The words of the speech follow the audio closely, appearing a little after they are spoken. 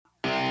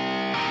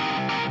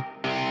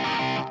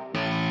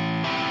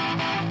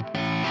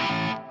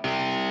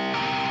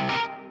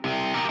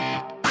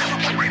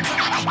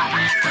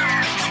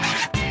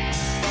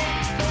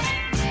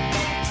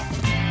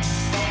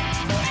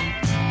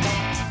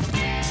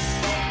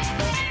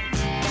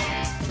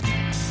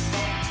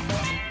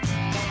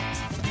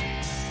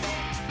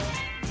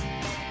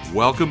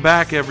Welcome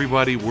back,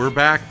 everybody. We're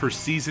back for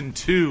Season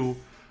 2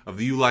 of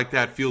the You Like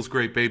That Feels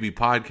Great Baby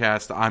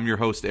podcast. I'm your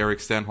host, Eric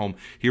Stenholm,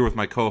 here with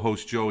my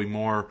co-host, Joey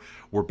Moore.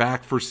 We're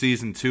back for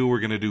Season 2. We're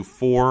going to do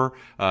 4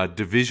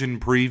 division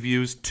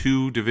previews,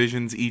 2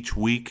 divisions each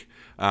week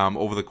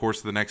over the course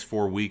of the next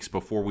 4 weeks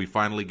before we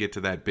finally get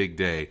to that big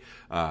day.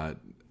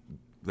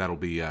 That'll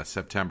be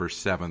September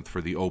 7th for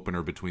the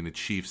opener between the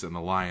Chiefs and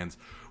the Lions.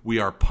 We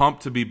are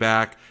pumped to be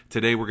back.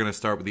 Today we're going to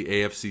start with the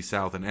AFC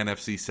South and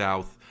NFC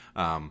South.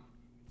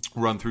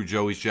 Run through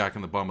Joey's Jack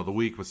and the Bum of the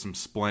Week with some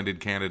splendid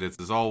candidates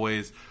as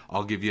always.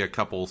 I'll give you a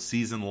couple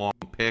season-long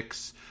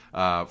picks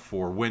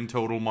for win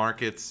total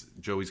markets.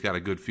 Joey's got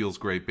a good Feels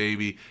Great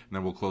Baby, and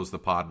then we'll close the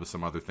pod with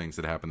some other things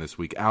that happened this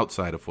week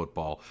outside of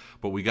football.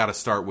 But we got to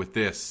start with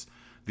this.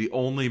 The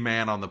only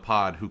man on the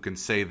pod who can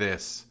say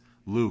this,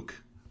 Luke,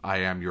 I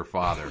am your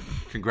father.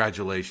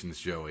 Congratulations,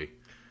 Joey.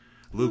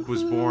 Luke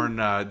was born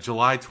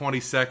July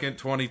 22nd,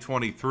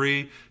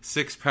 2023,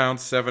 6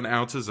 pounds, 7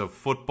 ounces of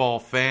football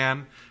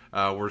fan.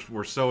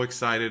 We're so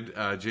excited.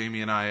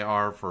 Jamie and I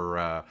are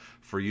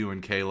for you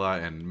and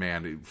Kayla. And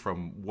man,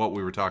 from what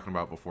we were talking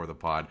about before the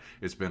pod,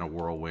 it's been a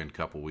whirlwind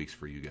couple weeks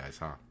for you guys,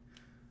 huh?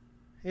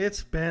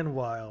 It's been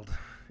wild.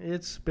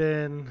 It's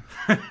been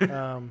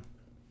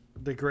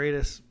the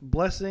greatest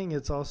blessing.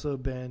 It's also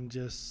been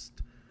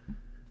just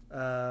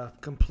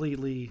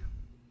completely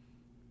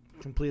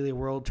the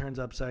world turns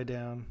upside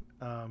down.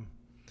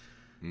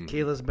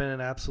 Kayla's been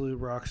an absolute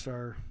rock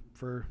star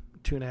for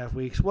 2.5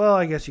 weeks. Well,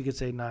 I guess you could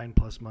say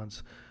 9+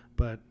 months,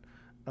 but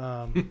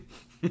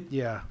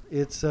yeah,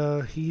 it's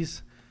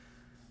he's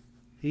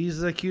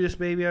the cutest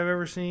baby I've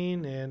ever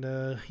seen,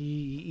 and he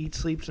eats,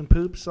 sleeps, and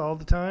poops all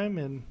the time,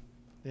 and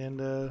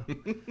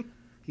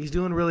he's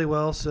doing really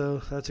well,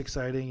 so that's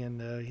exciting.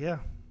 And yeah,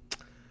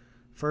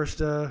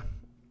 first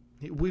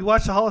we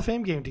watched the Hall of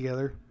Fame game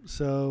together,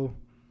 so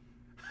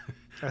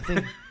I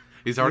think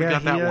he's already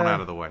got that one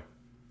out of the way.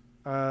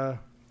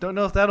 Don't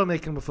know if that'll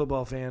make him a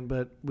football fan,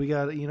 but we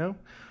got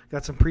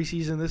some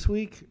preseason this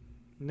week,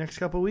 next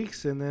couple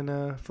weeks, and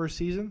then first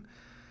season.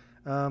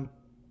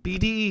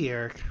 BDE,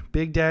 Eric,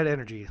 Big Dad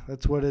Energy.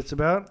 That's what it's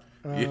about.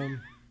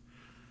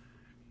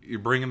 You're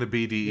bringing the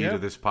BDE to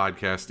this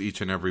podcast each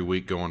and every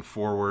week going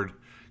forward.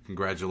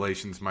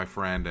 Congratulations, my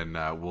friend, and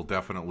we'll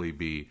definitely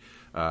be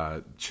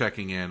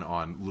checking in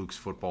on Luke's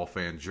football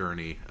fan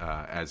journey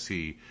as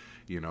he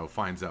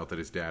finds out that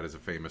his dad is a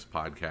famous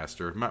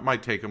podcaster.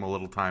 Might take him a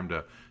little time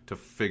to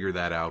figure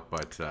that out,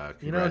 but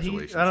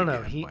congratulations. I don't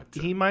know.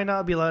 He might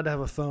not be allowed to have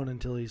a phone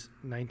until he's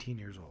 19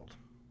 years old.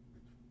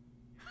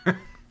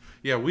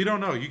 Yeah, we don't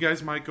know. You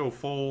guys might go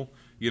full,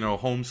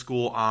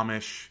 homeschool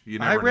Amish. You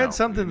never I read know.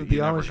 something that the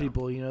Amish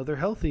people, they're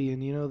healthy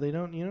and, they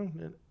don't,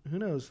 who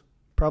knows?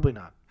 Probably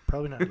not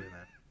doing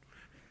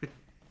that.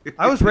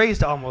 I was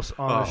raised almost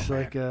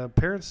Amish.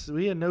 Parents,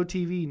 we had no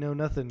TV, no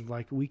nothing,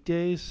 like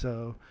weekdays,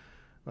 so...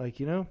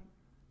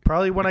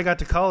 probably when I got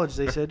to college,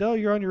 they said, "Oh,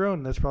 you're on your own."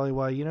 And that's probably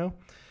why,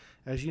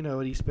 as you know,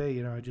 at East Bay,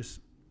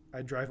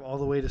 I drive all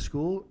the way to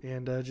school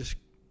and just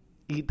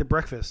eat the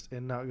breakfast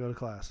and not go to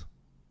class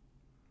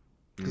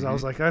because I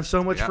was like, I have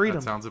so much freedom.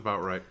 That sounds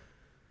about right.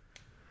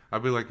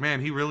 I'd be like,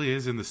 man, he really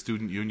is in the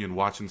student union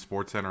watching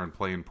SportsCenter and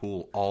playing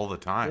pool all the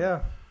time.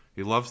 Yeah,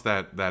 he loves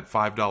that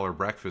 $5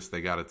 breakfast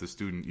they got at the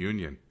student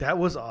union. That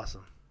was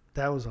awesome.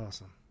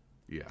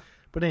 Yeah,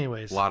 but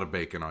anyways, a lot of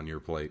bacon on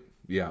your plate.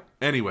 Yeah.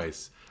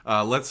 Anyways,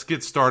 let's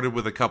get started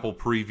with a couple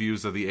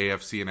previews of the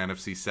AFC and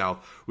NFC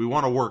South. We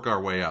want to work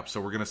our way up,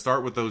 so we're going to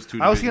start with those two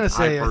divisions. I was going to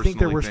say, I think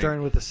that we're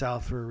starting with the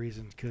South for a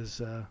reason,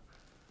 because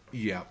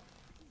yeah,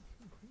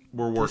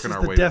 we're working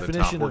our way to the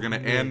top. We're going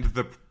to end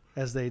the,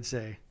 as they'd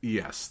say.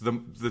 Yes,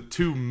 the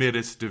two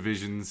middest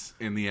divisions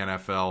in the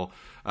NFL.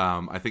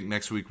 I think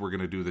next week we're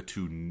going to do the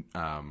two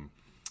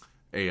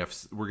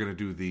AFC. We're going to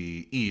do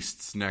the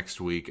Easts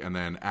next week, and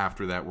then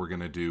after that, we're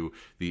going to do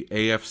the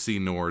AFC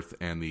North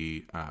and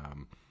the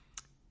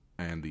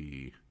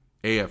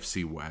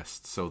AFC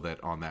West. So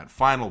that on that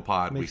final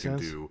pod, we can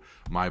do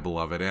my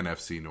beloved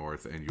NFC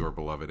North and your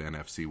beloved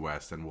NFC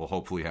West, and we'll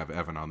hopefully have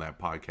Evan on that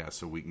podcast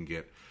so we can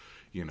get,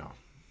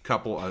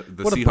 couple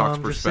the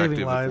Seahawks perspective,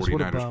 the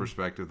 49ers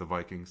perspective, the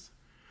Vikings.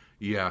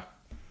 Yeah.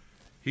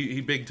 He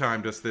big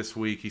timed us this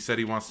week. He said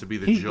he wants to be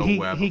the Joe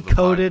Webb he of the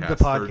coded podcast, the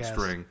podcast. Third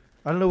string.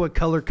 I don't know what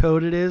color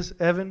code it is,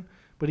 Evan,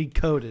 but he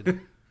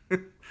coded.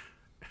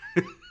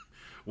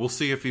 We'll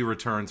see if he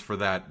returns for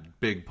that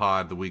big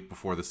pod the week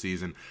before the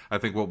season. I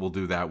think what we'll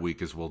do that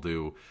week is we'll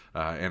do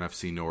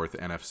NFC North,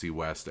 NFC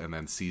West, and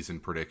then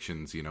season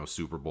predictions,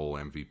 Super Bowl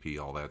MVP,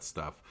 all that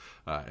stuff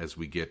as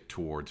we get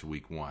towards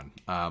week 1.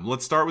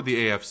 Let's start with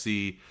the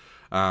AFC.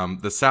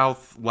 The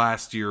South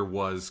last year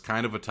was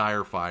kind of a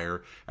tire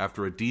fire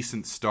after a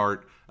decent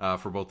start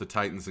for both the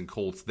Titans and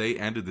Colts. They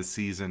ended the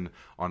season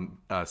on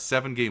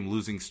 7-game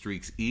losing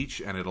streaks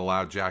each, and it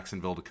allowed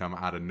Jacksonville to come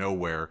out of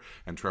nowhere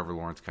and Trevor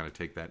Lawrence kind of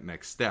take that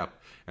next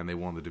step, and they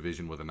won the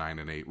division with a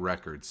 9-8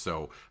 record.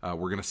 So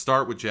we're going to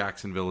start with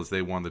Jacksonville as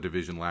they won the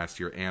division last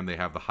year, and they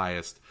have the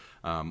highest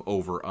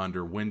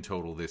over-under win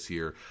total this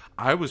year.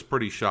 I was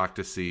pretty shocked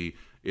to see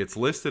It's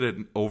listed at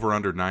over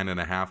under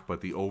 9.5,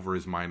 but the over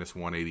is minus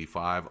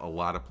 185. A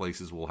lot of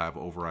places will have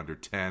over under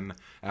 10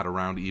 at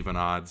around even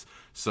odds.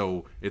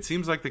 So it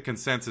seems like the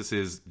consensus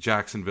is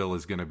Jacksonville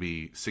is going to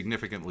be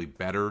significantly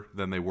better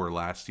than they were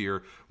last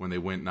year when they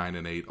went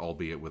 9-8,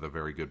 albeit with a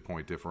very good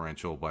point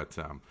differential. But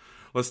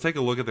let's take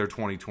a look at their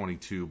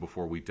 2022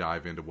 before we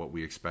dive into what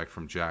we expect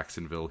from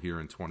Jacksonville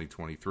here in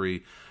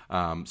 2023.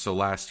 So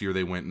last year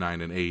they went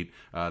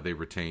 9-8. They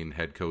retained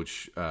head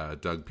coach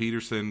Doug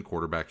Peterson,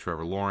 quarterback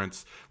Trevor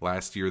Lawrence.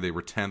 Last year they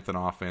were 10th in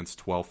offense,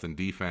 12th in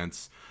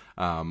defense.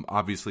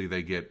 Obviously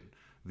they get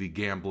the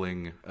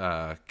gambling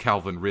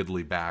Calvin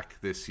Ridley back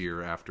this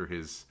year after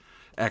his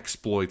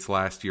exploits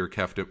last year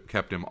kept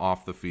him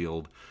off the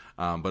field.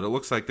 But it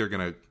looks like they're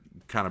going to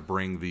kind of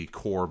bring the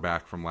core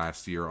back from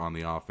last year on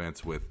the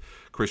offense with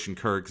Christian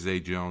Kirk, Zay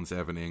Jones,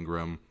 Evan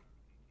Ingram,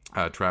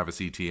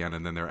 Travis Etienne,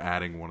 and then they're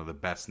adding one of the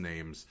best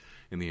names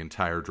in the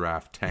entire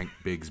draft, Tank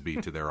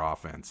Bigsby, to their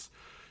offense.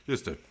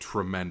 Just a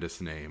tremendous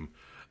name.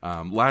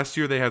 Last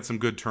year they had some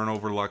good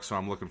turnover luck, so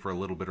I'm looking for a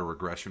little bit of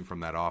regression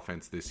from that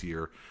offense this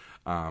year.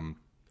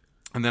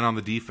 And then on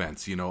the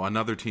defense,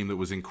 another team that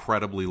was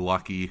incredibly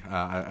lucky.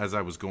 As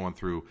I was going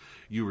through,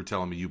 you were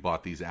telling me you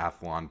bought these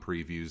Athlon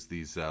previews,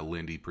 these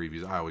Lindy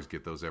previews. I always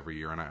get those every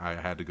year, and I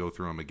had to go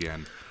through them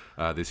again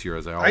this year,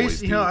 as I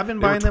always do. I've been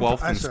buying them.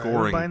 I've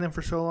been buying them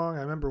for so long.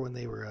 I remember when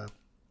they were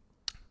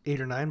 $8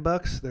 or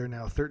 $9. They're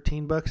now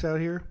 $13 out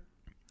here.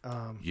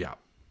 Yeah,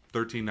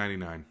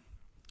 $13.99.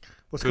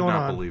 What's Could going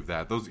not on? believe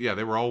that. Those,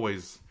 they were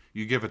always.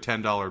 You give a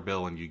 $10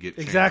 bill and you get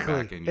change Exactly.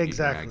 back and you get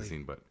a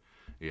magazine, but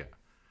yeah.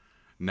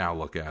 Now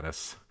look at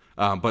us.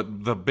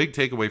 But the big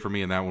takeaway for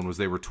me in that one was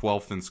they were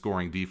 12th in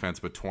scoring defense,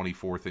 but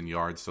 24th in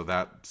yards. So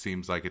that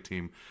seems like a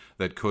team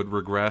that could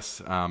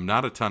regress.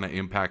 Not a ton of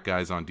impact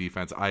guys on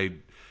defense. I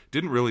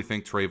didn't really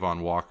think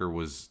Trayvon Walker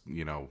was,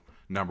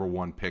 number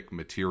one pick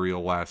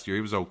material last year.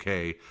 He was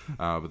okay,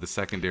 but the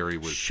secondary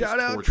was shout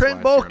out torched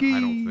Trent last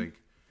year,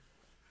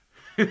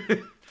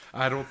 Baalke.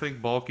 I don't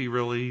think Baalke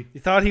really.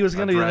 You thought he was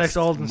going to be the next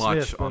Alden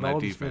Smith, but Alden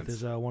defense. Smith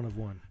is one of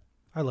one.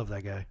 I love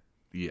that guy.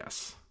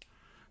 Yes.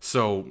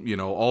 So,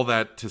 all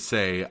that to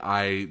say,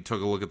 I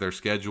took a look at their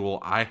schedule.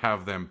 I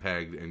have them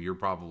pegged, and you're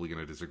probably going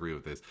to disagree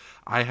with this.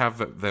 I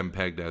have them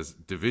pegged as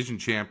division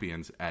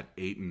champions at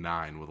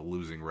 8-9 with a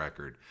losing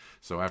record.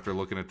 So after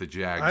looking at the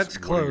Jags, that's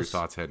what close. are your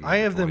thoughts heading I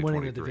into have them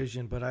winning the 2023?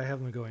 division, but I have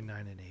them going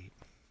 9-8.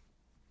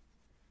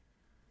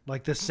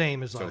 Like the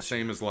same as last year. So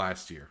same as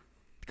last year.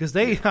 Because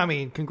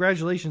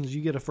congratulations,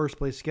 you get a first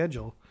place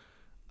schedule.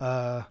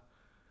 Yeah,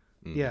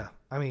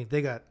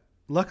 they got.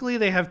 Luckily,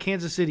 they have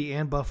Kansas City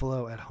and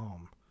Buffalo at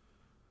home.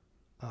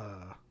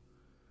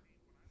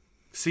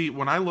 See,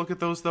 when I look at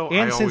those though,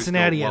 and I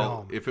Cincinnati always go, at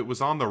home. If it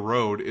was on the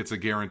road, it's a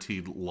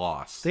guaranteed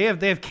loss. They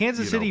have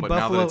Kansas City, but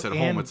Buffalo, now that it's at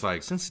and home, it's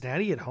like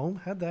Cincinnati at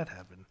home. How'd that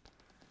happen?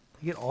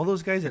 You get all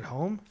those guys at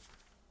home.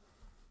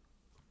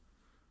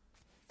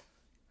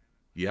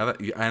 Yeah,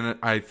 and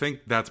I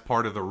think that's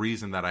part of the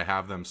reason that I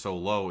have them so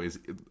low is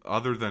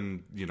other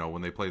than,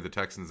 when they play the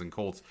Texans and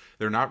Colts,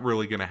 they're not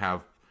really going to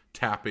have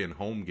tap-in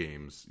home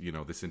games,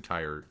 this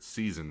entire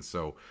season.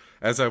 So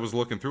as I was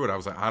looking through it, I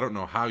was like, I don't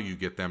know how you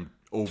get them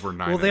over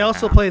 9. Well, they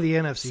also play the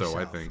NFC So South.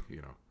 I think,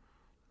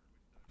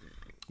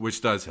 which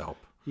does help.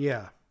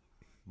 Yeah.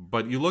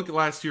 But you look at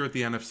last year at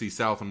the NFC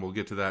South, and we'll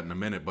get to that in a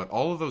minute, but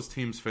all of those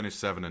teams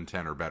finished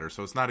 7-10 or better.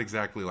 So it's not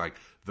exactly like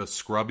the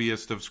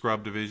scrubbiest of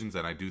scrub divisions,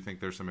 and I do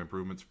think there's some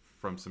improvements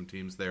from some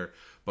teams there.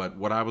 But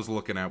what I was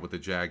looking at with the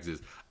Jags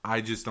is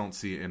I just don't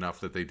see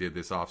enough that they did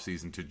this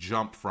offseason to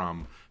jump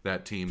from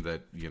that team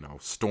that,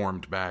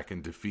 stormed back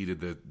and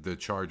defeated the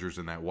Chargers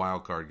in that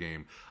wild card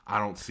game. I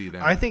don't see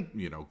them,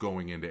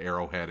 going into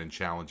Arrowhead and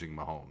challenging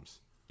Mahomes.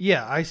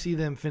 Yeah, I see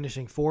them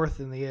finishing 4th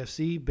in the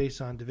AFC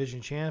based on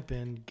division champ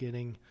and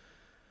getting.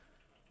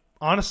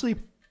 Honestly,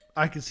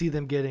 I could see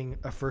them getting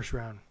a first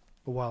round,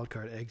 a wild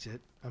card exit.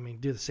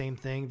 Do the same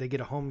thing. They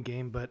get a home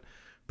game, but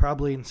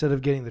probably instead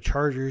of getting the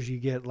Chargers, you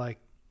get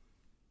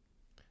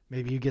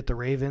maybe you get the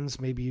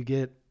Ravens. Maybe you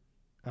get,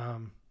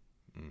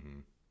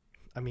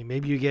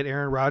 maybe you get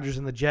Aaron Rodgers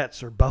and the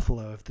Jets or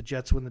Buffalo if the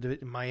Jets win the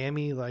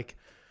Miami.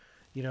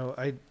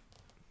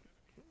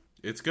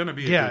 It's going to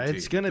be a good team.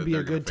 It's going to be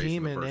a good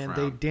team, and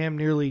they damn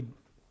nearly.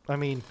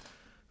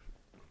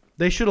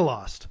 They should have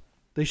lost.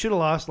 They should have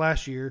lost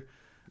last year.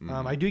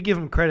 Mm-hmm. I do give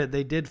them credit.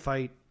 They did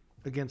fight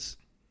against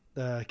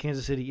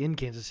Kansas City in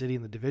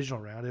the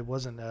divisional round. It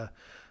wasn't a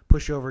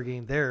pushover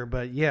game there,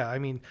 but yeah,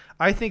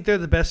 I think they're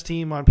the best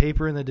team on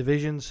paper in the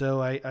division.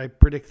 So I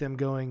predict them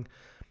going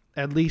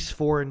at least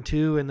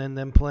 4-2, and then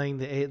them playing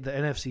the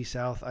NFC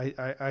South.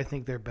 I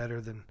think they're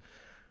better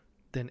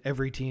than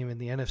every team in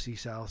the NFC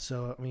South.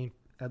 So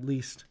at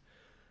least,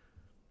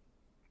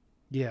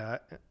 yeah.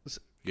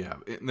 Yeah,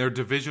 in their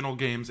divisional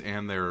games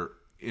and their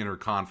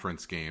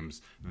interconference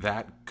games,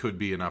 that could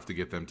be enough to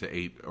get them to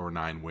 8 or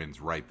 9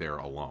 wins right there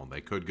alone. They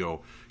could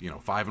go,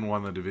 5-1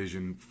 in the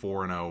division,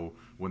 4-0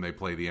 when they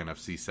play the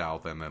NFC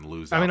South, and then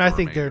lose. I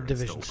think their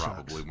division still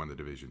sucks. Probably win the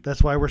division.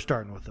 That's why we're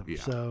starting with them.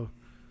 Yeah. So,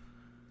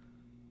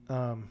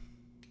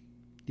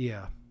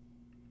 yeah.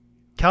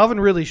 Calvin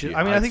Ridley should. Yeah,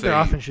 I mean, I'd I think their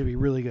say- offense should be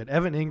really good.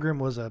 Evan Ingram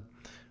was a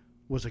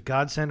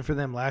godsend for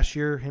them last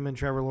year. Him and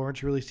Trevor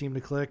Lawrence really seemed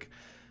to click.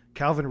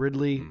 Calvin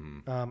Ridley,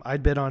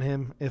 I'd bet on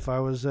him if I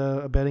was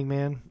a betting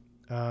man.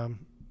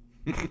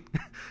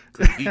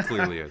 He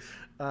clearly is.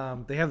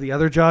 They have the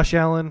other Josh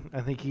Allen.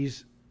 I think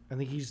he's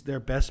their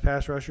best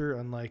pass rusher.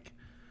 Unlike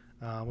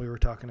we were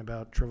talking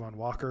about Trevon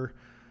Walker.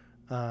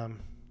 I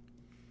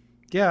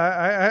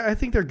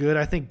think they're good.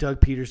 I think Doug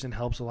Peterson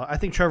helps a lot. I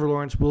think Trevor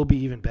Lawrence will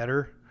be even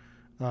better.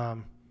 I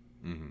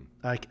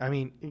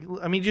mean,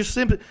 just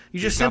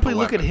simply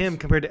look at him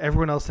compared to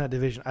everyone else in that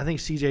division. I think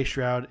C.J.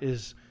 Stroud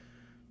is.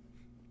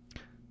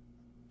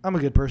 I'm a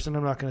good person.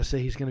 I'm not going to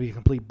say he's going to be a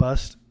complete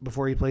bust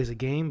before he plays a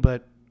game,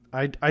 but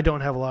I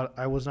don't have a lot.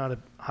 I was not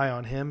high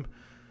on him.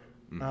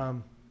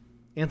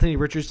 Anthony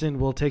Richardson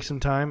will take some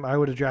time. I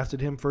would have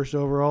drafted him first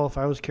overall if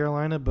I was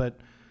Carolina, but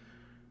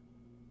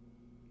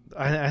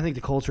I think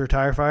the Colts are a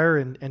tire fire,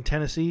 and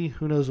Tennessee,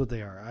 who knows what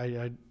they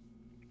are.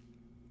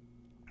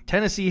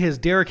 Tennessee has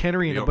Derrick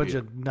Henry and a bunch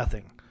of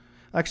nothing.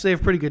 Actually, they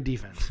have pretty good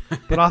defense,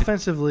 but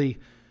offensively,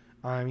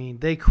 I mean,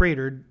 they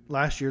cratered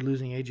last year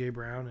losing A.J.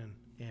 Brown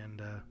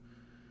and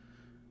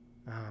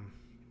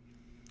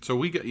So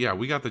we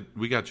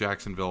got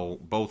Jacksonville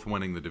both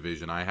winning the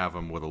division. I have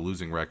them with a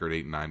losing record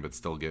 8-9, but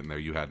still getting there.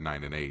 You had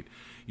 9-8.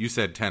 You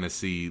said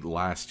Tennessee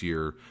last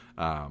year.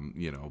 I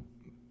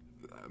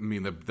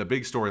mean, the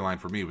big storyline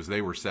for me was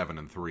they were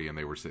 7-3 and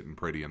they were sitting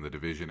pretty in the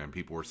division, and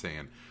people were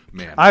saying,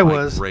 "Man, I Mike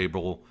was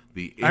Vrabel,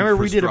 the I remember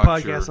we did a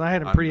infrastructure." podcast and I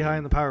had them pretty high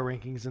in the power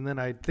rankings, and then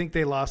I think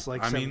they lost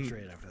seven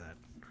straight after that.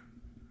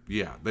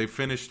 Yeah, they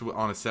finished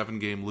on a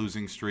 7-game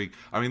losing streak.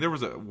 I mean, there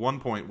was one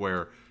point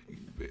where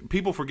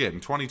people forget,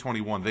 in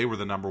 2021, they were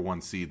the number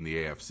 1 seed in the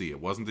AFC. It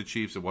wasn't the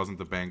Chiefs, it wasn't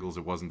the Bengals,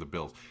 it wasn't the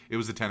Bills. It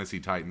was the Tennessee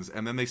Titans.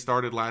 And then they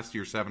started last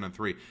year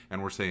 7-3,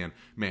 and we're saying,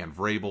 man,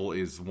 Vrabel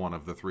is one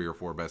of the 3 or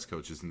 4 best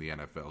coaches in the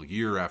NFL.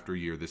 Year after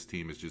year, this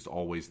team is just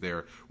always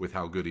there with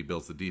how good he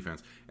builds the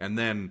defense. And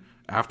then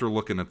after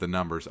looking at the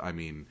numbers, I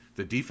mean,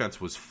 the defense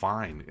was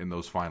fine in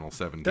those final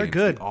 7 They're games.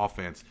 good. The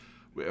offense,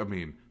 I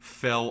mean,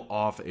 fell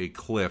off a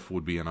cliff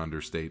would be an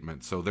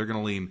understatement. So they're going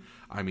to lean,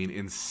 I mean,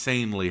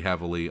 insanely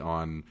heavily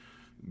on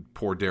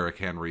poor Derrick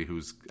Henry,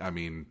 who's, I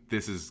mean,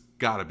 this has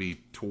got to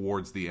be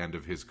towards the end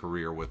of his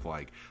career with,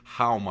 like,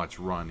 how much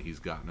run he's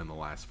gotten in the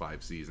last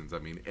 5 seasons. I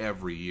mean,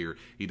 every year.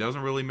 He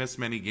doesn't really miss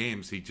many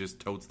games. He just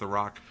totes the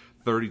rock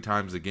 30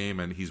 times a game,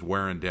 and he's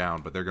wearing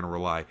down. But they're going to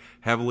rely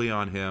heavily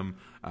on him.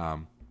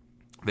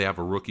 They have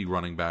a rookie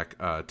running back,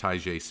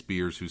 Tyjae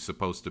Spears, who's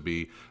supposed to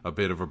be a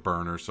bit of a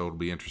burner, so it'll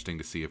be interesting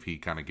to see if he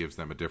kind of gives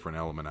them a different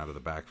element out of the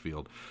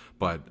backfield.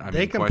 But I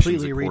mean,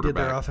 questions at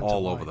quarterback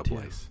all over the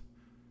place.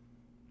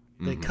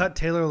 They cut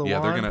Taylor Lewan. Yeah,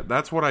 they're gonna.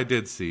 That's what I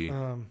did see.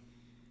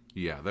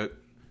 That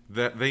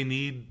they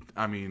need.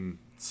 I mean,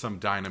 some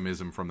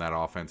dynamism from that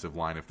offensive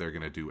line if they're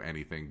going to do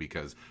anything,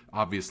 because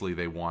obviously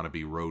they want to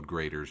be road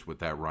graders with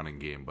that running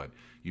game, but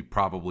you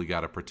probably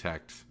got to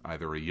protect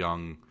either a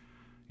young,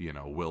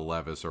 Will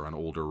Levis or an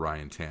older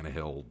Ryan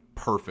Tannehill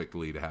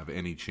perfectly to have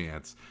any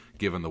chance,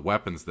 given the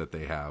weapons that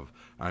they have.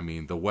 I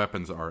mean, the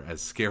weapons are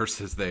as scarce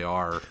as they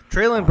are.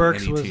 Treylon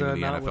Burks was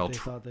not what they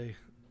thought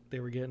they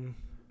were getting.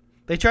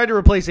 They tried to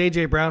replace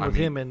A.J. Brown with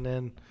him, and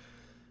then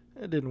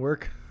it didn't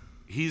work.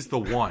 He's the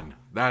one.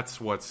 That's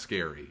what's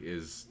scary,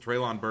 is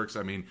Treylon Burks.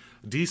 I mean,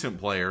 decent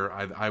player.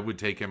 I would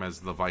take him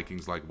as the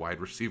Vikings, like, wide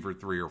receiver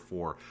 3 or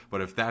 4.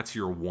 But if that's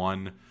your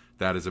one,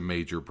 that is a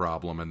major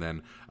problem. And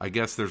then I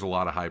guess there's a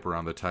lot of hype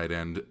around the tight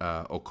end,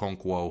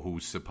 Okonkwo,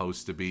 who's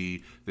supposed to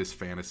be this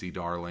fantasy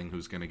darling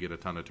who's going to get a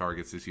ton of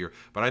targets this year.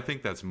 But I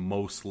think that's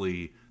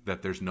mostly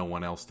that there's no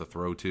one else to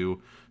throw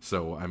to.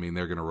 So, I mean,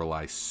 they're going to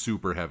rely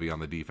super heavy on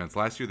the defense.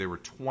 Last year they were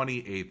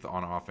 28th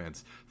on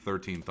offense,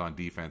 13th on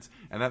defense.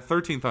 And that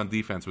 13th on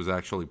defense was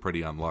actually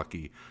pretty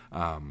unlucky.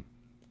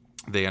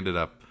 They ended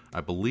up,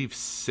 I believe,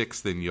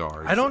 6th in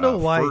yards. I don't know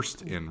why.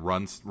 First in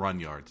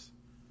run yards.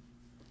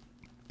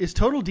 Is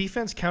total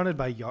defense counted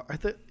by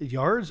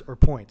yards or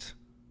points?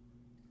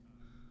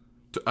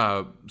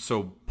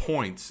 So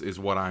points is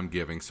what I'm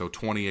giving. So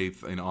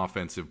 28th in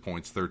offensive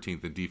points,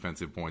 13th in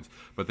defensive points.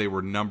 But they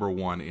were number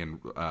 1 in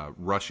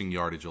rushing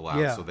yardage allowed.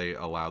 Yeah. So they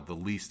allowed the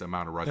least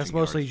amount of rushing That's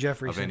mostly yards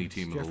Jeffrey of Simmons. any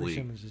team in the Jeffrey league.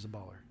 Simmons is a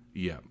baller.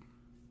 Yeah.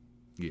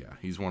 Yeah,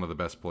 he's one of the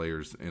best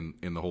players in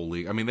the whole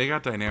league. I mean, they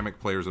got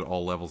dynamic players at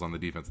all levels on the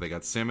defense. They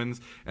got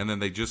Simmons, and then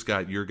they just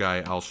got your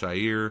guy,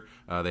 Al-Shaair.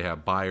 They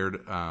have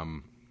Byard.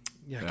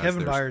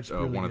 Kevin Byard's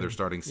really one of their good.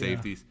 starting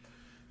safeties. Yeah.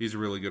 He's a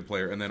really good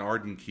player. And then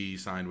Arden Key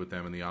signed with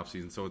them in the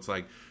offseason. So it's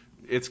like,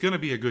 it's going to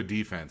be a good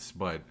defense.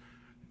 But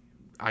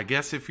I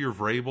guess if you're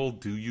Vrabel,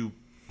 do you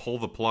pull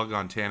the plug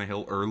on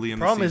Tannehill early in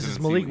the Problem season? is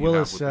Malik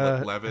Willis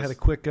had a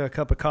quick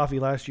cup of coffee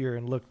last year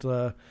and looked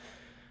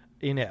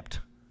inept.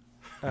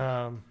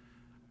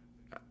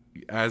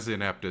 As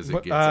inept as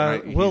it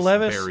gets. Will he's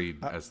Levis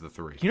buried as the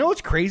 3. You know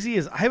what's crazy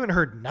is I haven't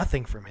heard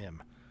nothing from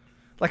him.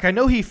 Like, I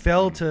know he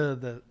fell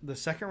to the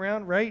second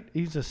round, right?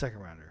 He's a second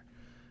rounder.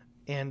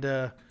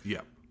 And yeah.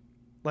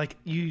 Like,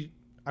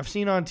 I've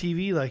seen on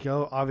TV, like,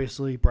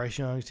 obviously Bryce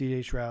Young,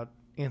 C.J. Stroud,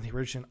 Anthony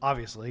Richardson,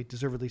 obviously,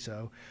 deservedly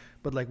so.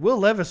 But like Will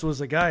Levis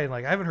was a guy, and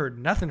like I haven't heard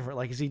nothing from.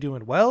 Like, is he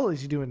doing well?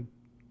 Is he doing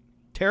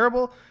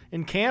terrible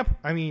in camp?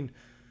 I mean,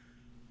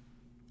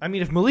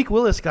 if Malik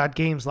Willis got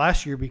games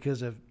last year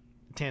because of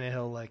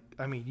Tannehill, like,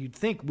 I mean, you'd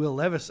think Will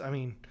Levis. I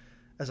mean,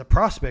 as a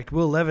prospect,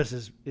 Will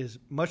Levis is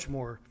much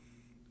more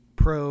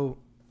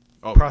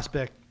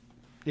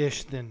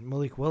prospect-ish than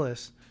Malik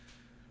Willis.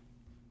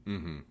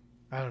 Mm-hmm.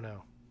 I don't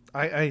know.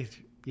 I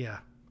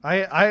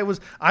was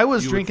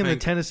drinking the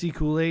Tennessee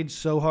Kool-Aid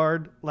so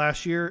hard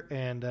last year,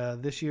 and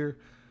this year,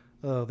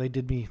 they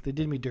did me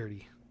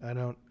dirty. I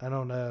don't.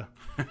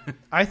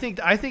 I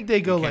think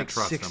they go like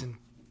 6-11.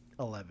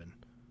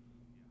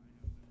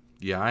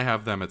 Yeah, I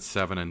have them at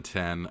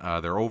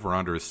 7-10. Their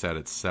over/under is set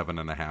at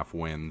 7.5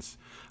 wins.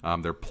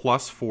 They're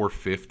plus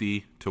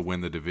 450 to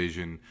win the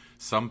division.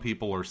 Some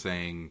people are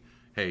saying,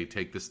 "Hey,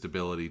 take the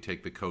stability,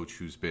 take the coach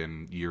who's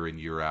been year in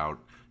year out,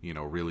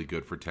 really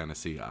good for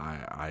Tennessee."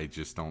 I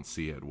just don't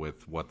see it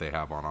with what they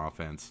have on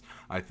offense.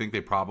 I think they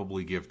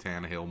probably give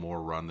Tannehill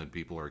more run than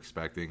people are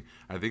expecting.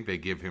 I think they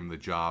give him the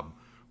job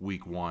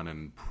week 1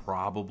 and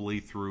probably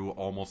through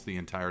almost the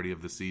entirety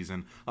of the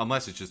season,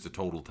 unless it's just a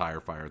total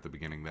tire fire at the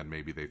beginning. Then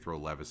maybe they throw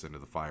Levis into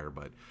the fire.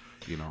 But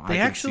I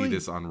can see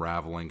this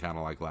unraveling kind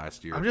of like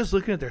last year. I'm just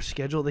looking at their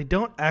schedule. They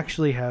don't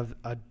actually have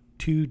a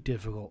too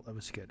difficult of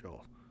a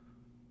schedule.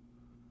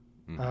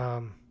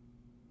 Mm-hmm.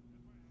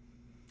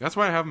 That's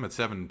why I have them at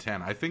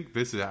 7-10. I think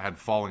this had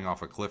falling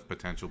off a cliff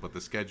potential, but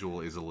the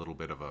schedule is a little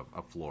bit of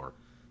a floor.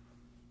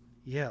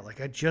 Yeah, like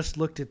I just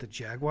looked at the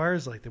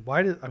Jaguars. Like,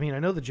 I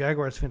know the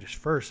Jaguars finished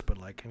first, but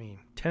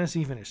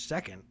Tennessee finished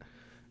second.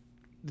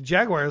 The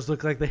Jaguars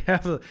look like they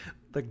have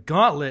the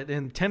gauntlet,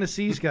 and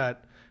Tennessee's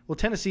got. Well,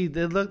 Tennessee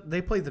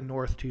they play the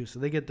North too, so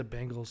they get the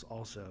Bengals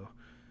also,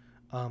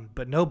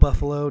 but no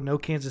Buffalo, no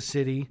Kansas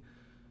City.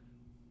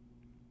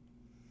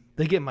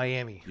 They get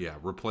Miami. Yeah,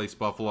 replace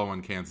Buffalo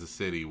and Kansas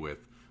City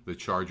with the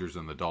Chargers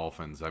and the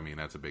Dolphins. I mean,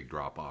 that's a big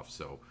drop off.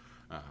 So.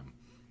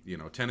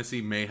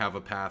 Tennessee may have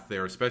a path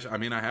there, especially.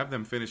 I have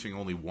them finishing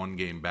only one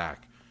game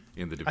back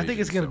in the division. I think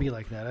it's going to be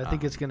like that. I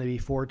think it's going to be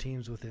 4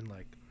 teams within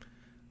like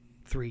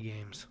 3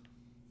 games.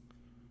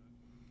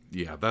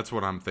 Yeah, that's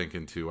what I'm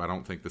thinking too. I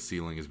don't think the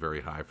ceiling is very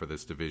high for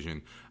this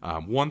division.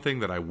 One thing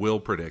that I will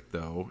predict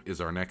though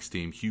is our next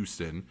team,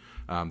 Houston.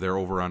 Their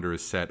over/under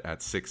is set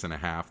at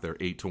 6.5. They're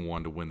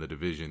 8-1 to win the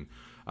division.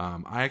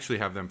 I actually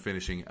have them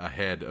finishing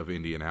ahead of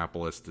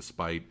Indianapolis,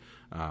 despite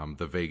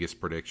the Vegas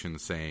prediction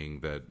saying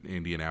that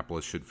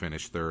Indianapolis should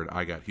finish third.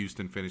 I got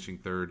Houston finishing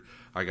third.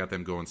 I got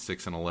them going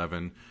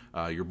 6-11.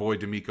 Your boy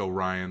DeMeco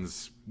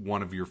Ryans,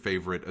 one of your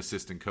favorite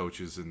assistant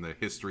coaches in the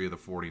history of the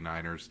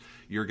 49ers.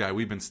 Your guy,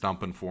 we've been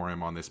stumping for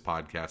him on this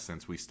podcast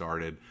since we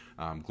started.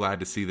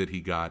 Glad to see that he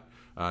got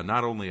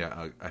not only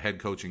a head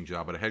coaching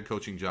job, but a head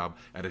coaching job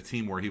at a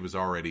team where he was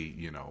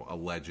already, a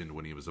legend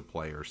when he was a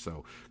player.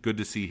 So good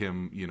to see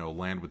him,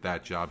 land with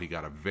that job. He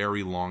got a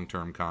very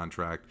long-term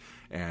contract,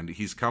 and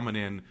he's coming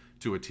in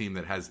to a team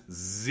that has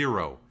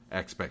 0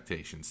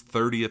 expectations.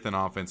 30th in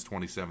offense,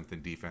 27th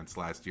in defense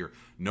last year.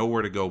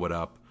 Nowhere to go but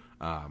up.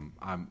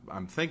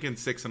 I'm thinking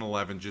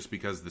 6-11 just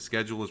because the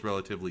schedule is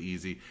relatively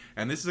easy,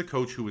 and this is a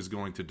coach who is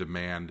going to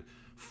demand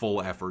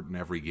full effort in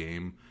every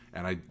game.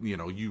 And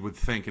you would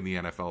think in the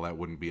NFL that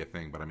wouldn't be a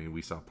thing, but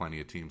we saw plenty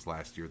of teams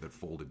last year that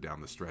folded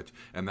down the stretch,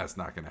 and that's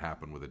not going to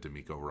happen with a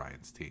DeMeco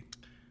Ryans team.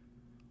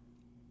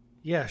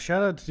 Yeah,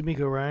 shout out to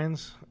DeMeco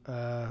Ryans.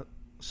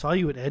 Saw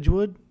you at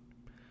Edgewood,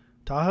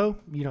 Tahoe.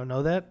 You don't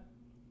know that,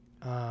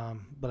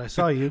 but I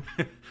saw you.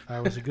 I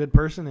was a good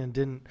person and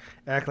didn't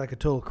act like a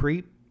total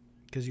creep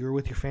because you were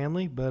with your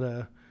family.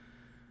 But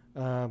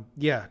I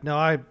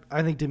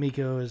think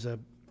DeMeco is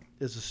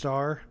a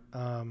star.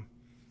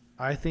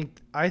 I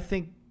think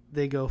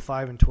they go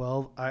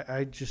 5-12.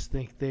 I just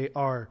think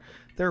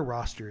their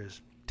roster is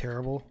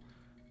terrible.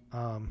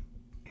 I'm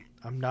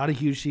not a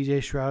huge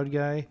CJ Stroud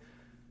guy.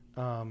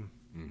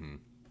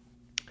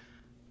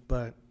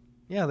 But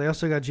yeah, they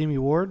also got Jimmy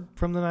Ward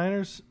from the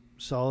Niners,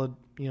 solid,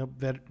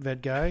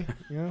 vet guy,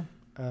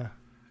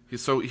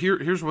 So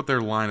here's what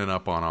they're lining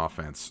up on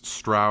offense.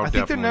 Stroud, I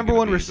think their number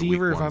one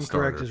receiver, if I'm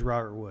correct, is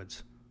Robert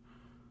Woods.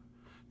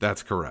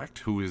 That's correct.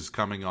 Who is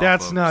coming off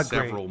of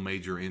several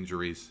major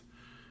injuries.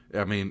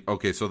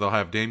 So they'll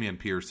have Dameon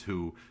Pierce,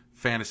 who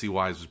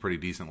fantasy-wise was pretty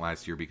decent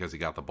last year because he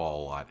got the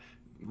ball a lot.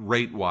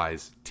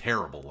 Rate-wise,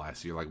 terrible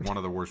last year, like one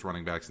of the worst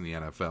running backs in the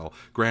NFL.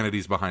 Granted,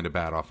 he's behind a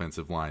bad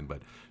offensive line,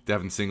 but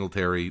Devin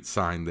Singletary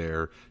signed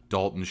there.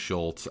 Dalton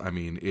Schultz,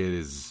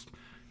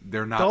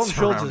 they're not Dalton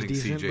surrounding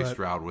decent, C.J.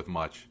 Stroud with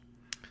much.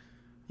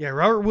 Yeah,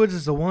 Robert Woods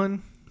is the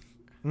one.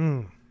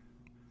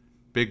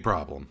 Big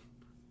problem.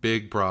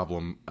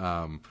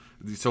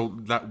 So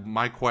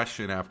my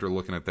question after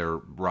looking at their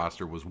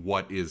roster was,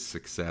 what is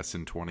success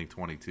in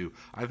 2022?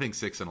 I think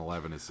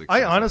 6-11 is success.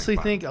 I honestly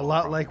think a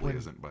lot like when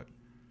but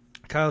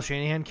Kyle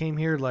Shanahan came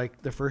here,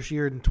 like the first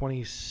year in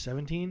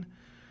 2017.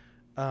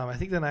 I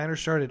think the Niners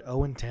started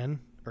 0-10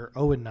 or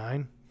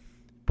 0-9,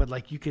 but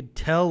like you could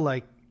tell,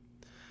 like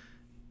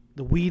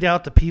the weed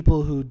out the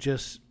people who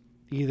just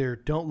either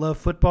don't love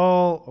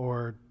football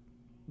or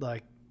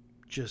like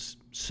just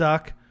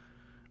suck.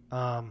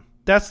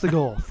 That's the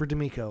goal for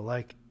D'Amico.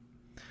 Like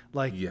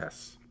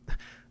yes.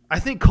 I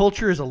think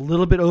culture is a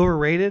little bit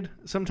overrated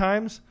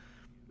sometimes,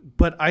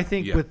 but I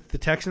think with the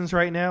Texans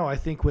right now, I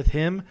think with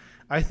him,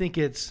 I think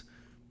it's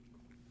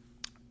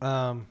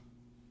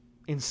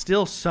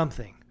instill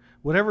something.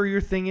 Whatever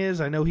your thing is,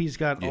 I know he's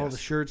got all the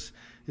shirts.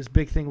 His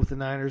big thing with the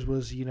Niners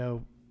was,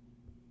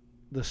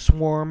 the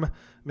swarm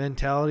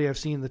mentality. I've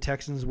seen the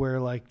Texans wear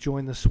like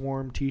join the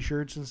swarm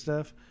T-shirts and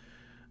stuff.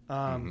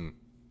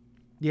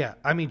 Yeah,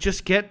 I mean,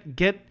 just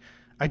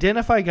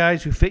identify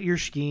guys who fit your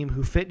scheme,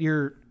 who fit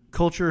your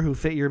culture, who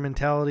fit your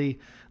mentality.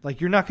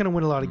 Like, you're not going to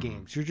win a lot of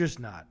games. You're just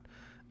not.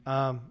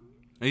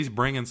 He's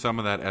bringing some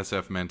of that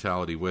SF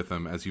mentality with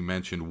him. As you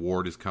mentioned,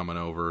 Ward is coming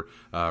over.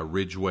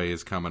 Ridgeway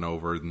is coming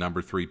over.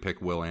 Number 3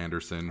 pick, Will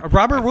Anderson.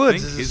 Robert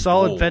Woods is a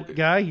solid vet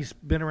guy. He's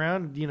been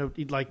around.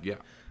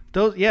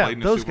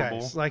 Those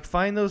guys. Like,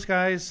 find those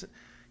guys.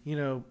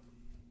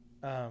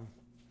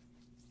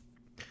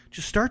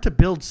 Just start to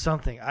build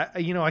something.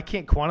 I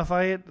can't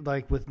quantify it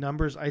like with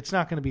numbers. It's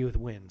not going to be with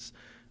wins,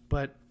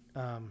 but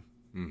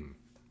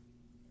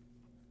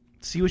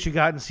see what you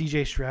got in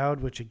C.J.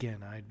 Stroud. Which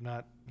again, I'm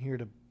not here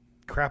to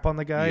crap on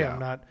the guy. Yeah. I'm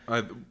not.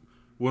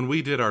 When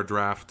we did our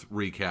draft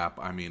recap,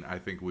 I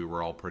think we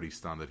were all pretty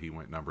stunned that he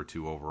went number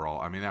 2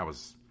 overall. That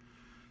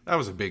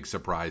was a big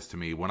surprise to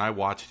me. When I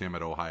watched him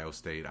at Ohio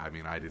State, I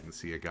didn't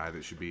see a guy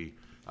that should be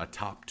a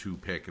top 2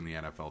 pick in the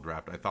NFL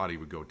draft. I thought he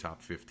would go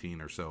top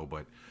 15 or so,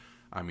 but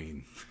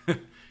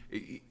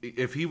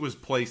if he was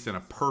placed in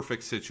a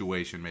perfect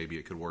situation, maybe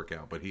it could work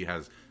out. But he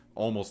has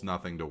almost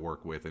nothing to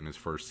work with in his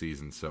first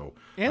season. So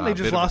and they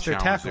just lost their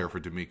tackle there for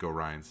D'Amico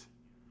Ryans.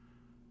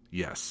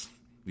 Yes,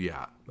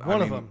 yeah,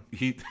 one of them.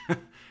 It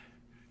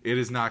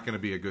is not going to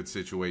be a good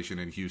situation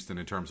in Houston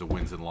in terms of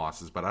wins and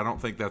losses, but I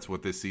don't think that's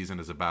what this season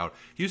is about.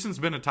 Houston's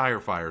been a tire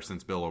fire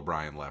since Bill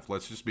O'Brien left.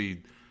 Let's just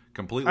be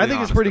completely honest. I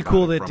think it's pretty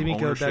cool that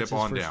D'Amico, that's his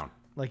first, down.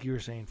 Like you were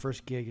saying,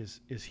 first gig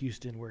is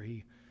Houston, where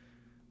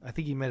I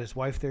think he met his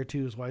wife there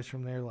too. His wife's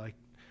from there. Like,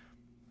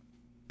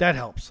 that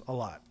helps a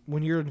lot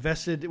when you're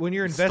invested. When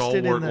you're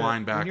invested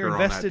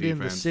in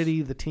the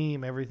city, the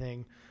team,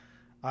 everything.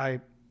 I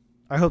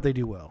hope they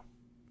do well.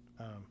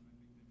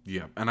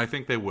 Yeah, and I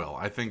think they will.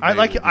 I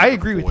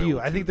agree with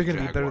you. I think they're going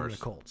to be better than the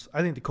Colts.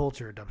 I think the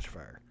Colts are a dumpster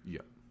fire. Yeah.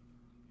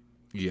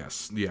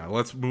 Yes. Yeah.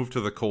 Let's move to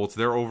the Colts.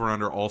 Their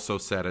over/under also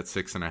set at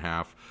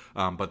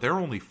 6.5, but they're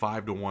only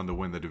 5-1 to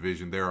win the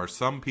division. There are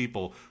some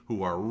people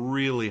who are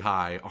really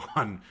high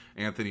on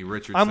Anthony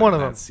Richardson. I'm one of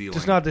them. Ceiling.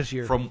 Just not this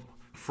year.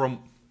 From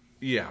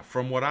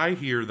what I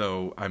hear,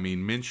 though,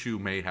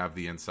 Minshew may have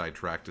the inside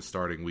track to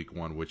starting Week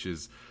 1, which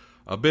is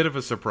a bit of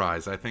a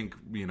surprise. I think,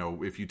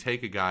 if you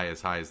take a guy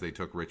as high as they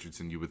took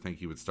Richardson, you would think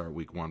he would start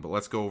Week 1. But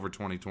let's go over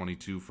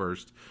 2022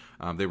 first.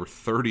 They were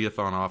 30th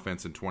on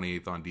offense and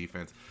 28th on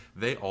defense.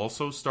 They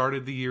also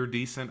started the year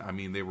decent.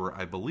 They were,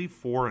 I believe,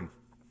 4-5,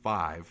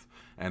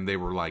 and they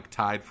were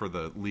tied for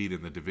the lead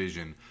in the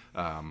division.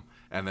 And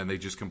then they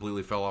just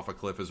completely fell off a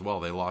cliff as well.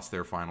 They lost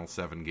their final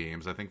 7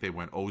 games. I think they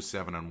went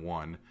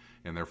 0-7-1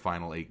 in their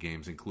final 8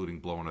 games,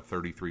 including blowing a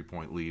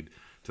 33-point lead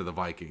to the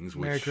Vikings.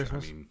 Merry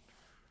Christmas.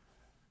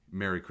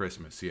 Merry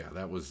Christmas. Yeah,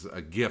 that was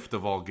a gift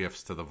of all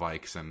gifts to the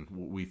Vikes, and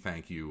we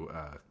thank you,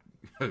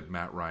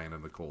 Matt Ryan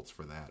and the Colts,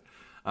 for that.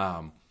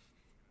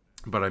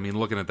 But,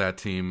 looking at that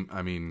team,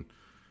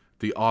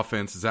 the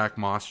offense, Zach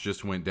Moss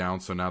just went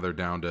down, so now they're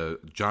down to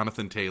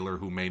Jonathan Taylor,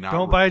 who may not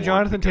Don't buy a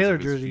Jonathan Taylor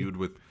jersey. Feud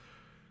with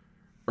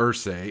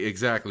Irsay,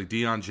 exactly.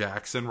 Deion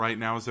Jackson right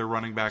now is their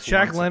running back.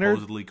 Shaq Leonard,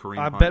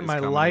 I bet my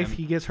life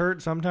he gets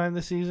hurt sometime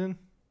this season.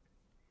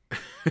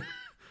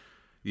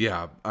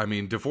 Yeah,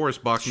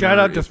 DeForest Buckner Shout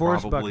out is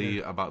DeForest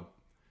probably Buckner.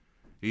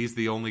 He's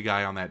the only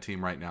guy on that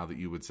team right now that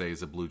you would say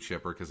is a blue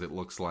chipper, because it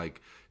looks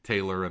like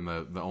Taylor and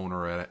the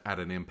owner are at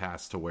an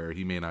impasse to where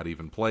he may not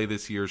even play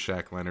this year.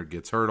 Shaq Leonard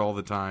gets hurt all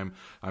the time.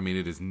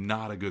 It is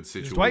not a good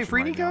situation. Is Dwight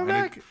Freeney right coming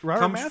back?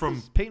 Robert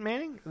Mathis? Peyton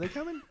Manning? Are they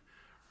coming?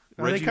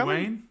 Reggie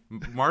Wayne,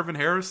 Marvin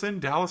Harrison,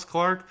 Dallas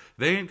Clark,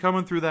 they ain't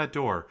coming through that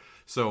door.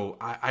 So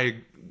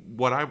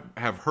what I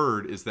have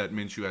heard is that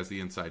Minshew has the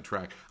inside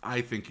track.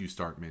 I think you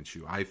start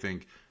Minshew. I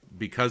think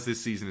because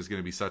this season is going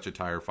to be such a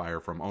tire fire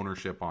from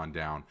ownership on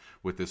down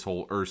with this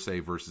whole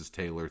Irsay versus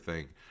Taylor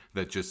thing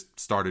that just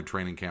started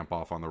training camp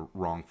off on the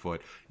wrong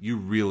foot, you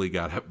really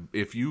got –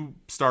 if you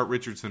start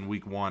Richardson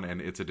Week 1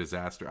 and it's a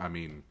disaster,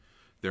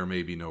 there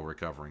may be no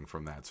recovering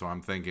from that. So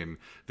I'm thinking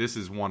this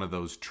is one of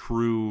those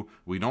true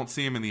 – we don't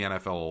see him in the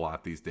NFL a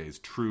lot these days,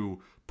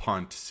 true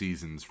punt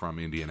seasons from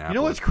Indianapolis. You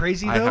know what's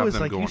crazy, though, is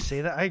you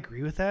say that. I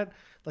agree with that.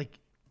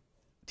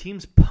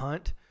 Teams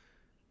punt,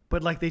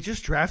 but, they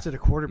just drafted a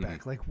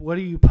quarterback. Mm-hmm. What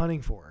are you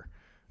punting for?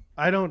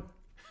 I don't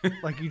 –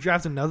 you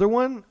draft another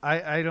one?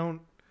 I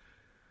don't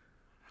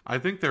 – I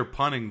think they're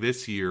punting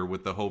this year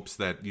with the hopes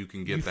that you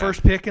can get that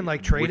first pick and,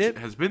 trade it?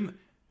 Has been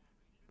 –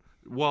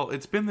 well,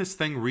 it's been this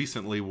thing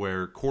recently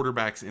where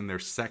quarterbacks in their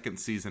second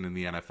season in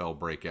the NFL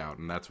break out,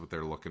 and that's what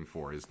they're looking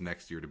for, is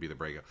next year to be the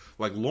breakout.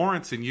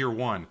 Lawrence in year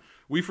 1,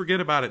 we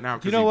forget about it now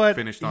because he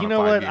finished on a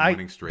 5-game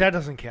winning streak. That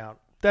doesn't count.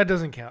 That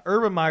doesn't count.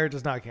 Urban Meyer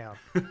does not count.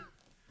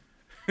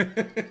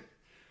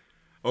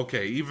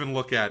 Okay, even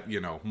look at,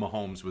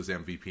 Mahomes was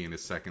MVP in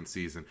his second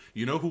season.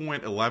 You know who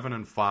went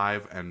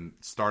 11-5 and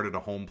started a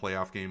home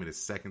playoff game in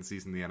his second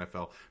season in the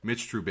NFL?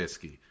 Mitch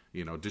Trubisky.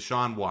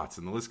 Deshaun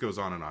Watson. The list goes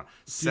on and on.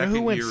 Do you know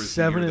who went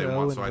 7-0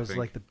 and was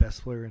like the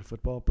best player in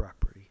football? Brock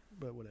Purdy.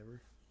 But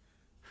whatever.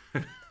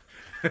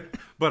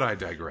 But I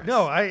digress.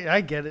 No,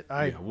 I get it.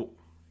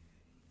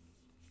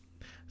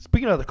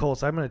 Speaking of the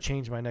Colts, I'm going to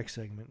change my next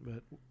segment,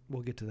 but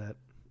we'll get to that.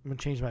 I'm going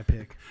to change my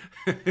pick.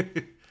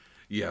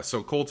 Yeah,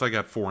 so Colts I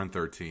got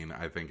 4-13.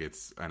 I think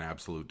it's an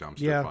absolute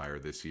dumpster fire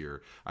this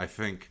year. I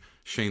think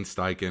Shane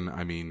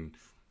Steichen,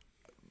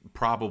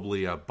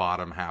 probably a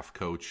bottom half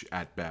coach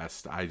at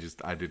best. I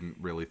didn't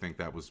really think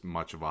that was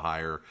much of a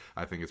hire.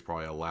 I think it's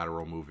probably a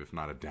lateral move, if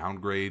not a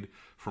downgrade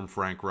from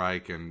Frank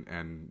Reich,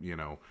 and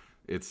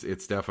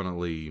it's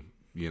definitely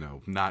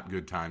not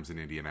good times in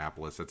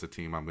Indianapolis. That's a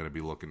team I'm going to be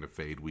looking to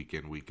fade week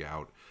in, week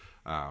out.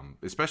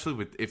 Especially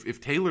with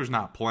if Taylor's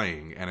not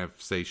playing, and if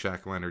say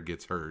Shaq Leonard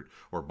gets hurt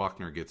or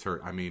Buckner gets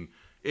hurt,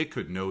 it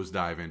could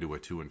nosedive into a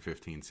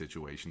 2-15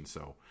 situation.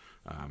 So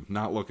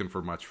not looking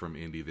for much from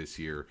Indy this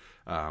year.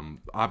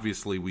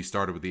 Obviously, we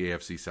started with the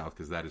AFC South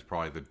because that is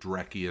probably the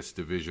dreckiest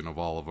division of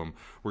all of them.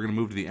 We're going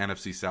to move to the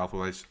NFC South,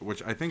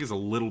 which I think is a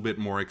little bit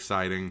more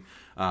exciting.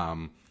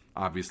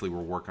 Obviously,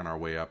 we're working our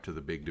way up to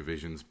the big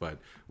divisions, but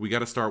we got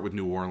to start with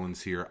New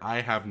Orleans here.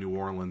 I have New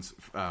Orleans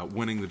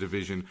winning the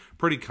division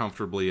pretty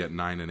comfortably at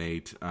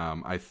 9-8.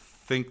 I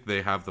think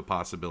they have the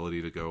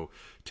possibility to go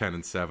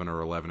 10-7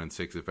 or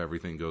 11-6 if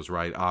everything goes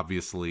right.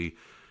 Obviously,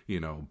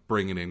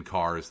 bringing in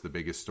Carr is the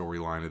biggest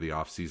storyline of the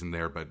offseason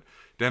there, but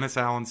Dennis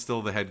Allen's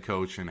still the head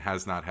coach and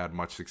has not had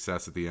much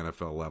success at the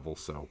NFL level.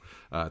 So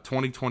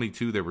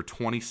 2022, they were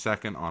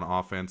 22nd on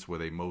offense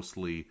with a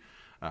mostly,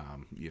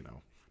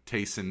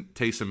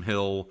 Taysom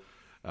Hill,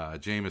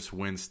 Jameis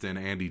Winston,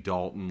 Andy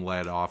Dalton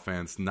led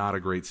offense. Not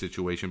a great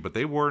situation, but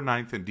they were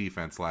 9th in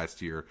defense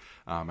last year,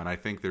 and I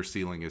think their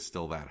ceiling is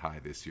still that high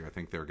this year. I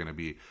think they're going to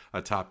be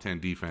a top 10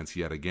 defense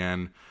yet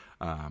again.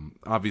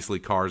 Obviously,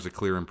 Carr's a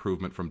clear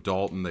improvement from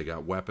Dalton. They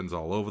got weapons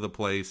all over the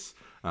place.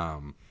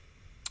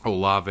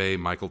 Olave,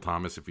 Michael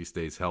Thomas if he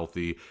stays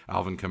healthy,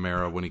 Alvin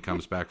Kamara when he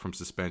comes back from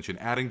suspension.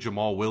 Adding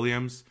Jamal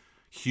Williams,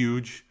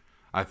 huge.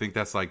 I think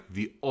that's like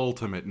the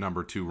ultimate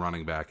number 2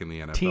 running back in the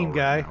NFL team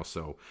guy now.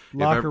 So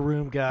locker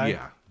room guy.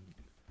 Yeah.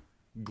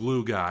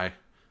 Glue guy.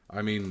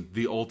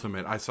 The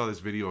ultimate. I saw this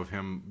video of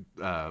him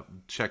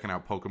checking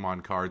out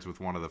Pokemon cards with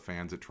one of the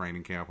fans at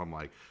training camp. I'm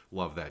like,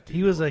 love that dude.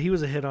 He was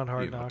a hit on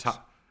Hard Knocks.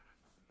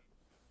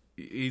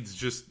 He's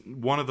just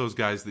one of those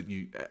guys that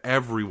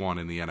everyone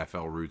in the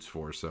NFL roots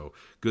for. So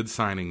good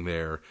signing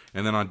there.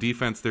 And then on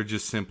defense, they're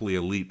just simply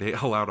elite. They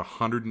allowed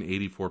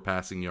 184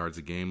 passing yards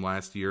a game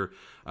last year.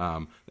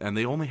 And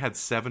they only had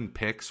 7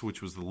 picks,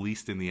 which was the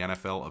least in the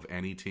NFL of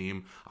any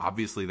team.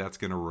 Obviously, that's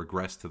going to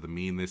regress to the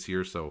mean this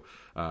year. So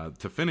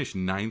to finish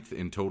 9th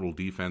in total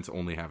defense,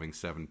 only having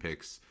 7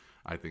 picks,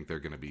 I think they're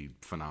going to be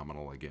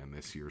phenomenal again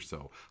this year.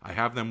 So I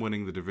have them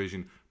winning the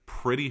division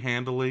pretty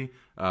handily,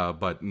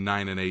 but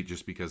 9-8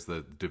 just because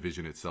the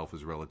division itself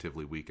is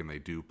relatively weak and they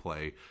do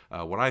play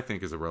what I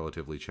think is a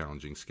relatively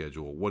challenging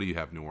schedule. What do you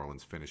have New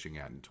Orleans finishing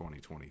at in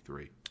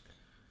 2023?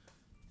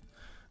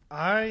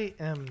 I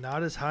am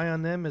not as high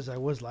on them as I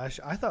was last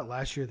year. I thought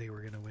last year they were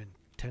going to win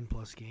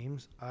 10-plus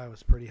games. I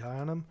was pretty high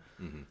on them.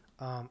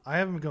 Mm-hmm. I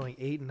have them going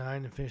 8-9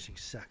 and finishing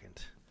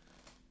second.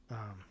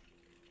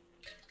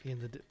 In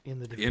the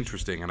division.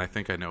 Interesting, and I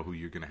think I know who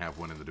you're going to have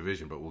winning the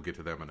division, but we'll get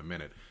to them in a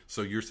minute.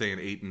 So you're saying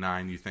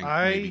 8-9. You think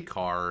maybe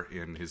Carr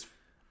in his?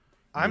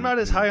 I'm not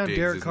as high on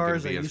Derek Carr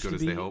as I used to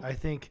be. I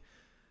think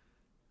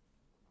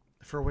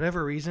for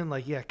whatever reason,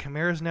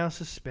 Kamara's now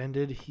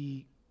suspended.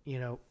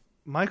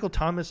 Michael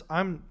Thomas.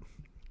 I'm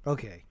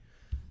okay.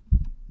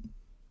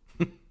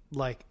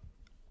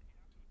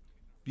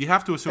 You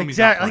have to assume he's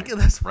not playing,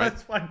 that's right?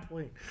 That's my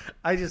point.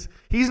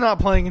 He's not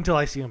playing until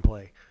I see him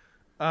play.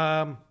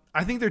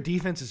 I think their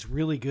defense is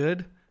really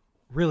good.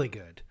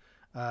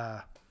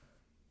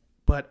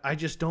 But I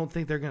just don't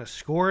think they're going to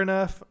score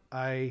enough.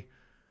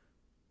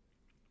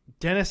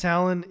 Dennis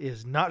Allen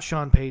is not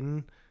Sean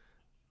Payton.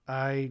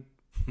 I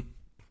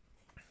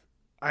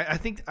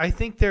think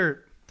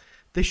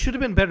they should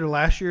have been better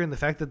last year, and the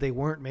fact that they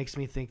weren't makes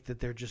me think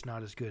that they're just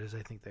not as good as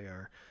I think they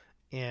are.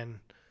 And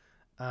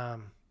I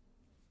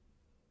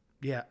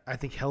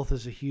think health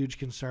is a huge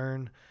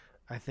concern.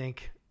 I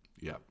think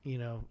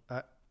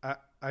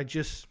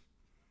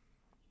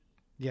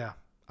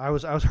I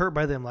was hurt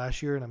by them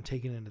last year, and I'm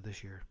taking it into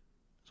this year.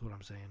 That's what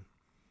I'm saying.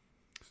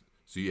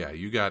 So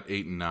you got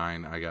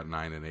 8-9. I got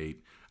 9-8.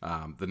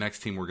 The next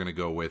team we're going to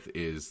go with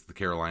is the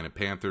Carolina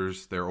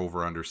Panthers. They're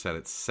over/under set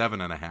at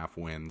 7.5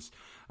 wins.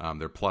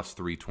 They're plus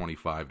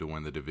 325 to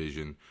win the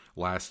division.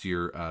 Last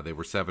year they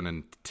were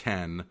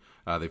 7-10.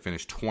 They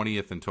finished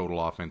 20th in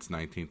total offense,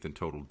 19th in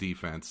total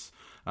defense.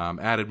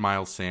 Added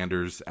Miles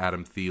Sanders,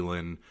 Adam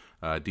Thielen,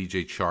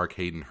 DJ Chark,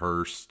 Hayden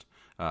Hurst.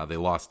 They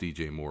lost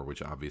DJ Moore,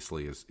 which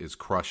obviously is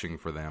crushing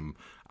for them.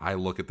 I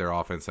look at their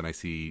offense and I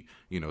see,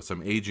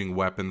 some aging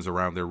weapons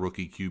around their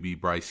rookie QB,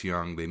 Bryce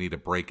Young. They need a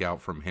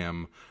breakout from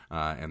him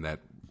and that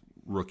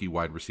rookie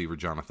wide receiver,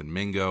 Jonathan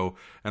Mingo.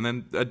 And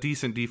then a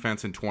decent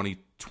defense in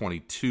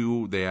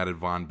 2022. They added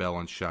Von Bell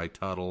and Shai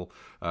Tuttle.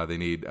 They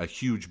need a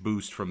huge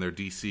boost from their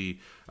DC,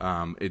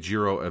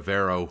 Ejiro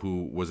Evero,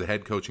 who was a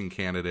head coaching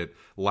candidate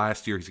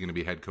last year. He's going to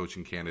be a head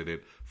coaching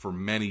candidate for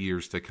many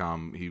years to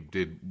come.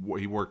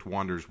 He worked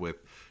wonders with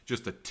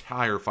just a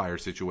tire fire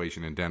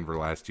situation in Denver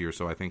last year,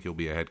 so I think he'll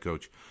be a head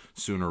coach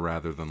sooner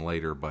rather than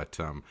later. But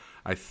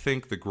I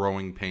think the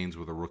growing pains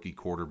with a rookie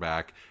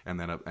quarterback and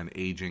then an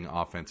aging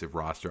offensive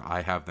roster,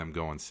 I have them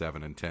going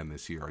 7-10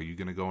 this year. Are you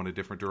going to go in a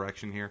different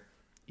direction here?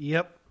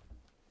 Yep.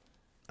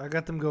 I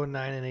got them going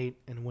 9-8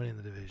 and winning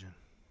the division.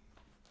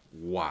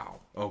 Wow.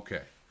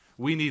 Okay.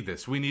 We need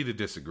this. We need a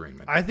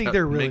disagreement. I think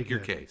they're really Make your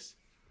good. case.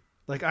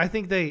 Like, I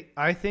think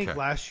Okay.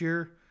 last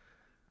year,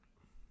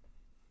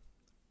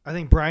 I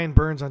think Brian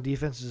Burns on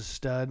defense is a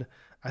stud.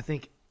 I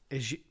think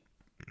Ejiro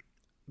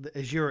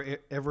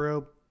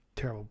Evero,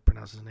 terrible to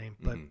pronounce his name,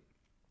 but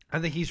I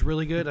think he's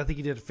really good. I think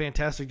he did a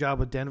fantastic job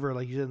with Denver,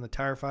 like he did in the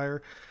tire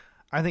fire.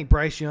 I think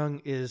Bryce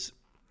Young is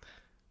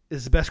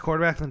the best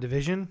quarterback in the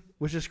division,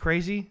 which is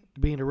crazy.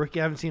 Being a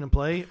rookie, I haven't seen him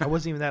play. I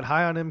wasn't even that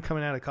high on him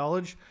coming out of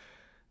college,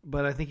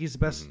 but I think he's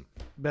the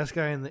best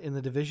guy in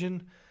the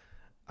division.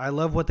 I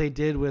love what they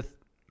did with,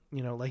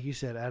 like you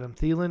said, Adam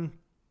Thielen.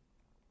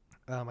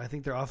 I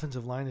think their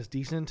offensive line is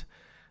decent,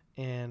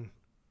 and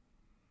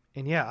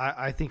yeah,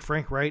 I think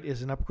Frank Wright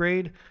is an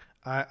upgrade.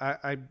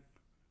 I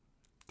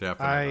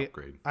Definitely an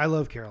upgrade. I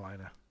love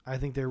Carolina. I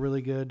think they're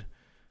really good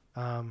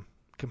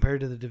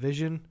compared to the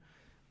division.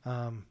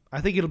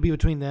 I think it'll be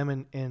between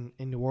them and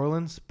New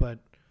Orleans, but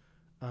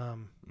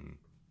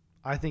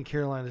I think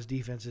Carolina's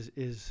defense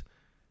is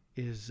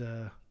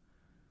going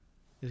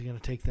to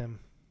take them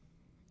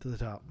to the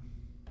top.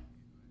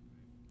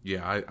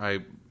 Yeah, I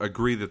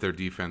agree that their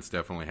defense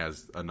definitely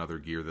has another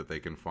gear that they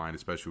can find,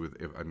 especially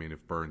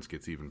if Burns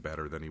gets even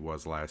better than he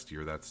was last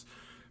year. That's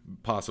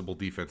possible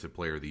defensive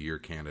player of the year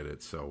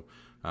candidate. So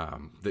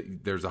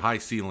there's a high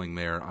ceiling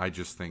there. I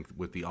just think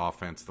with the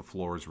offense, the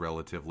floor is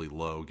relatively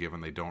low, given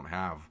they don't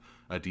have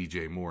a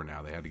DJ Moore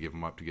now. They had to give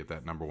him up to get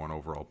that number 1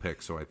 overall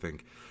pick. So I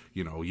think,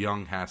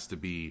 Young has to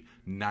be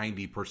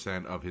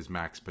 90% of his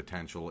max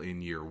potential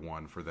in year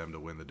one for them to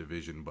win the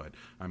division. But,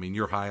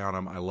 you're high on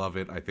him. I love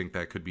it. I think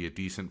that could be a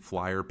decent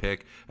flyer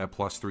pick at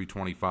plus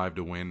 325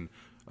 to win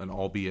an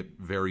albeit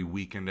very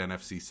weakened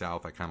NFC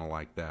South. I kind of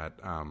like that.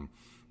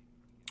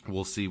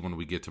 We'll see when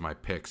we get to my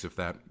picks if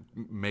that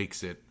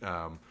makes it.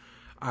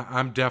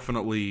 I'm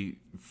definitely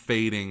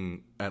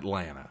fading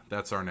Atlanta.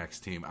 That's our next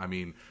team.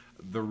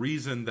 The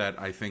reason that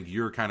I think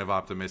you're kind of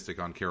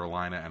optimistic on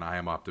Carolina and I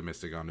am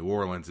optimistic on New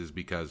Orleans is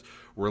because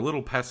we're a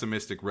little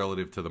pessimistic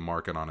relative to the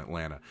market on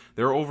Atlanta.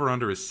 Their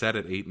over-under is set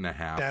at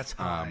 8.5. That's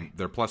high.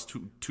 They're plus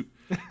two,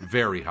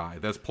 very high.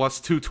 That's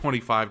plus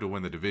 225 to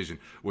win the division,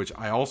 which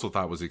I also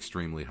thought was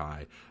extremely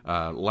high.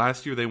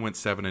 Last year they went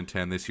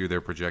 7-10. This year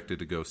they're projected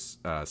to go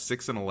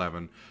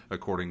 6-11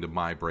 according to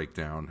my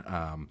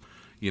breakdown.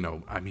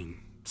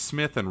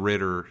 Smith and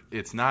Ritter,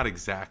 it's not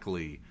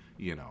exactly,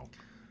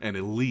 an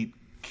elite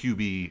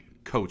QB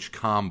coach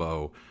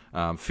combo.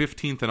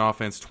 15th in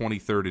offense,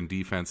 23rd in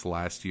defense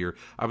last year.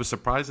 I was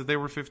surprised that they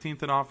were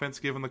 15th in offense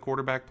given the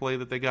quarterback play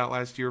that they got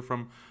last year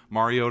from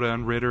Mariota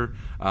and Ritter,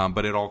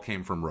 but it all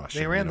came from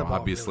rushing. They ran the ball.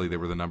 Obviously, they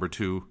were the number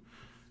 2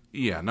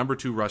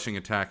 rushing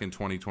attack in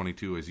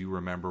 2022, as you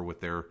remember, with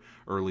their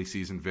early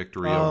season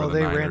victory over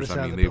the Niners.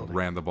 They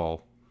ran the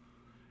ball.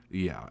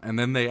 Yeah, and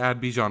then they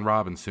add Bijan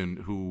Robinson,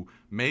 who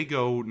may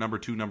go number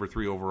 2, number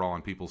 3 overall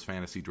in people's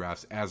fantasy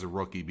drafts as a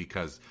rookie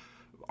because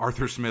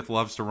Arthur Smith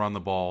loves to run the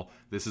ball.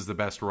 This is the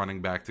best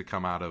running back to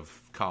come out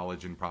of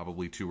college in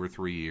probably 2 or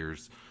 3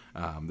 years.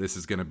 This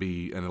is going to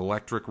be an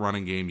electric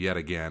running game yet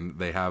again.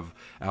 They have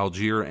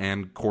Algier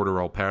and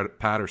Cordarrelle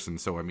Patterson,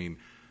 so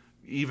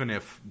even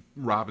if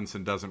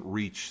Robinson doesn't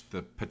reach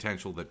the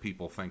potential that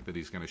people think that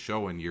he's going to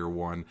show in year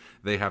one,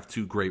 they have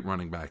 2 great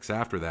running backs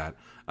after that.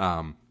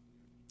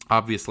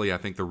 Obviously, I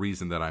think the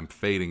reason that I'm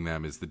fading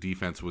them is the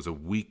defense was a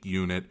weak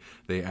unit.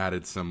 They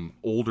added some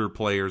older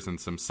players and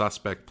some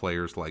suspect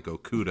players like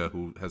Okudah,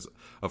 who has,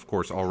 of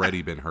course,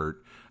 already been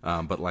hurt.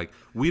 But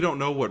we don't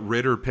know what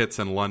Ritter, Pitts,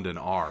 and London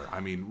are.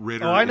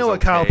 Ritter. Oh, I know is what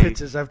okay. Kyle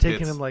Pitts is. I've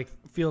taken him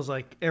feels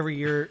like every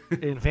year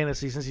in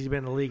fantasy since he's been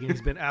in the league, and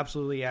he's been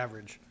absolutely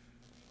average.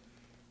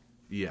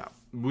 Yeah,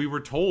 we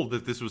were told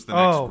that this was the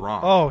next Gronk.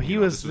 Oh, he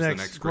was the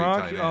next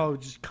Gronk. Oh,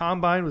 just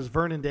combine was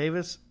Vernon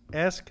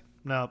Davis-esque.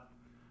 No.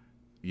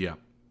 Yeah.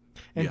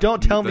 And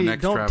don't tell me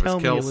it was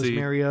Kelce.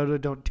 Mariota.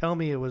 Don't tell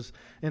me it was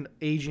an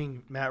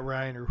aging Matt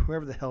Ryan or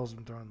whoever the hell's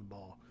been throwing the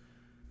ball.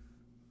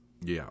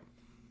 Yeah.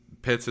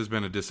 Pitts has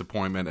been a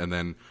disappointment. And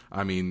then,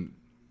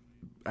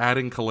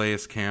 adding Calais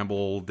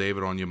Campbell,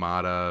 David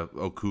Onyemata,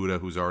 Okuda,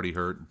 who's already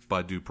hurt,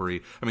 Bud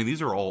Dupree. I mean,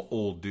 these are all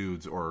old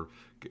dudes, or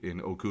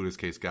in Okuda's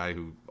case, guy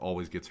who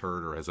always gets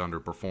hurt or has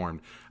underperformed.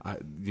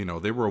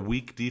 They were a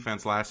weak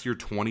defense last year,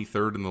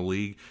 23rd in the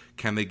league.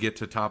 Can they get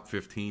to top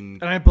 15?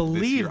 And I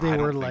believe this year?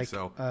 they were like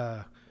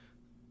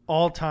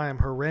all-time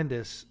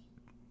horrendous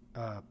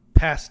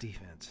pass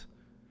defense.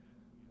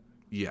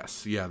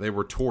 Yes, yeah, they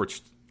were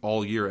torched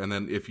all year. And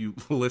then if you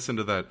listen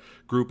to that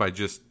group I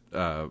just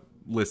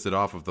listed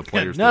off of the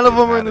players, none of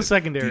them were in the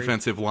secondary.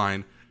 Defensive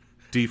line,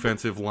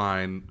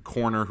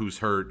 corner who's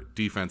hurt,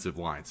 defensive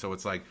line. So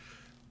it's like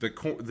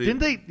didn't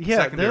they?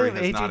 Yeah, they have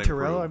AJ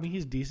Terrell. I mean,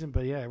 he's decent,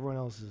 but yeah, everyone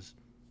else is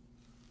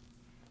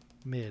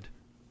mid.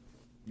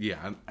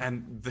 Yeah,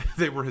 and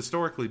they were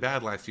historically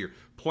bad last year,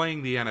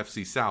 playing the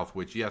NFC South.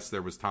 Which, yes,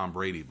 there was Tom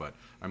Brady, but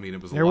I mean,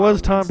 it was there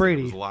was Tom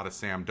Brady. There was a lot of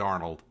Sam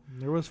Darnold.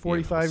 There was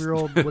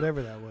 45-year-old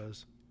whatever that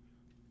was.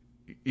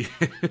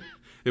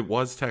 It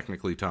was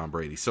technically Tom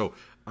Brady. So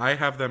I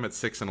have them at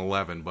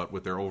 6-11, but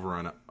with their over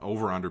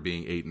under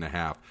being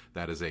 8.5,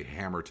 that is a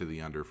hammer to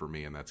the under for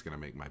me, and that's going to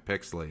make my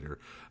picks later.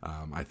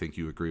 I think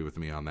you agree with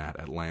me on that.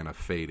 Atlanta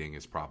fading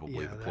is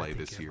probably the play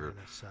this year.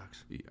 Atlanta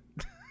sucks. Yeah.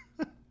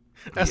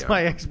 That's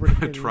my expert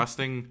opinion.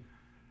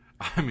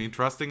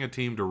 Trusting a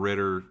team to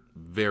Ritter,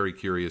 very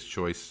curious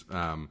choice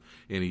in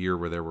a year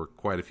where there were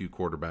quite a few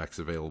quarterbacks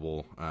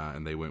available,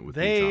 and they went with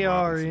they Bijan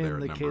are Robinson in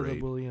the Caleb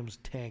 8. Williams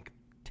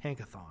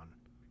tankathon.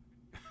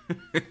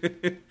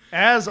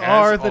 As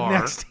are the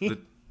next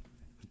team.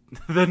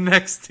 The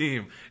next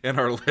team in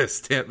our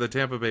list, the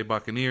Tampa Bay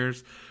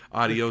Buccaneers.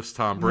 Adios,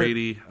 Tom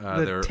Brady.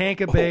 The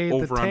Tampa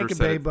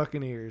Bay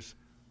Buccaneers.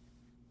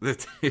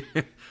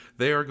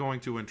 They are going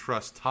to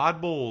entrust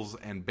Todd Bowles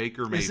and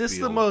Baker Mayfield. Is this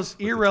the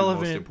most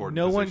irrelevant,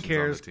 no one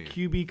cares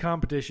QB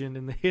competition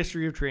in the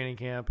history of training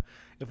camp,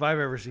 if I've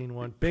ever seen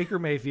one? Baker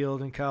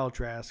Mayfield and Kyle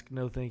Trask.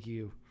 No, thank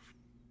you.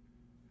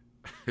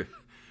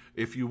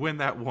 If you win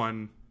that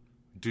one,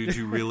 did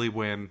you really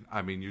win?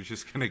 I mean, you're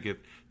just going to get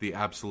the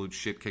absolute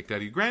shit kicked out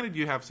of you. Granted,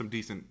 you have some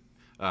decent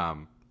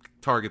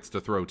targets to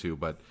throw to,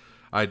 but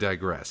I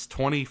digress.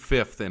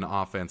 25th in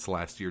offense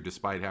last year,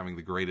 despite having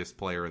the greatest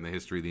player in the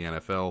history of the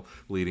NFL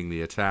leading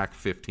the attack.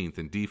 15th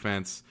in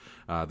defense.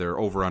 They're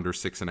over under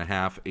 6.5,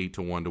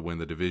 8-1 to win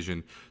the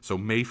division. So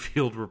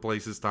Mayfield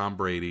replaces Tom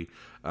Brady.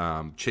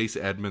 Chase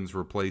Edmonds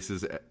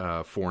replaces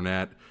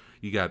Fournette.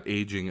 You got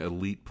aging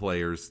elite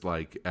players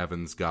like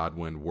Evans,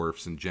 Godwin,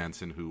 Wirfs, and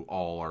Jensen, who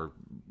all are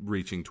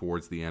reaching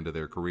towards the end of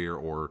their career,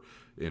 or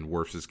in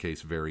Wirfs'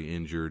 case, very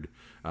injured.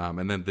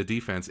 And then the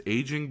defense,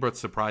 aging but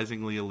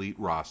surprisingly elite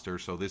roster.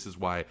 So this is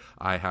why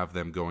I have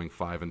them going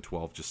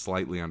 5-12, just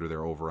slightly under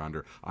their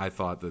over-under. I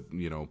thought that,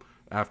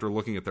 after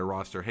looking at their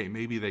roster, hey,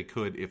 maybe they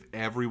could, if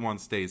everyone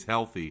stays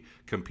healthy,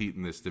 compete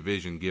in this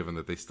division, given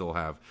that they still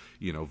have,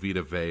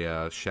 Vita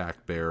Vea, Shaq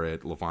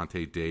Barrett,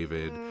 Levante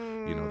David.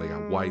 They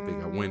got White, they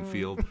got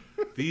Winfield.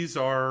 These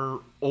are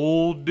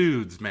old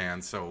dudes,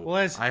 man. So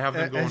I have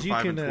them going 5-12. As you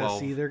can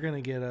see, they're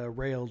going to get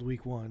railed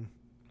week 1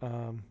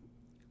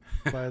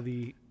 by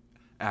the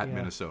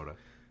Minnesota.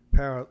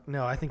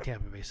 No, I think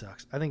Tampa Bay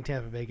sucks. I think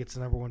Tampa Bay gets the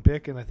number 1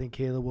 pick, and I think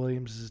Caleb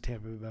Williams is a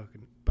Tampa Bay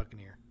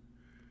Buccaneer.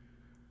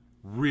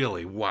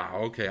 Really?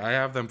 Wow. Okay, I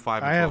have them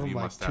 5-12. You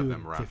must have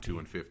them around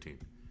 2-15.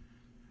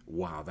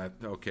 Wow.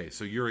 Okay.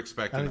 So you're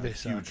expecting a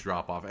huge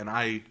drop off, and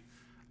I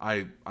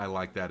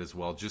like that as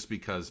well, just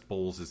because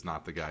Bowles is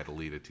not the guy to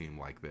lead a team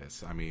like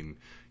this. I mean,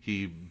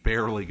 he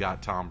barely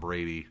got Tom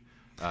Brady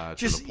to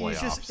the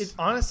playoffs.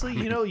 Honestly,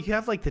 you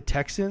have like the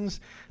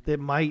Texans that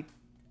might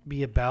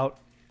be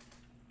about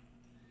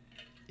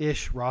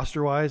ish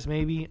roster wise,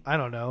 maybe. I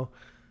don't know.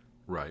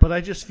 Right. But I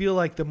just feel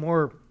like there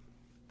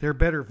are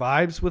better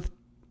vibes with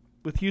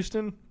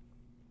Houston.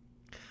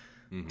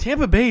 Mm-hmm.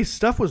 Tampa Bay's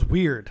stuff was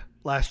weird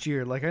last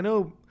year. Like, I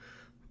know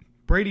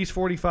Brady's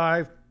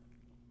 45.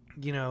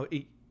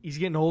 He's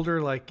getting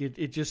older. Like,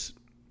 it just,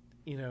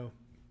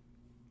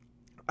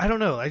 I don't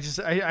know.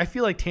 I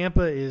feel like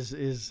Tampa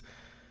is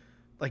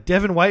like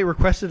Devin White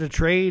requested a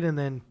trade and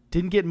then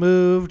didn't get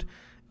moved,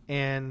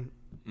 and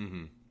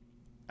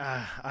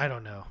I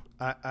don't know.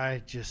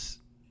 I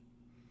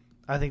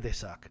think they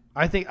suck.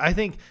 I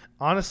think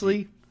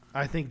honestly,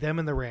 I think them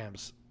and the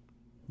Rams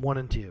 1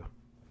 and 2.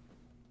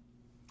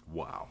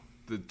 Wow.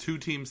 The two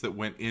teams that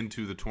went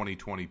into the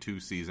 2022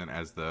 season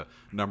as the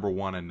number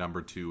 1 and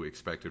number 2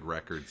 expected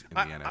records in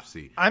the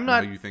NFC. I'm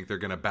not. You think they're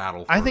going to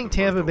battle? I think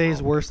Tampa Bay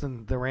is worse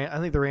than the Rams. I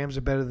think the Rams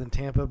are better than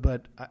Tampa,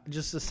 but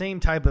just the same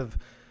type of,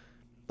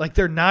 like,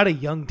 they're not a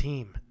young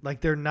team. Like,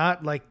 they're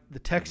not like the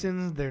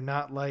Texans. They're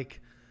not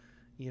like,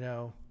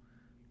 they're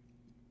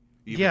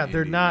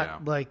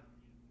not like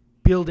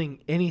building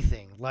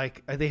anything.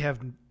 Like, they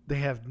have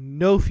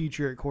no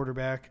future at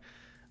quarterback.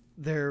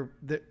 They're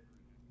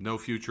no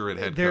future at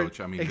head coach.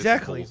 I mean,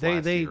 exactly.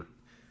 Their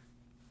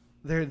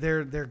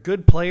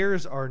good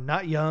players are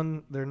not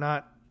young. They're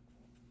not.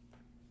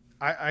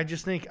 I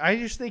just think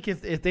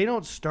if they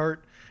don't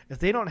start, if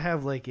they don't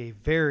have like a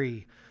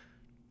very,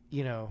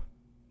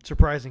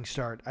 surprising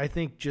start, I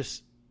think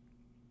just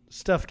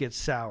stuff gets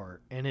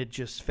sour and it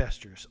just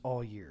festers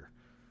all year.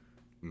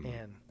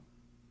 And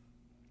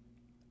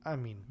I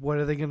mean, what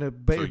are they going to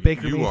Baker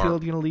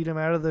Mayfield going to lead them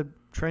out of the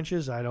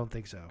trenches? I don't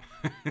think so.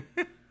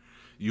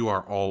 You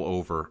are all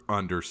over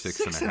under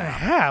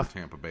 6.5 for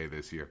Tampa Bay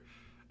this year.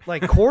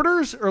 Like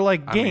quarters or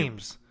like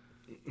games?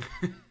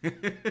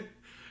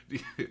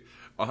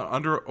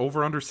 Under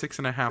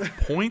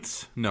 6.5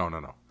 points? No.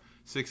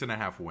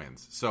 6.5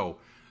 wins. So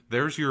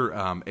there's your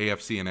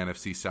AFC and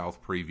NFC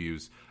South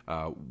previews.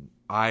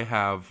 I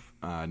have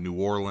New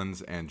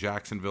Orleans and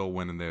Jacksonville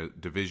winning the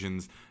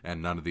divisions,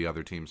 and none of the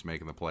other teams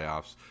making the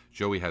playoffs.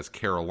 Joey has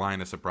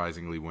Carolina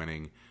surprisingly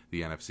winning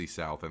the NFC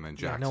South, and then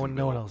Jacksonville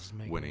no one else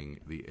is winning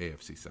the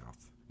AFC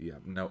South. Yeah,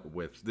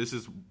 this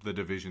is the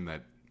division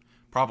that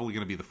probably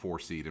going to be the 4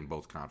 seed in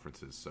both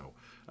conferences. So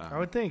I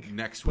would think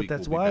next week. But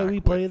that's why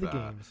we play the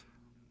games.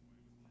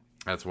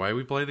 That's why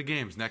we play the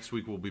games. Next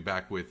week we'll be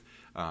back with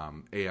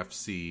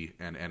AFC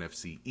and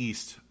NFC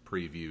East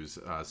previews,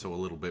 so a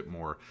little bit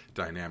more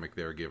dynamic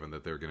there, given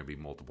that there are going to be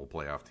multiple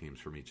playoff teams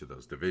from each of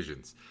those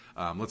divisions.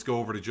 Let's go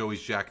over to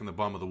Joey's Jack and the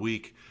Bum of the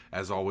Week.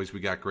 As always, we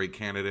got great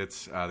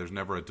candidates. There's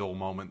never a dull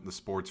moment in the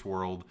sports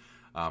world.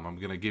 I'm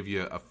going to give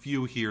you a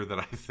few here that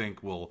I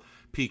think will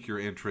pique your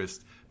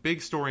interest.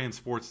 Big story in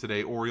sports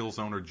today, Orioles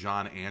owner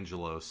John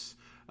Angelos,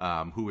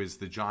 who is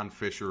the John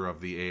Fisher of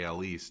the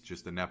AL East,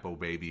 just a Nepo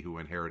baby who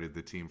inherited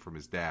the team from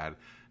his dad,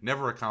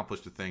 never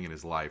accomplished a thing in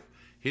his life.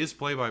 His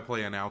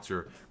play-by-play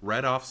announcer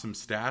read off some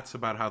stats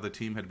about how the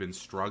team had been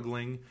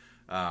struggling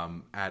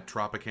at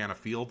Tropicana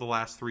Field the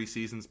last 3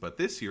 seasons, but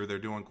this year they're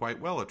doing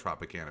quite well at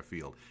Tropicana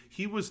Field.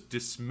 He was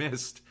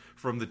dismissed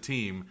from the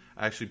team,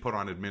 actually put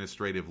on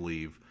administrative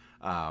leave,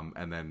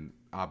 and then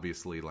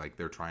obviously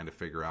they're trying to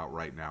figure out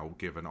right now,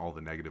 given all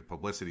the negative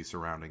publicity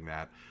surrounding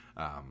that,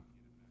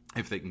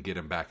 if they can get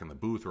him back in the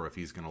booth or if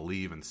he's going to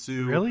leave and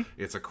sue. Really?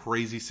 It's a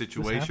crazy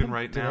situation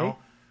right now.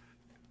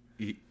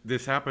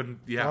 This happened,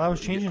 yeah. While I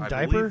was changing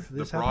diaper.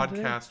 The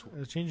broadcast. I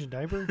was changing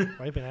diaper,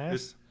 wiping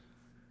ass.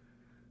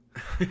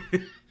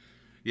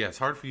 Yeah, it's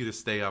hard for you to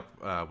stay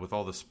up with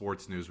all the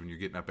sports news when you're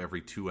getting up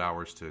every 2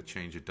 hours to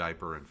change a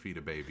diaper and feed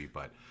a baby.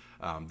 But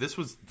this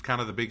was kind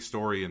of the big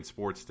story in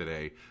sports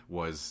today,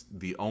 was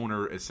the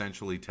owner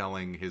essentially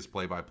telling his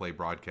play-by-play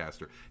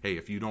broadcaster, hey,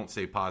 if you don't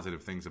say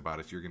positive things about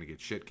us, you're going to get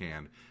shit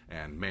canned.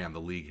 And, man,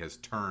 the league has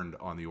turned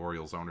on the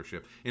Orioles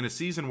ownership. In a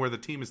season where the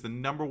team is the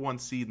number 1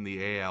 seed in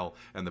the AL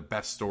and the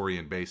best story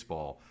in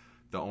baseball,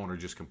 the owner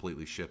just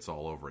completely shits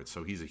all over it.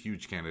 So he's a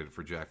huge candidate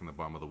for Jack and the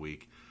Bum of the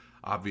Week.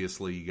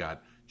 Obviously, you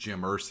got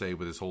Jim Irsay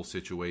with his whole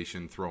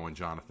situation, throwing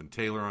Jonathan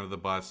Taylor under the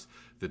bus,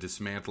 the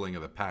dismantling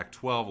of the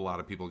Pac-12. A lot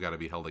of people got to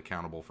be held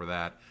accountable for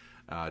that.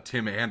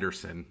 Tim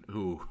Anderson,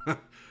 who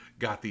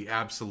got the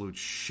absolute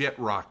shit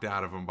rocked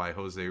out of him by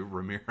Jose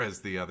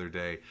Ramirez the other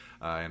day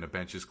in a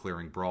benches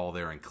clearing brawl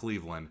there in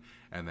Cleveland.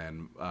 And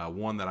then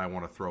one that I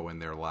want to throw in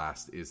there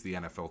last is the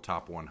NFL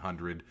Top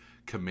 100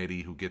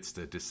 committee, who gets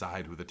to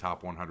decide who the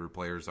top 100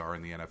 players are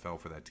in the NFL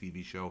for that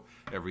TV show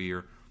every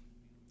year.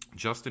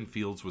 Justin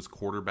Fields was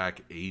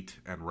quarterback 8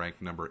 and ranked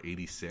number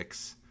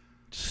 86.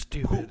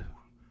 Stupid. Ooh.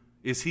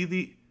 Is he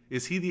the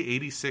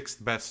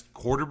 86th best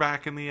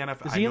quarterback in the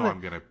NFL?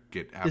 I'm going to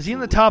get absolutely Is he in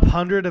the top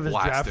 100 of his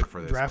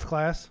draft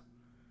class?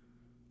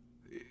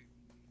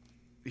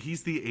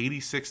 He's the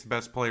 86th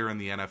best player in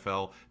the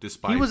NFL,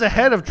 despite... He was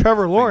ahead of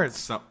Trevor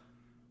Lawrence.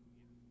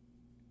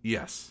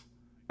 Yes.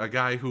 A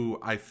guy who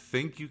I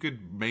think you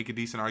could make a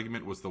decent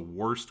argument was the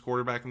worst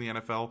quarterback in the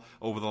NFL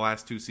over the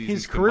last 2 seasons.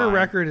 His career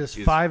record is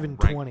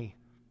 5-20.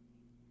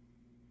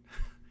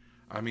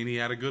 I mean, he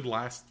had a good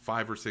last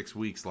 5 or 6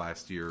 weeks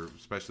last year,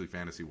 especially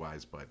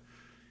fantasy-wise, but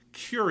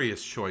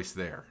curious choice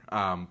there.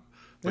 But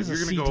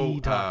you're going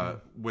to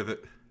go with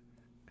it.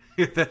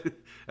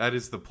 That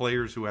is the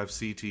players who have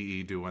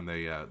CTE doing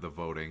the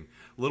voting.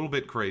 A little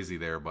bit crazy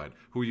there, but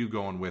who are you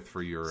going with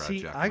for your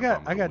Jack and the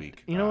Bum of the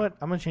Week? You know what?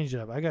 I'm going to change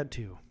it up. I got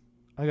two.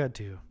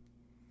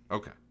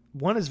 Okay.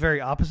 One is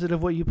very opposite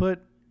of what you put,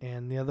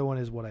 and the other one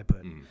is what I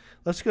put.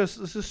 Let's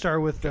just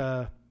start with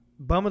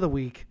Bum of the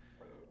Week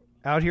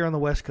out here on the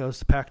West Coast,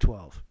 the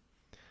Pac-12.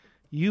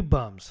 You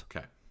bums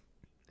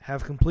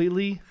have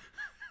completely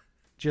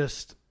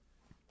just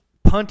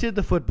punted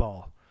the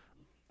football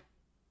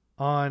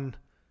on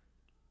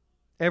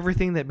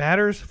everything that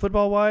matters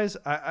football-wise.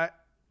 I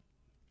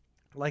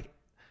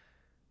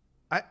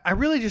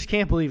really just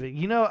can't believe it.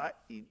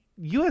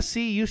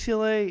 USC,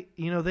 UCLA,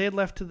 they had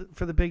left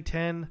for the Big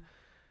Ten,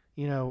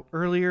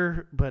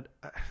 earlier, but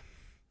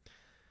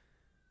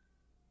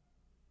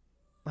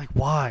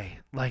why?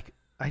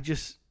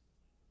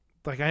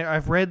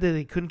 I've read that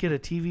they couldn't get a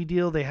TV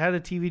deal. They had a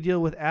TV deal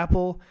with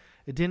Apple.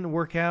 It didn't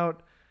work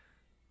out.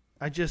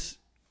 I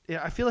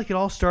feel like it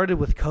all started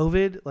with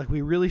COVID. We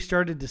really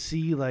started to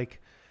see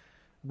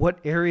what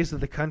areas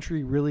of the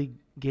country really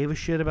gave a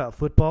shit about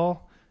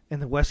football,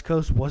 and the West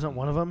Coast wasn't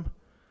one of them.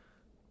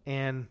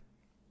 And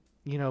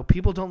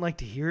people don't like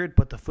to hear it,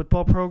 but the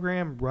football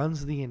program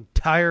runs the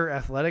entire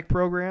athletic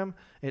program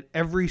at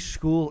every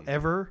school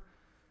ever.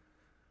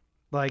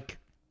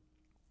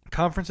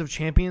 Conference of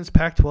Champions,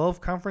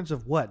 Pac-12, conference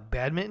of what?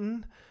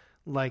 Badminton?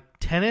 Like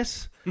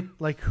tennis?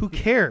 Like who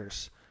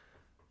cares?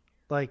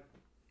 Like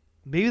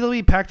maybe they'll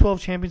be Pac-12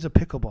 champions of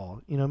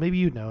pickleball. You know, maybe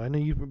you know. I know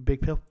you're a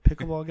big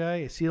pickleball guy.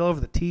 You see it all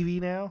over the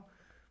TV now.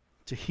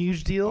 It's a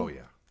huge deal. Oh,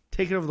 yeah.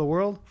 Take it over the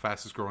world.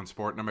 Fastest growing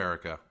sport in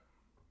America.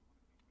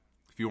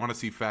 If you want to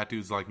see fat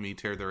dudes like me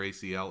tear their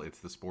ACL, it's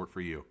the sport for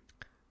you.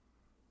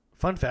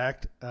 Fun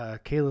fact,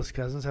 Kayla's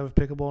cousins have a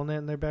pickleball net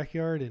in their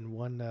backyard, and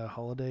one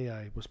holiday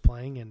I was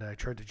playing, and I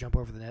tried to jump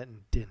over the net and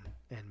didn't,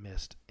 and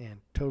missed,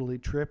 and totally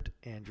tripped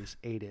and just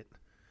ate it.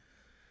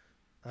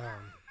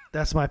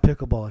 That's my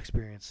pickleball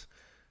experience.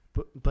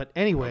 But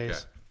anyways,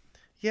 okay.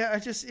 Yeah,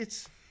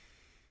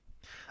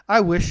 I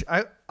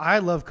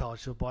love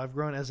college football. I've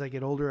grown as I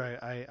get older.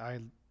 I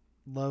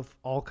love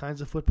all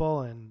kinds of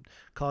football, and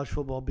college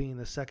football being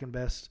the second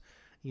best,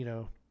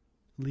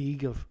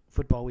 league of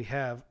football we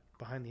have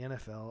behind the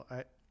NFL.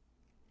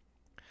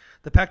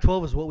 The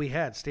Pac-12 is what we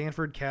had.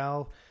 Stanford,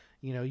 Cal,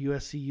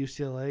 USC,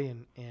 UCLA,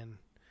 and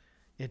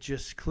it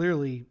just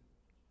clearly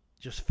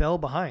just fell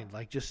behind.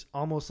 Like just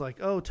almost like,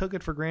 took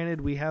it for granted.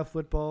 We have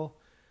football.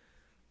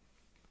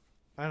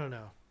 I don't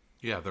know.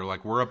 Yeah, they're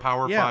like, we're a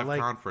Power 5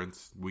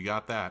 conference. We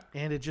got that.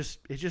 And it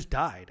just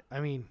died. I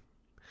mean,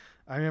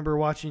 I remember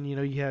watching,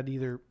 you had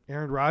either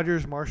Aaron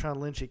Rodgers, Marshawn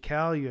Lynch at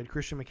Cal, you had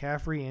Christian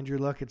McCaffrey, Andrew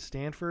Luck at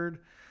Stanford.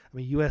 I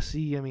mean,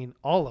 USC,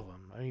 all of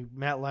them. I mean,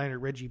 Matt Leinart,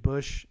 Reggie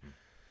Bush.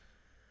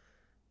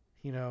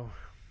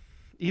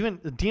 Even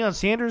Deion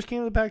Sanders came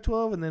to the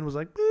Pac-12 and then was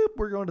like, boop,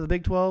 we're going to the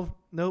Big 12.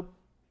 Nope.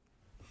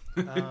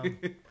 I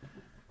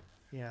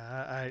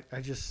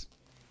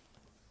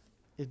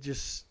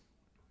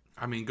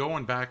mean,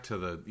 going back to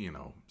the,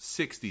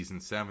 60s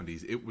and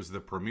 70s, it was the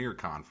premier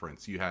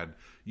conference. You had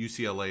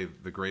UCLA,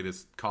 the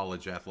greatest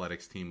college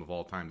athletics team of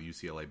all time, the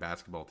UCLA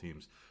basketball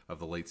teams of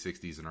the late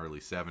 60s and early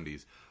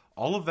 70s.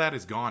 All of that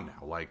is gone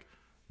now. Like,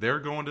 they're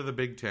going to the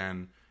Big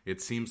Ten.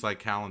 It seems like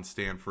Cal and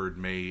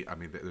Stanford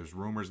there's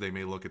rumors they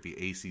may look at the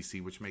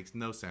ACC, which makes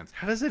no sense.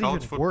 How does it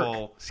college even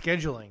football, work?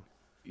 Scheduling.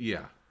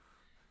 Yeah.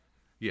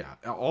 Yeah.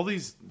 All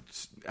these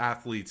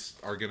athletes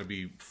are going to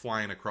be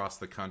flying across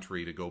the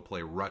country to go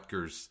play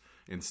Rutgers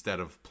instead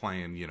of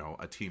playing,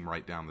 a team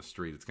right down the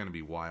street. It's going to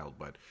be wild,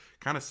 but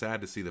kind of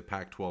sad to see the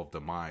Pac-12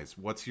 demise.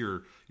 What's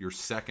your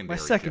secondary?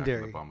 My secondary.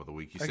 Jack in the bum of the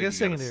week? I guess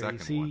secondary.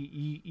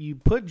 See, you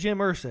put Jim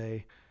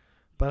Irsay,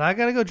 but I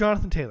got to go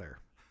Jonathan Taylor.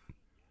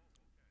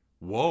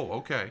 Whoa,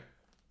 okay.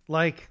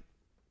 Like,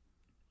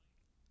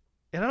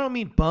 and I don't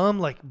mean bum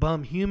like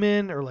bum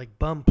human or like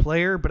bum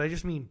player, but I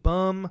just mean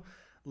bum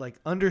like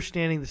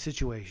understanding the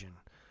situation.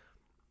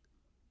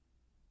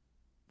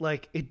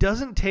 Like, it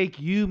doesn't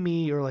take you,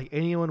 me, or like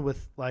anyone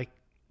with like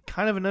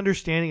kind of an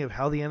understanding of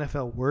how the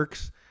NFL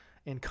works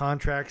and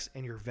contracts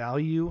and your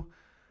value.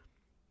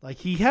 Like,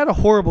 he had a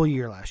horrible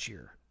year last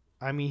year.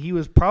 I mean, he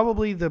was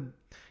probably the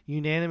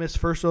unanimous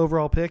first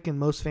overall pick in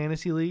most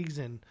fantasy leagues,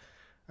 and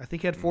I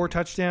think he had 4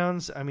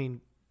 touchdowns. I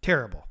mean,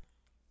 terrible.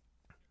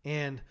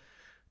 And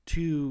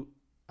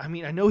I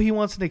know he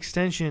wants an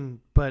extension,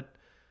 but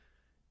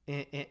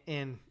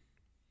and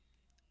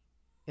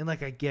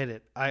like, I get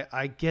it.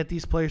 I get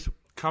these players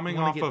coming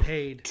off of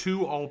paid.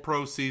 2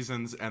 All-Pro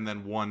seasons and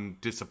then 1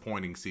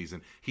 disappointing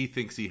season. He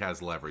thinks he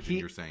has leverage, and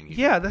you're saying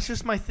that's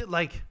just my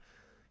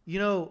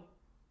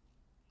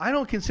I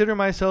don't consider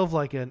myself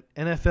like an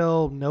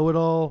NFL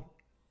know-it-all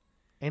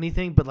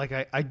anything, but like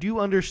I do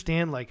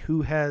understand like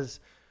who has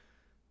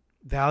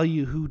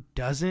value, who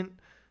doesn't.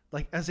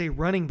 Like, as a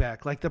running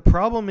back, like, the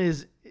problem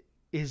is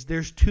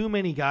there's too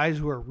many guys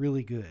who are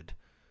really good.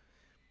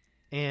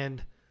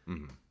 And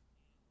I'm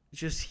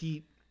sure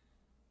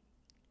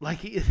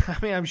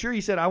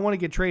he said, I want to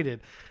get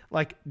traded.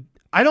 Like,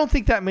 I don't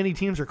think that many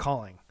teams are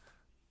calling.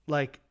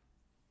 Like,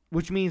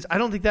 which means I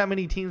don't think that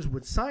many teams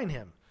would sign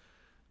him.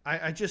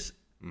 I just,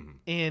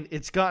 and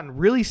it's gotten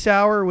really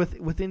sour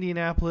with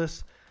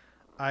Indianapolis.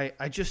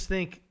 I just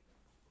think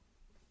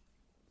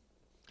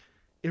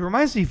it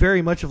reminds me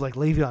very much of like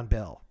Le'Veon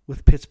Bell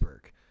with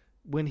Pittsburgh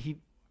when he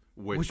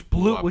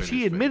which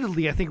he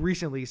admittedly I think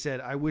recently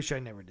said, I wish I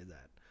never did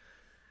that.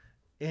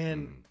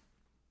 And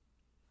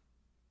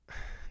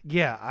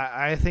yeah,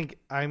 I think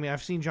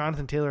I've seen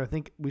Jonathan Taylor. I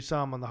think we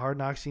saw him on the Hard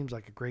Knocks. Seems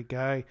like a great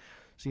guy.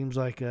 Seems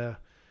like a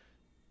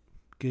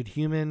good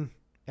human.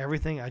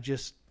 Everything.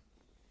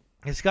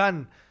 It's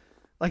gotten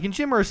like, and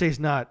Jim Irsay's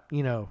not,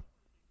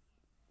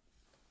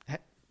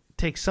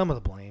 take some of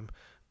the blame,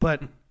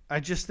 but I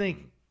just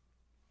think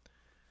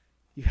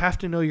you have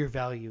to know your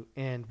value.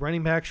 And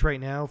running backs right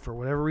now, for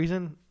whatever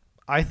reason,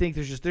 I think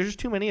there's just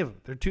too many of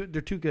them.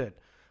 They're too good.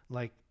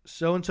 Like,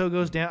 so and so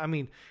goes down. I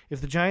mean, if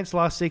the Giants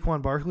lost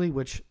Saquon Barkley,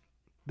 which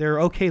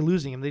they're okay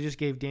losing him, they just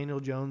gave Daniel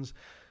Jones,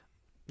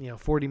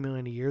 $40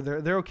 million a year.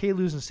 They're okay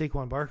losing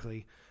Saquon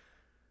Barkley.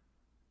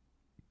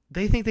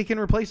 They think they can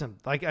replace him.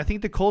 Like, I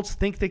think the Colts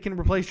think they can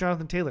replace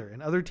Jonathan Taylor,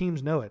 and other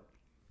teams know it.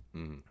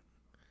 Mm-hmm.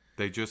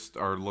 They just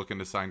are looking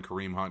to sign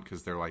Kareem Hunt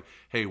because they're like,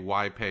 hey,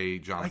 why pay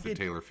Jonathan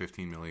Taylor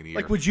 $15 million a year?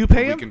 Like, would you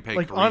pay him? We can pay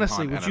like, Kareem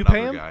honestly, Hunt would and you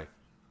pay him? guy.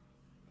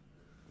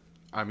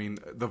 I mean,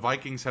 the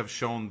Vikings have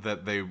shown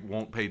that they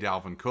won't pay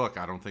Dalvin Cook.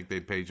 I don't think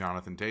they'd pay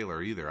Jonathan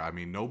Taylor either. I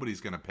mean,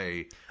 nobody's going to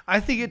pay. I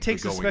think it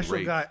takes a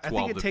special guy. 12 I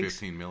think it to takes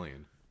 15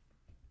 million.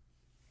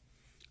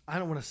 I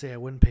don't want to say I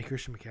wouldn't pay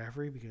Christian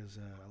McCaffrey because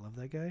I love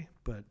that guy,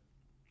 but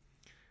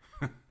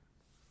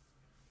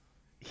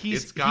he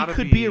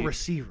could be a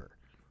receiver.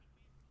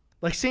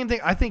 Like, same thing.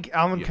 I think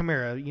Alvin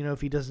Kamara,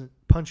 if he doesn't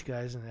punch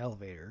guys in an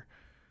elevator,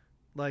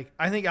 like,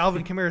 I think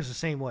Alvin Kamara is the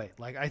same way.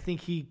 Like, I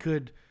think he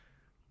could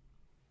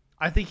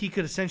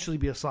essentially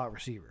be a slot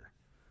receiver.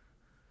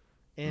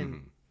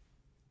 And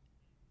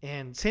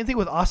same thing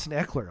with Austin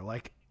Eckler.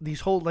 Like,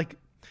 these whole, like,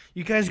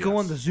 you guys go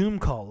on the Zoom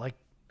call. Like,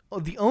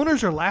 the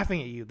owners are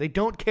laughing at you. They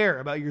don't care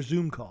about your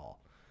Zoom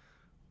call.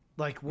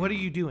 Like, what are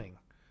you doing?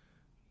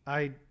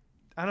 I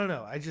don't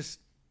know.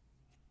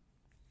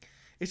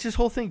 It's this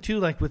whole thing too.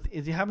 Like,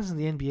 it happens in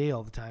the NBA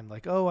all the time.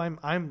 Like, oh,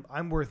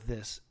 I'm worth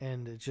this,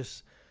 and it's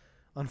just,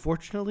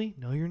 unfortunately,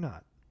 no, you're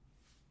not.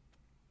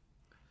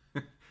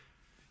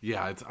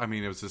 Yeah,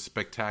 it was a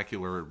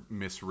spectacular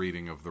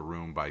misreading of the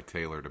room by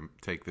Taylor to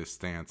take this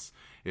stance.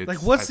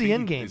 What's the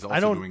end game?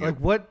 I don't like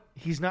what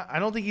he's not. I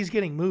don't think he's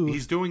getting moved.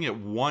 He's doing it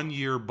 1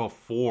 year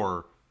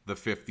before the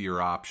 5th year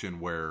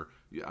option, where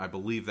I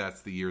believe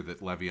that's the year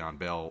that Le'Veon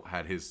Bell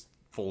had his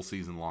full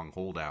season long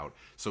holdout.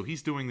 So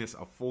he's doing this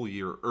a full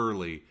year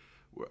early.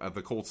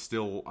 The Colts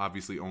still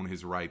obviously own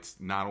his rights,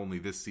 not only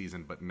this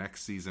season but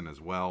next season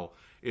as well.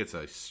 It's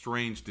a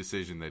strange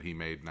decision that he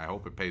made, and I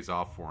hope it pays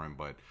off for him.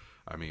 But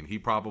I mean, he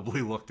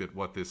probably looked at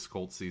what this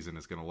Colts season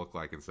is going to look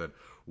like and said,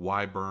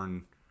 "Why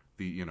burn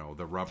the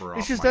rubber off?"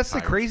 It's just my that's the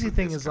tires crazy for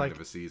thing this is kind like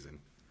of a season.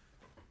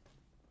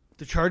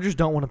 The Chargers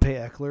don't want to pay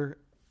Eckler,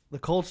 the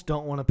Colts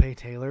don't want to pay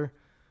Taylor,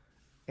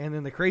 and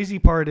then the crazy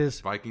part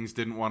is Vikings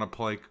didn't want to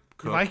play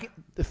Cook.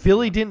 The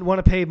Philly didn't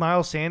want to pay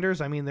Miles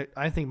Sanders. I mean,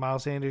 I think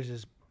Miles Sanders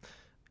is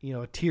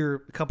a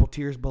couple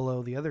tiers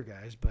below the other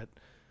guys, but.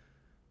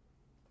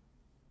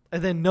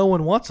 And then no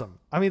one wants him.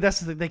 I mean, that's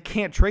the thing. They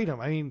can't trade him.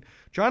 I mean,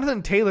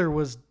 Jonathan Taylor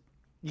was,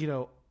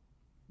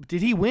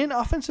 did he win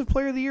Offensive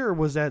Player of the Year, or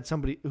was that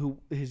somebody who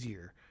his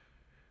year?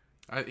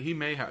 He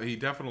may have. He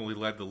definitely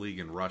led the league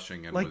in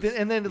rushing, and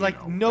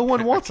no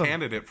one wants him.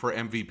 Candidate for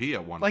MVP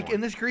at one point. Like,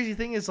 and this crazy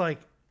thing is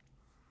like,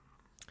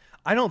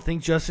 I don't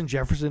think Justin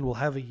Jefferson will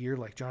have a year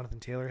like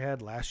Jonathan Taylor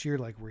had last year,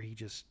 like where he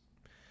just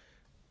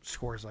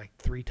scores like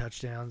 3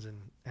 touchdowns and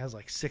has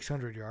like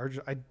 600 yards.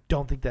 I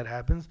don't think that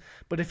happens.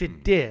 But if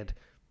it did,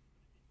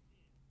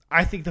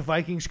 I think the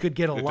Vikings could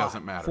get a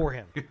lot for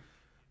him.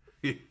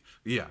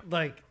 Yeah.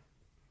 Like,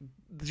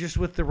 just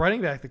with the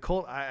running back, the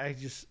Colt,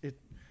 it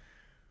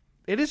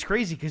is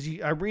crazy because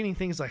I'm reading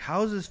things like,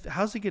 how's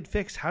it get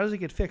fixed? How does it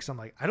get fixed? I'm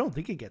like, I don't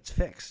think it gets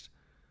fixed.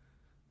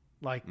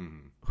 Like,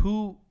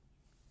 who?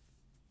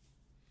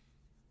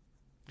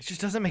 It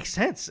just doesn't make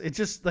sense. It's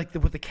just like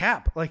with the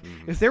cap. Like,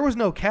 if there was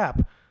no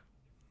cap,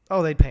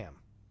 they'd pay him.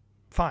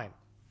 Fine.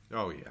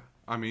 Oh, yeah.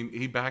 I mean,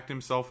 he backed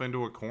himself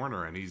into a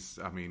corner, and he's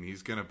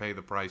going to pay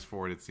the price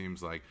for it, it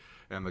seems like.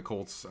 And the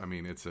Colts, I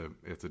mean, it's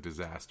a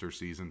disaster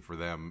season for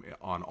them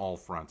on all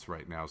fronts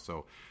right now.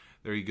 So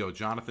there you go.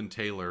 Jonathan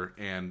Taylor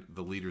and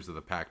the leaders of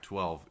the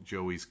Pac-12,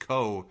 Joey's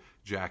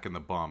Jack and the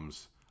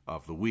Bums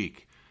of the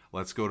week.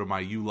 Let's go to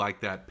my You Like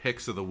That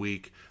picks of the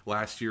week.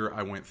 Last year,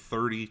 I went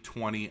 30,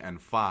 20,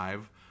 and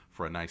 5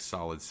 for a nice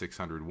solid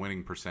 600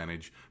 winning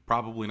percentage.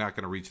 Probably not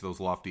going to reach those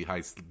lofty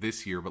heights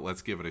this year, but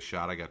let's give it a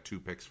shot. I got 2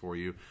 picks for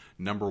you.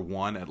 Number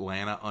 1,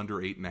 Atlanta under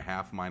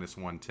 8.5 minus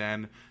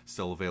 110.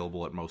 Still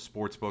available at most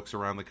sports books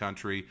around the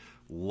country.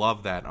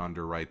 Love that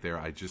under right there.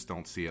 I just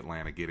don't see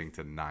Atlanta getting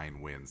to 9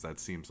 wins.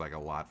 That seems like a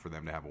lot for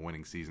them to have a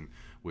winning season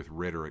with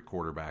Ritter at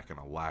quarterback and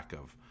a lack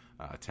of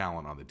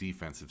talent on the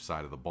defensive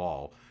side of the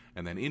ball.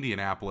 And then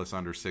Indianapolis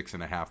under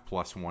 6.5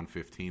 plus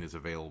 115 is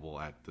available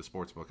at the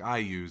sportsbook I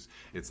use.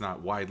 It's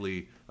not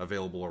widely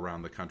available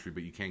around the country,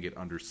 but you can get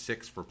under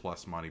 6 for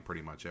plus money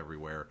pretty much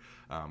everywhere.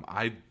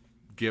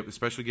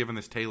 Especially given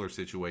this Taylor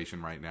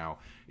situation right now,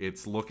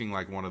 it's looking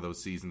like one of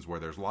those seasons where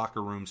there's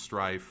locker room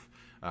strife.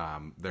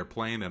 They're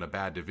playing in a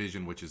bad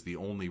division, which is the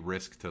only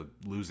risk to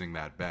losing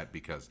that bet,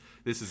 because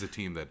this is a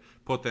team that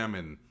put them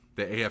in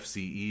the AFC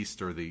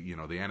East or the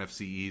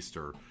NFC East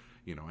or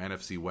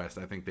NFC West.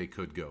 I think they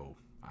could go,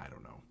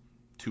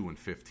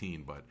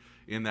 2-15, but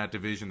in that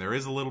division there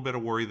is a little bit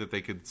of worry that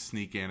they could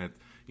sneak in at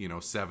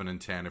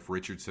 7-10 if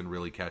Richardson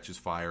really catches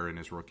fire in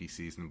his rookie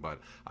season. But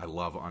I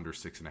love under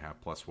 6.5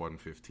 plus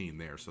 115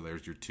 there. So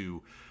there's your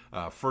 2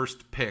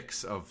 first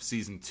picks of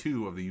season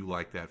 2 of the You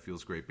Like That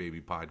Feels Great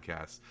Baby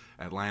podcast.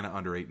 Atlanta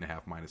under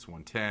 8.5 minus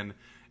 110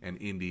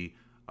 and Indy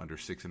under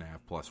 6.5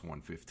 plus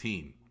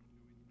 115.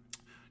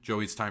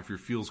 Joey, it's time for your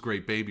Feels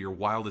Great Baby, your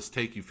wildest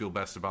take you feel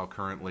best about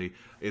currently.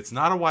 It's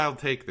not a wild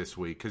take this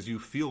week because you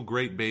feel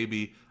great,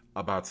 baby,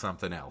 about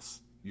something else.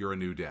 You're a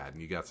new dad,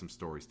 and you got some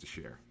stories to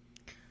share.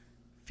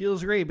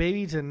 Feels great,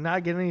 baby, to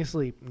not get any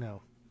sleep.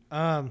 No.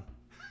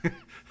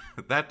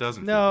 That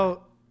doesn't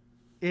No,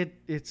 feel right.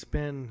 It's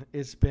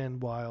been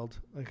wild,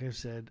 like I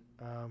said.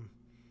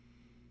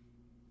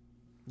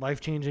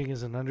 Life-changing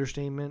is an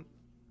understatement.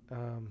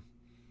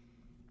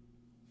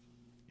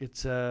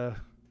 it's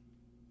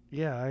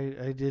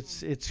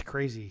it's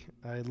crazy.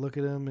 I look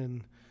at him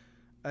and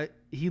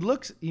he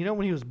looks,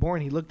 when he was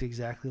born, he looked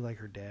exactly like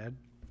her dad,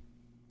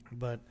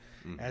 but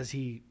as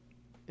he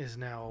is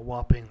now a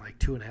whopping like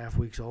 2.5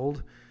 weeks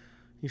old,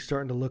 he's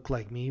starting to look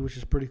like me, which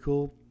is pretty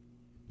cool.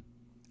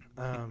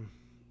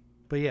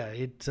 But yeah,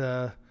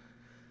 I'm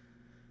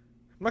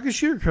not gonna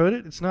sugarcoat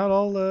it. It's not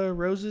all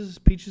roses,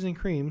 peaches, and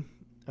cream.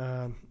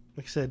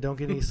 Like I said, don't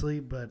get any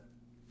sleep, but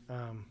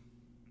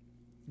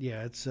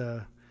yeah, it's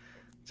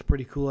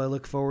pretty cool. I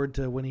look forward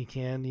to when he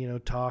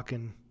can, talk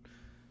and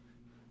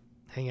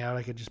hang out.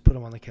 I could just put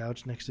him on the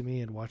couch next to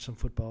me and watch some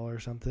football or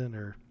something,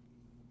 or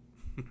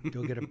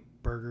go get a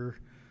burger.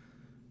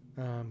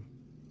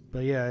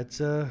 But yeah,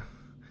 it's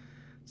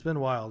been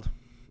wild.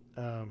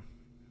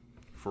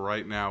 For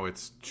right now,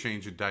 it's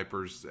changing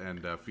diapers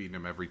and feeding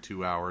him every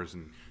 2 hours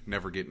and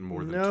never getting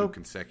more than 2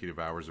 consecutive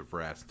hours of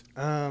rest.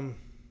 I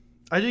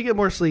do get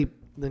more sleep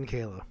than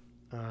Kayla.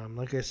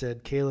 Like I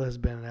said, Kayla has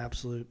been an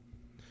absolute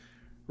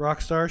rock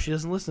star. She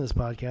doesn't listen to this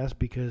podcast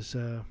because,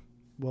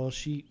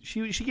 she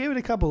gave it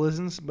a couple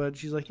listens, but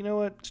she's like, you know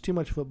what? It's too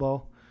much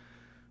football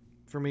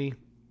for me.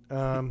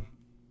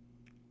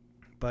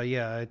 But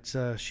yeah, it's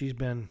she's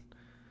been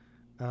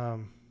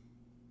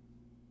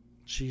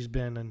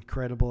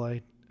incredible.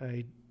 I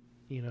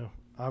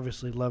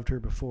obviously loved her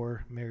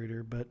before, married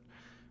her, but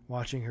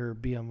watching her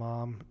be a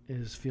mom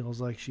feels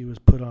like she was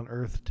put on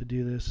earth to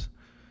do this,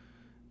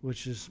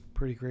 which is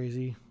pretty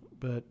crazy.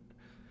 But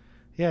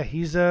yeah,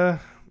 he's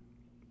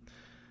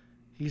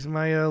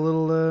my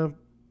little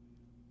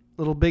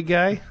big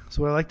guy. That's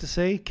what I like to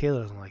say.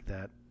 Kayla doesn't like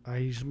that. I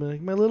used to be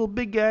like, my little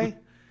big guy.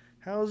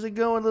 How's it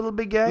going, little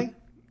big guy?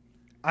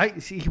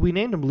 We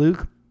named him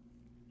Luke.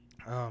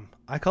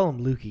 I call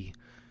him Lukey.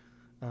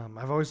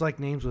 I've always liked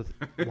names with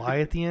Y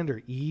at the end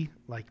or E.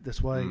 Like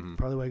that's why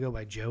probably why I go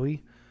by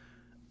Joey.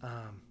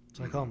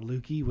 So I call him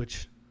Lukey,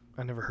 which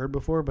I never heard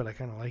before, but I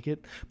kind of like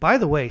it. By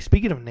the way,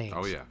 speaking of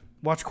names,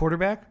 watch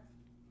quarterback.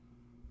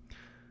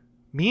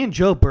 Me and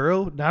Joe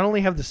Burrow not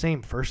only have the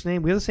same first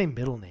name, we have the same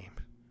middle name.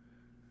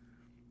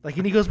 Like,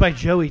 and he goes by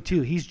Joey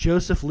too. He's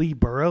Joseph Lee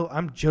Burrow.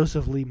 I'm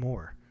Joseph Lee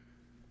Moore,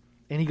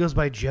 and he goes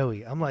by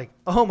Joey. I'm like,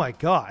 oh my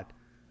god.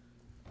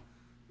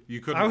 You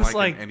couldn't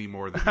like him any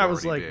more than you I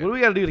was like, did. What do we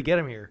got to do to get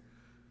him here?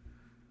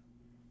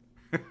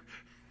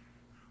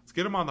 Let's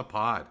get him on the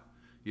pod.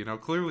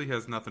 Clearly he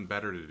has nothing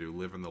better to do,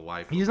 living the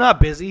life. He's not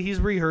busy. He's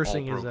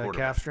rehearsing his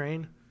calf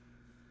strain.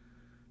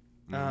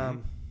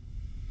 I'll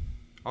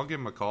give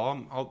him a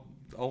call.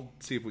 I'll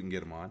see if we can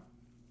get him on.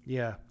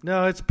 Yeah.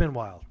 No, it's been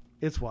wild.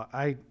 It's wild.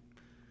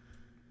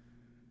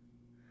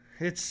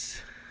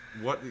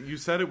 What you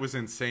said, it was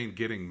insane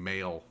getting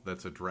mail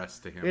that's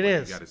addressed to him. It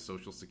is. He got his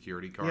social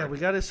security card. Yeah, we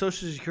got his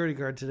social security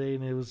card today,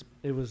 and it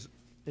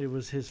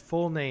was his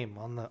full name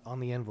on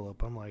the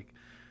envelope. I'm like,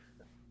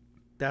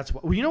 that's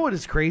what. Well, you know what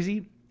is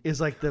crazy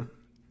is like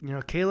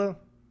Kayla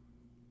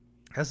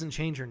hasn't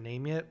changed her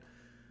name yet,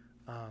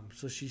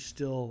 so she's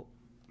still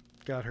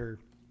got her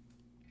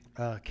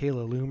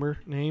Kayla Loomer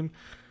name.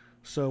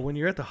 So when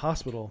you're at the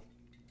hospital,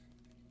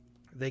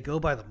 they go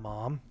by the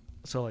mom.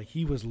 So like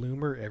he was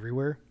Loomer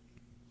everywhere.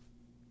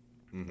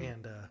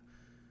 And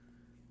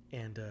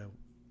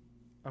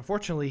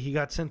unfortunately, he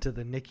got sent to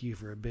the NICU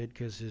for a bit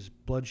because his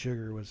blood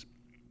sugar was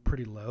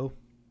pretty low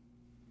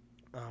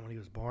when he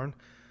was born.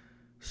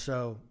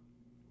 So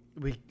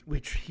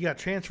he got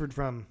transferred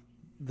from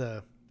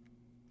the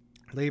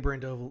labor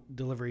and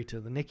delivery to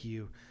the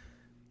NICU,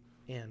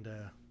 and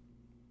the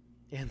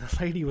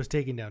lady was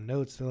taking down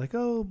notes. They're like,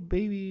 "Oh,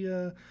 baby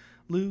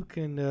Luke,"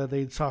 and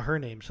they saw her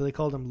name, so they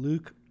called him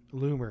Luke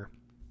Loomer.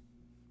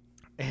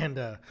 And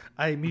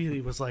I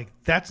immediately was like,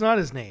 that's not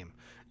his name.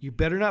 You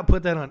better not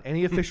put that on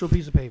any official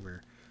piece of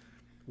paper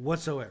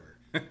whatsoever.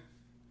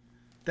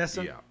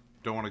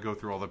 Don't want to go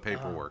through all the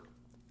paperwork.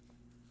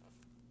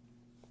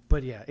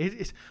 But yeah,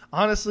 it's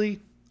honestly,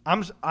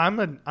 I'm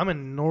a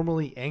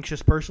normally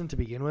anxious person to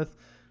begin with.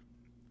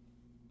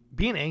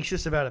 Being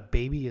anxious about a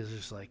baby is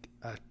just like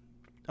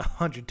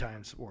 100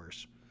 times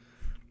worse.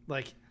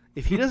 Like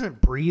if he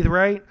doesn't breathe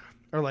right,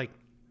 or like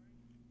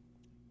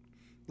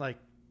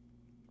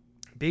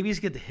babies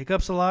get the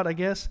hiccups a lot, I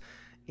guess,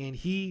 and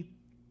he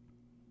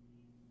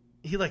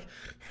like,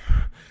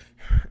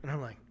 and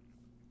I'm like,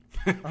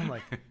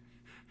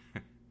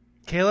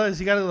 Kayla, has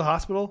he got to the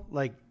hospital?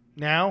 Like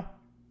now?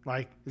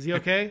 Like, is he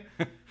okay?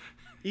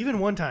 Even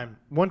one time,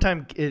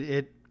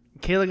 Kayla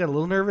got a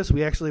little nervous.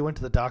 We actually went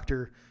to the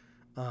doctor,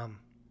 I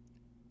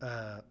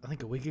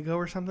think a week ago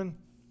or something.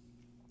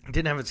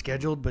 Didn't have it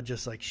scheduled, but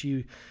just like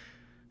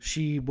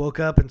she woke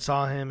up and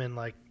saw him and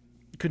like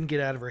couldn't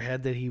get out of her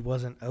head that he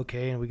wasn't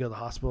okay, and we go to the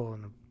hospital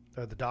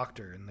or the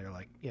doctor, and they're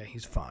like, yeah,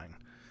 he's fine.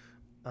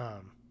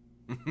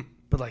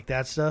 But like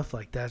that stuff,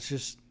 like that's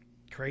just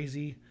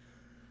crazy.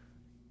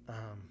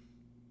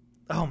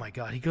 Oh my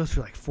god, he goes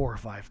through like 4 or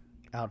 5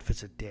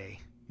 outfits a day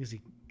because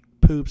he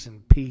poops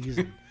and pees,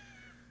 and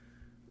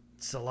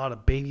it's a lot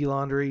of baby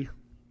laundry.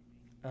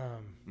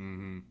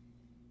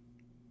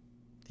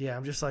 Yeah,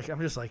 I'm just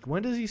like,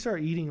 when does he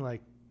start eating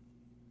like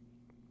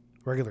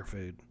regular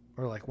food.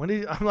 Or like,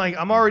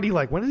 I'm already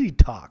like, when does he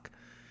talk?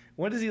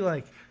 When does he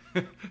like,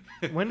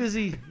 when does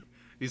he?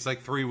 He's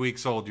like 3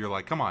 weeks old. You're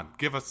like, come on,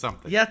 give us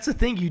something. Yeah, that's the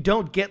thing. You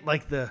don't get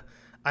like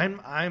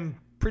I'm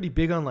pretty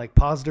big on like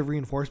positive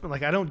reinforcement.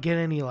 Like I don't get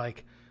any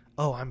like,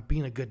 oh, I'm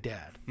being a good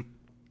dad.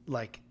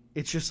 Like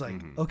it's just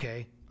like,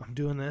 okay, I'm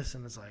doing this,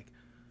 and it's like,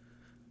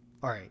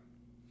 all right,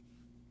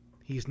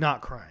 he's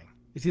not crying.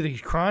 It's either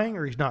he's crying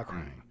or he's not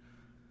crying.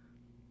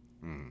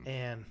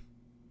 And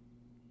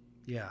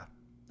yeah,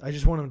 I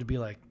just want him to be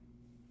like,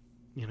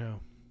 you know,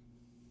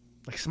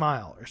 like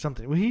smile or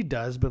something. Well, he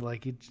does, but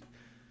like it's,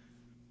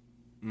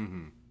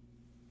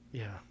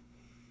 yeah,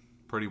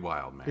 pretty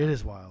wild, man. It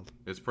is wild.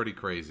 It's pretty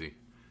crazy.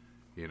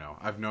 You know,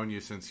 I've known you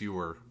since you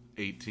were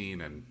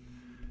 18 and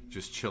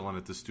just chilling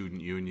at the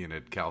student union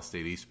at Cal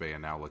State East Bay,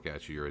 and now look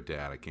at you, you're a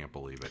dad. I can't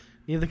believe it.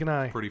 Neither can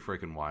I. Pretty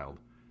freaking wild.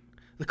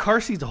 The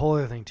car seat's a whole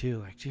other thing too.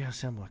 Like, gee,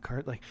 assemble a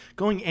car. Like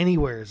going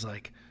anywhere is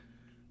like,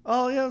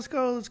 oh yeah, let's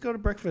go to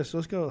breakfast.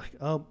 Let's go. Like,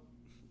 oh,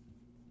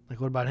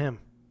 like what about him?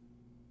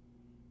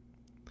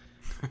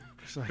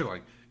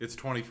 Like it's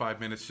 25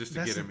 minutes just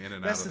to get him in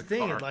and out of the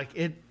car. That's the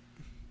thing. Like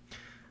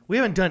we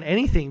haven't done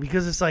anything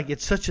because it's like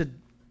it's such a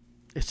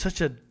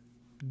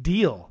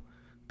deal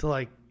to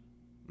like.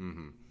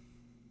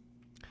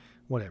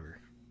 Whatever.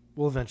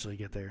 We'll eventually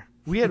get there.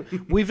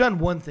 We've done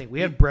one thing.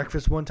 We had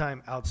breakfast one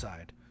time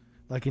outside.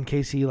 Like in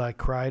case he like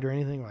cried or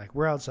anything, like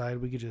we're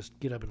outside, we could just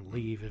get up and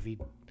leave if he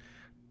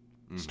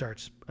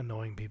starts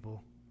annoying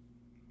people.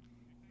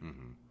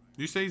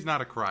 You say he's not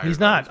a crier. He's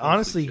not.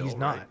 Honestly, he's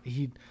not. Right?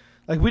 He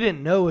like we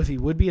didn't know if he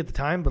would be at the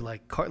time, but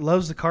like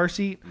loves the car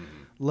seat.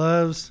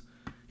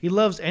 He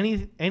loves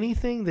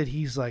anything that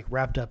he's like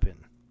wrapped up in.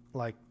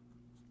 Like,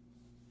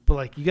 but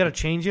like you got to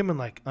change him and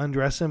like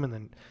undress him, and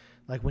then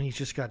like when he's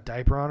just got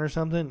diaper on or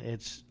something,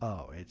 he's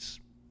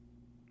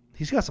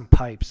got some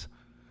pipes.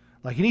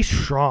 Like, and he's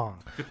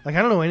strong. Like,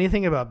 I don't know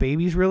anything about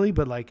babies really,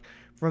 but like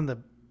from the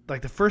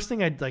first thing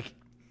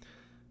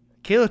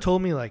Kayla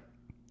told me like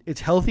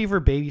it's healthy for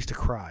babies to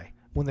cry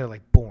when they're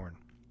like born.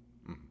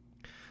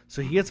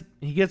 So he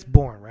gets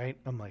born, right?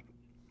 I'm like,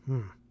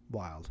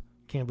 wild.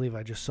 Can't believe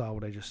I just saw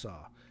what I just saw.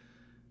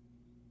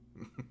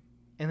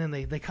 And then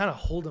they kind of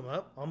hold him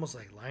up, almost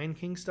like Lion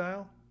King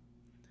style.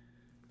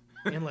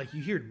 And like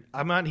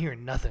I'm not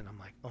hearing nothing. I'm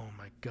like, oh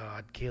my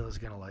God, Kayla's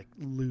gonna like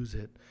lose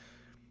it.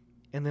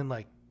 And then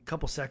like a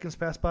couple seconds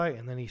pass by,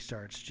 and then he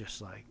starts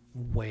just like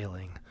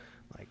wailing,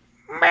 like,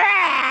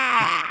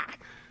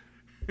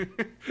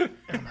 and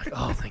I'm like,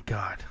 oh, thank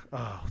God.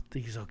 Oh,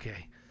 he's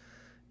okay.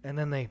 And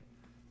then they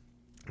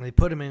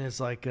put him in his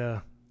like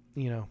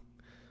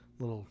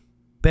little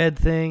bed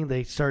thing.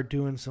 They start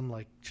doing some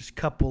like just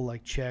couple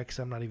like checks.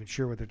 I'm not even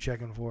sure what they're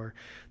checking for.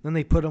 Then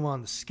they put him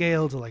on the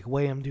scale to like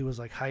weigh him, do his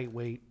like height,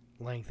 weight,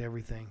 length,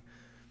 everything.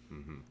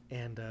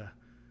 And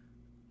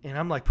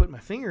I'm like putting my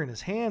finger in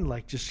his hand,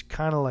 like just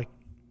kind of like,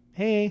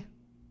 hey,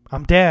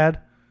 I'm dad.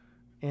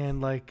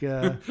 And like,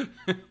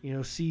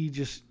 see,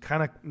 just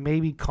kind of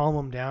maybe calm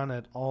him down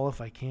at all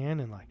if I can.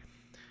 And like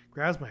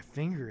grabs my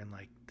finger, and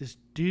like this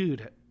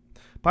dude,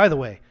 by the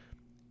way,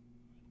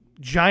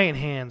 giant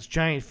hands,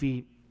 giant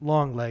feet,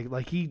 long leg.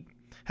 Like he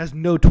has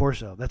no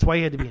torso. That's why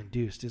he had to be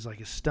induced, is like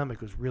his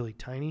stomach was really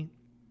tiny.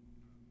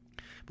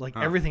 But like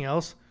everything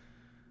else,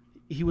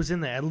 he was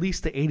in at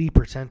least the 80th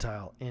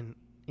percentile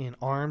in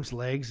arms,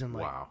 legs, and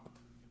like, wow.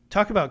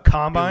 Talk about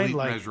combine, elite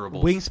like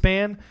measurables.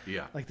 Wingspan.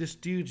 Yeah. Like this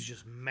dude's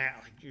just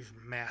just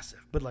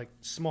massive, but like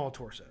small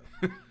torso.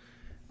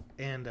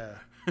 And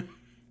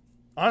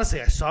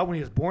honestly, I saw it when he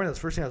was born. That's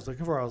the first thing I was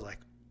looking for. I was like,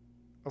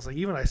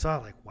 even I saw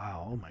it, like,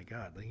 wow, oh my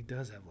God, like he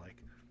does have like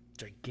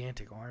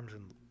gigantic arms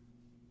and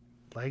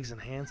legs and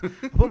hands. I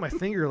put my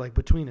finger like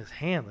between his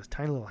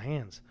tiny little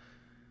hands,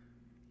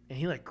 and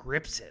he like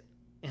grips it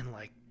and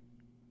like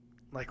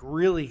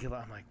really.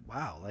 I'm like,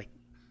 wow, like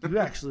you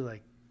actually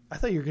like. I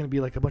thought you were gonna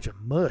be like a bunch of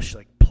mush,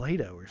 like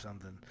Play-Doh or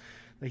something.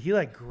 Like he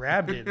like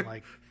grabbed it and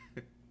like,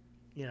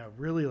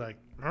 really like.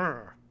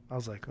 I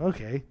was like,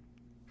 okay.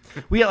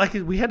 We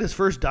had his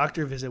first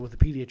doctor visit with a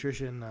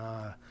pediatrician.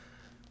 I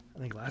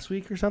think last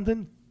week or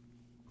something.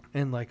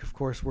 And like, of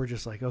course, we're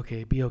just like,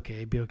 okay, be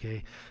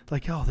okay.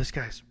 Like, oh, this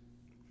guy's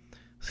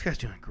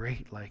doing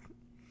great. Like,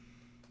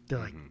 they're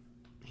like,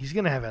 he's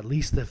gonna have at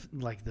least the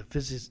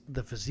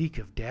physique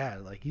of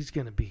dad. Like, this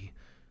guy's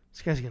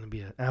gonna be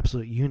an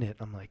absolute unit.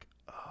 I'm like,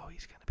 oh,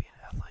 he's gonna be an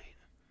athlete.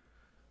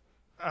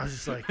 I was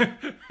just like,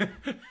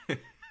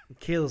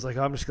 Kayla's like,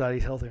 oh, I'm just glad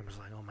he's healthy. I'm just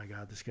like, oh my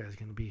God, this guy's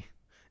gonna be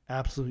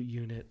absolute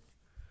unit.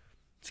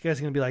 This guy's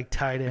gonna be like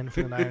tight end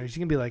for the Niners. He's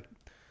gonna be like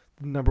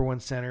number one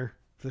center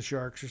for the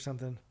Sharks or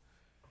something.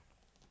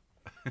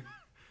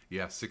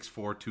 Yeah, 6'4",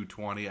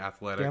 220,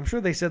 athletic. Yeah, I'm sure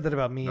they said that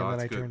about me, and then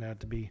I turned out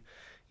to be,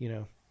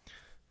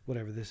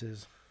 whatever this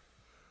is.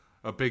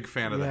 A big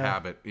fan of the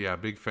habit. Yeah,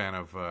 big fan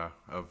of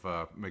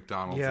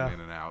McDonald's and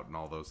In-N-Out and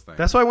all those things.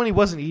 That's why when he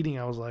wasn't eating,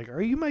 I was like,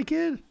 are you my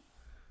kid?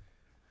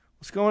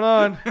 What's going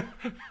on?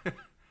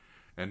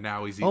 And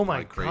now he's eating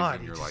like crazy,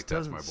 and you're like,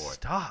 that's my boy.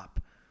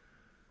 Stop.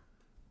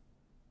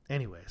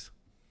 Anyways.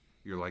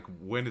 You're like,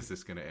 when is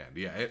this going to end?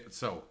 Yeah,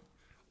 so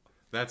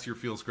That's your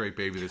feels great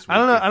baby this week. I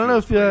don't know. I don't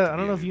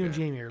know if you and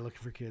Jamie are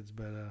looking for kids,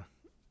 but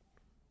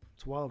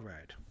it's a wild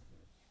ride.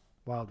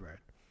 Wild ride.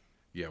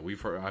 Yeah,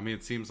 we've heard. I mean,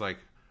 it seems like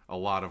a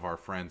lot of our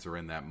friends are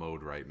in that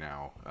mode right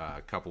now.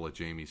 A couple of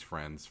Jamie's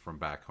friends from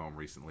back home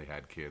recently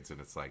had kids, and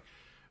it's like,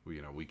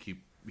 we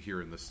keep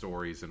hearing the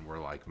stories, and we're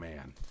like,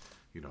 man,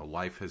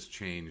 life has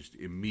changed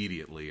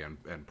immediately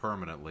and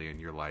permanently, and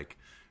you're like,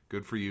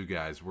 good for you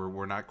guys.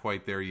 We're not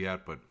quite there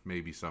yet, but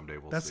maybe someday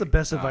we'll see. That's the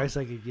best advice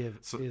I could give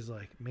is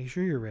like, make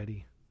sure you're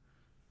ready.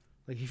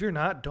 Like, if you're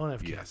not, don't have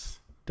kids. Yes.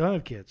 Don't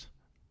have kids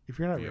if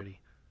you're not ready.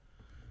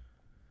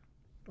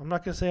 I'm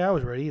not going to say I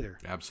was ready either.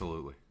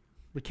 Absolutely.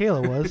 But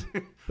Kayla was.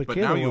 But Kayla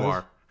now you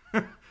was.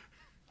 are.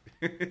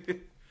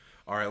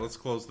 All right, let's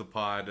close the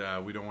pod.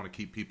 We don't want to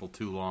keep people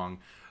too long.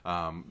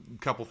 A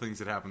couple things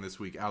that happened this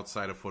week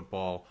outside of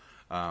football.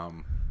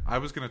 I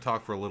was going to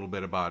talk for a little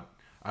bit about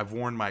I've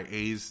worn my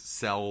A's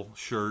Sell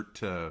shirt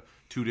to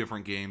 2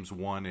 different games,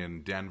 one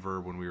in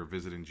Denver when we were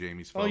visiting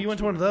Jamie's folks. Oh, you went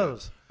to one of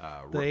those?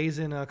 The A's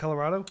in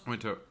Colorado?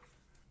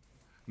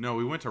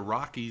 We went to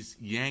Rockies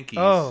Yankees.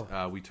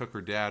 Oh. We took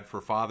her dad for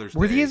Father's Day.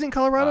 Were the A's in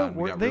Colorado?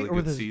 We got really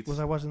good seats. Was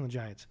I watching the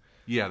Giants?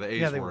 Yeah, the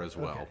A's were as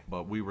well. Okay.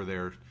 But we were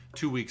there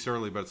 2 weeks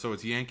early. But so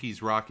it's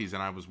Yankees, Rockies,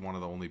 and I was one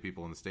of the only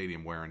people in the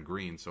stadium wearing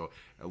green. So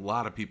a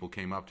lot of people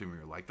came up to me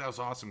and were like, that was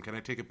awesome. Can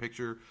I take a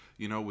picture,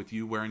 with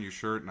you wearing your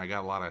shirt? And I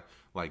got a lot of,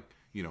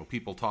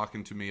 people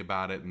talking to me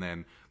about it. And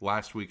then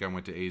last week I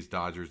went to A's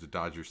Dodgers at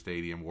Dodger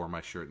Stadium, wore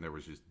my shirt, and there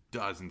was just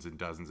dozens and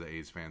dozens of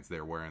A's fans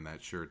there wearing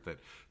that shirt that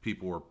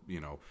people were,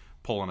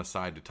 pulling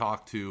aside to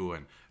talk to.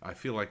 And I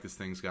feel like this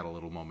thing's got a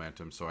little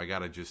momentum. So I got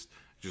to just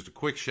a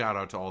quick shout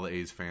out to all the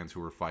A's fans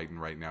who are fighting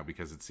right now,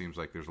 because it seems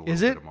like there's a little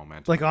bit of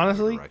momentum. Like,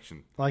 honestly?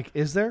 Direction. Like,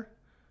 is there?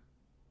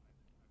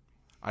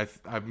 I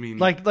mean,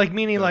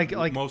 meaning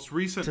most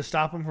recent to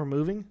stop them from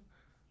moving.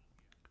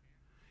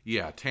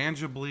 Yeah,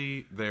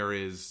 tangibly, there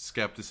is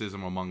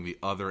skepticism among the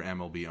other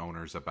MLB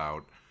owners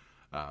about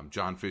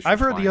John Fisher's I've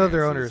heard the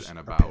other owners and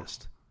are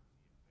pissed.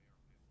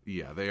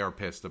 Yeah, they are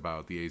pissed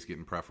about the A's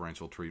getting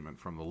preferential treatment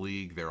from the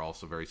league. They're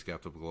also very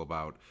skeptical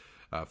about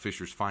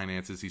Fisher's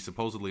finances. He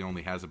supposedly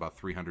only has about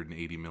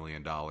 $380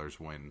 million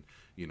when,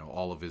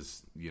 all of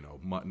his,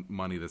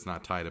 money that's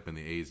not tied up in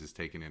the A's is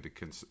taken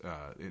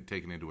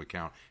into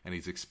account, and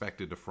he's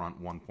expected to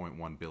front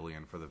 $1.1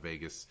 billion for the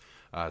Vegas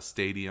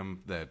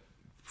stadium that,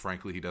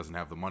 frankly, he doesn't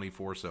have the money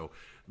for. So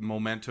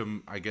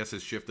momentum, I guess,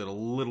 has shifted a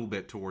little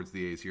bit towards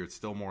the A's here. It's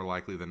still more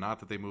likely than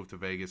not that they move to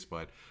Vegas,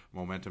 but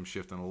momentum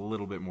shifting a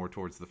little bit more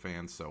towards the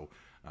fans. So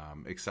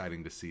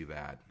exciting to see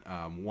that.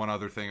 One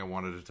other thing I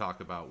wanted to talk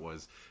about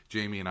was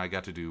Jamie and I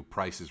got to do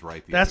Price is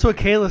Right. That's what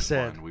Kayla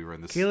said. We were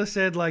in this. Kayla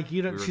said, like,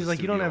 you don't. She's like,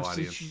 you don't have.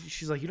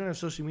 She's like, you don't have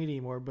social media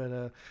anymore.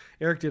 But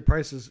Eric did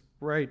Price is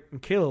Right, and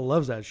Kayla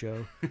loves that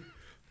show.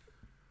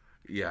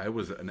 Yeah, it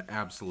was an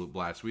absolute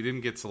blast. We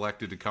didn't get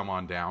selected to come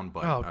on down,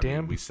 but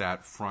mean, we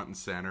sat front and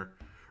center.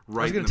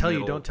 Right, I was going to tell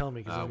you, don't tell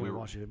me because I'm going to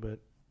watch it. But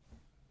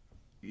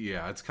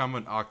yeah, it's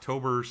coming.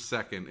 October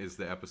 2nd is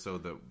the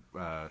episode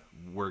that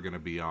we're going to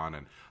be on,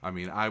 and I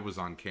mean, I was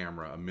on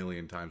camera a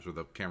million times where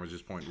the camera's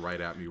just pointing right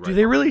at me. Right. Do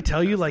they really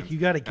tell you like you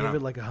got to give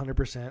it like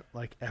 100%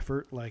 like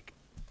effort, like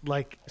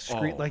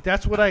screen, like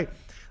that's what I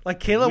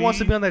like. Kayla wants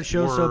to be on that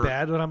show so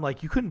bad, but I'm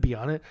like, you couldn't be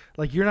on it.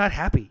 Like, you're not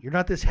happy. You're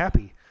not this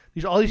happy.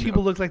 All these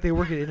people look like they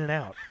work it in and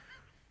out.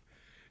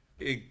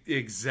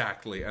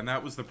 Exactly, and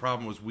that was the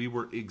problem. Was we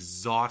were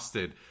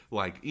exhausted,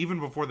 like even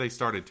before they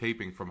started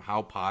taping, from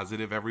how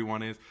positive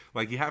everyone is.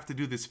 Like, you have to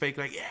do this fake,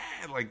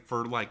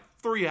 for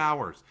 3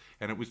 hours,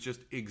 and it was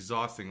just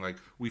exhausting. Like,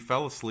 we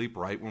fell asleep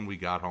right when we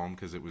got home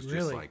because it was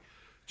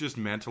just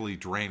mentally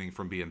draining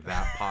from being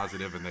that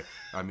positive. And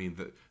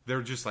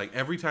they're just like,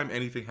 every time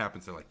anything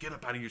happens, they're like, get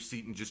up out of your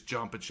seat and just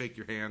jump and shake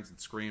your hands and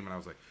scream. And I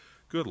was like,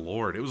 good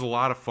Lord, it was a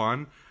lot of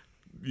fun.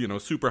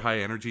 Super high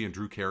energy, and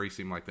Drew Carey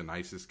seemed like the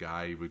nicest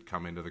guy. He would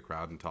come into the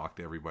crowd and talk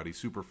to everybody.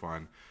 Super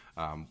fun.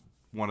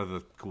 One of the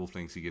cool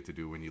things you get to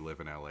do when you live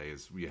in LA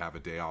is you have a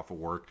day off of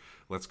work.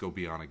 Let's go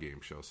be on a game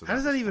show. So how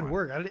does that even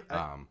work?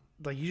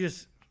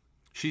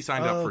 She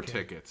signed up for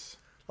tickets.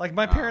 Like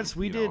my parents,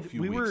 we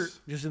were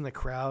just in the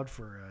crowd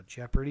for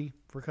Jeopardy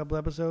for a couple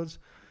episodes.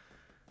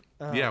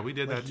 Yeah, we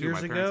did that too. Years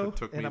my ago, parents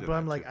took me to but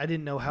I'm like, too. I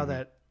didn't know how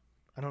that.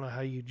 I don't know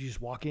how you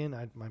just walk in.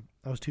 I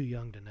was too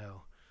young to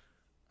know.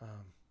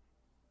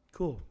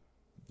 Cool.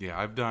 Yeah,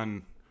 I've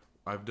done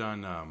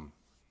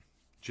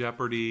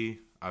Jeopardy.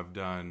 I've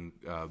done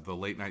the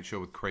late night show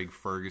with Craig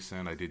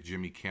Ferguson. I did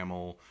Jimmy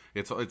Kimmel.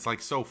 It's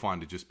like so fun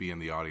to just be in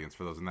the audience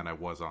for those. And then I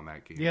was on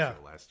that game show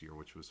last year,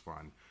 which was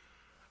fun.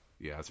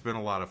 Yeah, it's been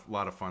a lot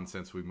of fun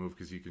since we moved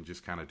because you can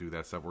just kind of do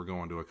that stuff. We're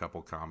going to a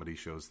couple comedy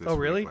shows this week. Oh,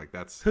 really? Like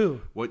that's who?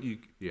 What you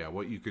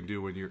can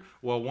do when you're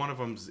one of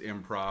them's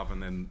improv,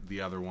 and then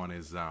the other one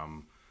is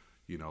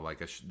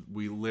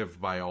we live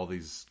by all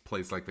these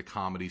places like the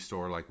Comedy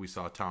Store. Like we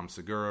saw Tom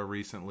Segura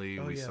recently.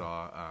 We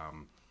saw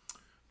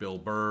Bill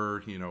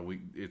Burr.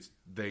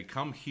 They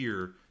come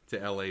here to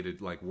LA to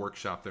like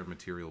workshop their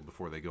material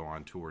before they go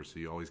on tour. So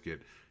you always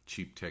get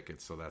cheap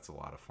tickets. So that's a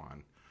lot of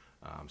fun.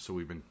 So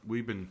we've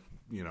been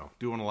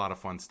doing a lot of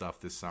fun stuff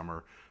this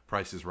summer.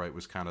 Price is Right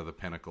was kind of the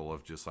pinnacle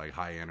of just like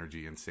high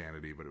energy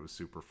insanity, but it was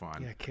super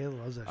fun. Yeah, Kayla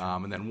loves that show.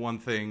 And then one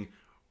thing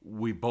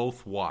we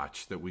both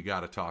watched that we got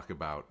to talk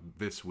about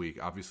this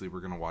week. Obviously, we're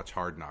going to watch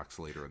Hard Knocks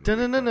later in the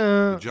week.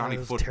 The Johnny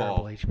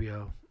Football.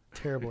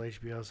 Terrible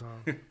HBO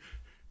song.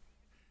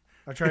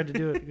 I tried to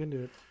do it. I couldn't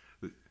do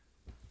it.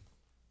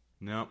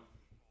 Nope.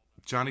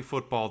 Johnny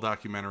Football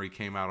documentary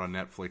came out on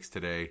Netflix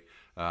today.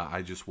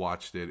 I just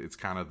watched it. It's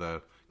kind of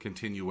the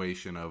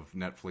continuation of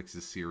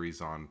Netflix's series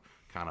on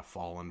kind of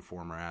fallen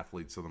former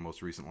athletes. So the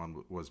most recent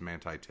one was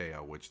Manti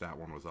Te'o, which that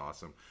one was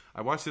awesome.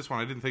 I watched this one.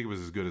 I didn't think it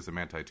was as good as the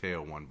Manti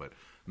Te'o one, but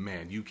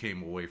man, you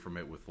came away from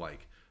it with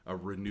like a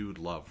renewed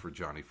love for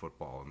Johnny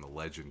Football and the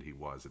legend he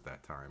was at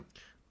that time.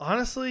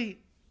 Honestly,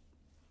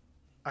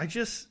 I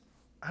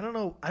don't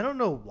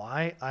know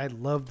why I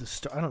love the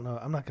story. I don't know.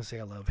 I'm not gonna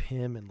say I love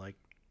him and like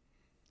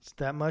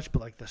that much,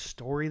 but like the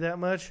story that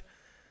much.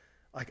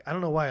 Like I don't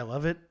know why I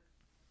love it,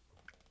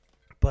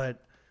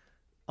 but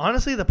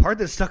honestly, the part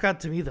that stuck out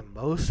to me the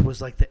most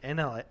was like the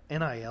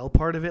NIL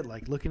part of it.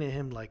 Like looking at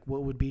him, like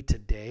what would be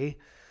today.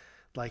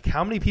 Like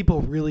how many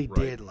people really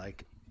did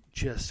like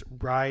just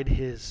ride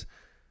his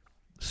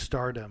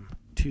stardom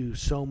to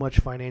so much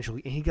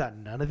financially, and he got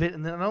none of it.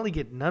 And then not only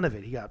get none of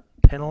it, he got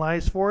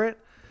penalized for it.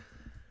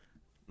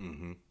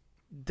 Mm-hmm.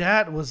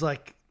 That was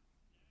like,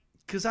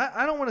 because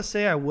I don't want to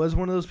say I was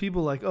one of those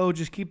people like, oh,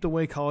 just keep the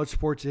way college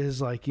sports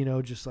is, like,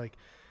 just like,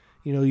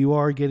 you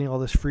are getting all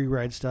this free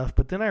ride stuff.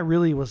 But then I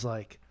really was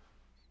like,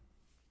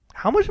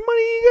 how much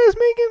money are you guys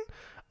making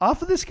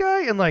off of this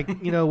guy? And like,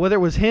 whether it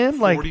was him,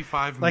 like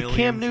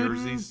Cam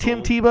Newton,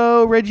 Tim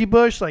Tebow, Reggie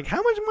Bush, like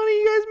how much money are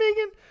you guys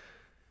making?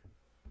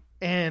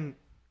 And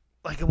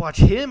like I watch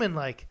him and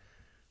like,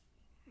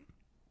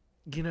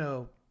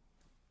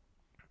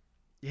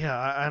 yeah,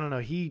 I don't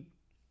know.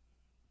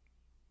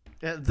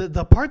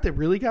 The part that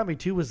really got me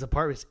too was the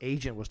part his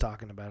agent was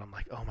talking about. I'm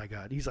like, oh my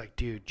God. He's like,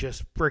 dude,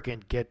 just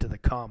freaking get to the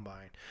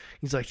combine.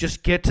 He's like,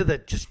 just get to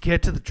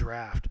the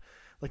draft.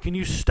 Like, can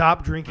you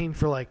stop drinking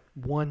for like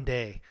one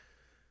day?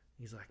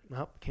 He's like,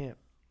 nope, can't.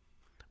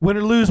 Win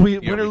or lose, we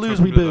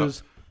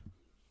booze.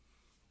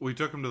 We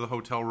took him to the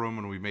hotel room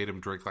and we made him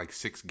drink like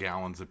 6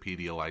 gallons of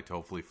Pedialyte to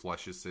hopefully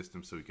flush his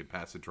system so he could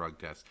pass a drug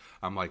test.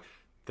 I'm like,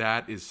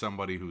 that is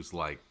somebody who's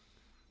like,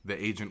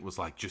 the agent was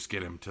like, just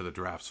get him to the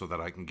draft so that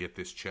I can get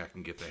this check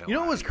and get the hell out of here.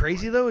 You know what's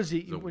crazy, though, is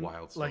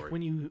wild story. Like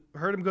when you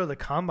heard him go to the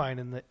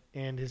combine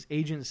and his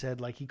agent said,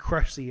 like, he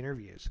crushed the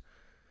interviews.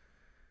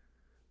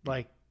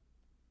 Like,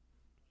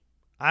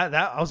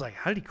 I was like,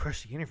 how did he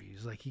crush the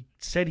interviews? Like,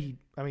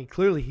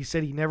 clearly he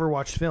said he never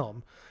watched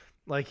film.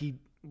 Like, he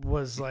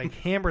was, like,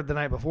 hammered the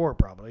night before,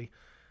 probably.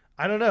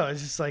 I don't know.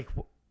 It's just like,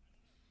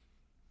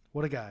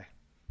 what a guy.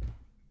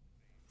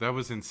 That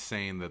was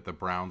insane that the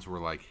Browns were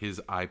like, his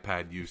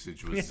iPad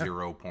usage was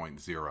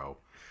 0.0.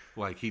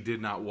 Like, he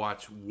did not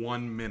watch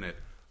 1 minute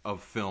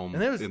of film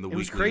in the week. It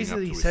was crazy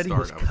that he said he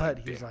was cut.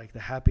 He was like the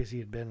happiest he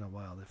had been in a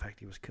while. The fact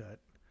he was cut.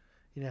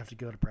 He didn't have to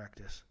go to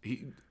practice.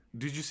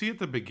 Did you see at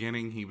the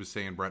beginning he was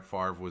saying Brett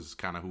Favre was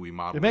kind of who he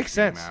modeled it makes his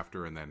game sense.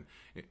 after, and then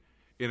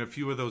in a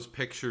few of those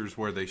pictures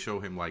where they show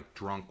him like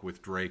drunk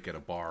with Drake at a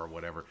bar or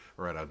whatever,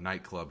 or at a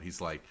nightclub, he's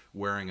like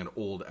wearing an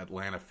old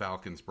Atlanta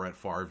Falcons Brett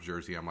Favre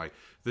jersey. I'm like,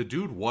 the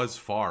dude was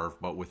Favre,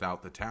 but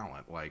without the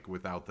talent, like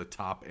without the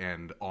top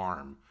end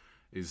arm.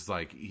 Is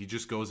like he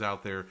just goes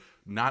out there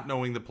not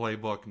knowing the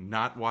playbook,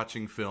 not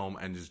watching film,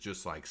 and is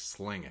just like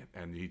sling it.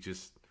 And he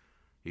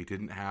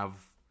didn't have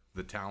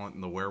the talent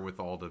and the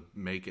wherewithal to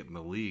make it in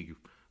the league.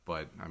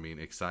 But I mean,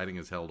 exciting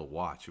as hell to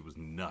watch. It was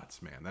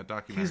nuts, man. That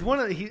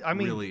documentary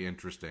really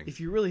interesting. If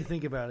you really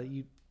think about it,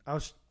 I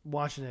was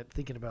watching it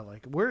thinking about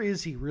like, where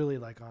is he really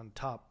like on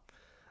top,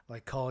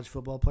 like college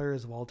football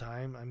players of all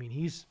time? I mean,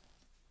 he's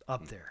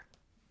up there.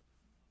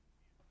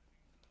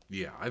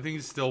 Yeah, I think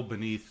he's still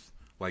beneath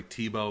like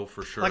Tebow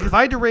for sure. Like if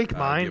I had to rank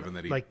mine,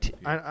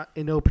 I,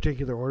 in no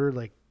particular order,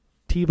 like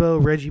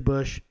Tebow, Reggie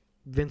Bush,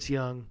 Vince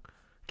Young,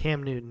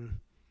 Cam Newton.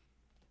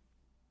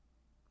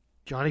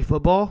 Johnny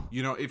Football?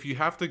 If you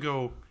have to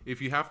go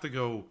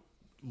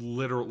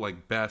literal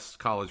like best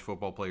college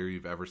football player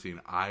you've ever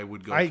seen, I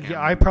would go Cam Newton.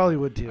 I probably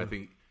would too. I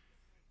think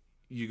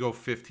you go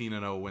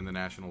 15-0, win the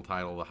national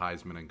title, the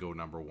Heisman, and go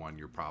number 1,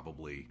 you're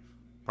probably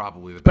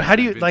the best. But how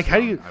do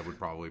you I would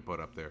probably put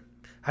up there.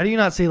 How do you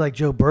not say like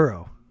Joe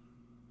Burrow?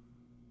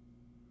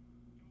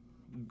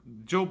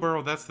 Joe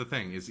Burrow, that's the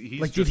thing. Is he's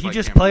like, did he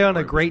just Cam play on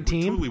Newton, a great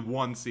team? Truly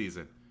one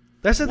season.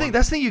 That's the thing.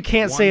 That's the thing you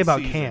can't say about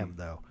season. Cam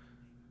though.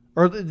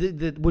 Or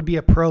that would be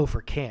a pro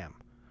for Cam.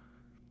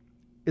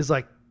 Is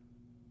like,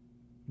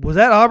 was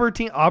that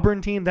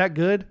Auburn team that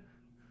good?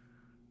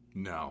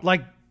 No.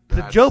 Like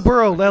the Joe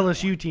Burrow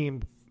LSU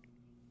team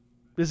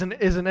is an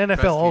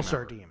NFL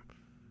All-Star team.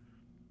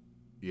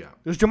 Yeah.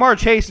 It was Jamar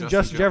Chase and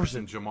Justin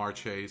Jefferson. Jamar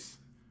Chase.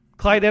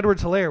 Clyde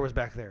Edwards-Helaire was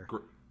back there.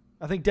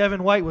 I think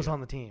Devin White was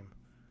on the team.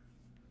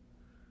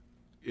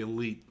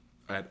 Elite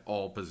at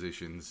all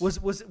positions.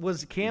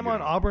 Was Cam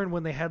on Auburn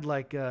when they had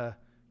like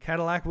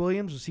Cadillac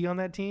Williams? Was he on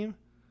that team?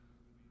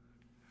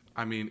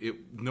 I mean,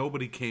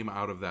 nobody came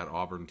out of that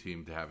Auburn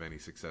team to have any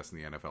success in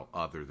the NFL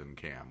other than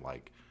Cam.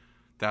 Like,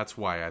 that's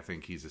why I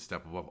think he's a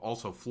step above.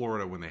 Also,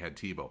 Florida, when they had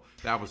Tebow,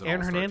 that was an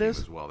all-star team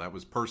as well. That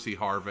was Percy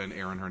Harvin,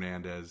 Aaron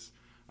Hernandez.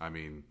 I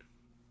mean,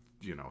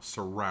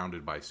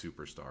 surrounded by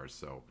superstars.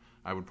 So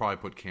I would probably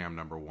put Cam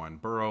number 1.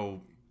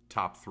 Burrow,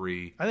 top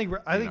 3. I think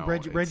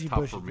Reggie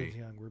Bush and Vince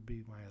Young would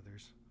be my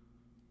others.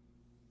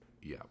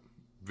 Yeah.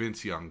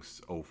 Vince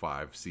Young's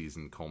 05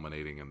 season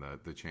culminating in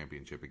the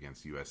championship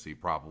against USC,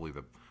 probably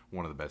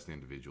one of the best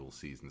individual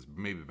seasons,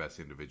 maybe the best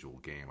individual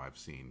game I've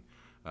seen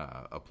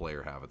a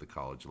player have at the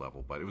college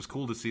level. But it was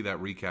cool to see that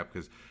recap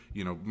because,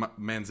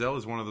 Manziel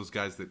is one of those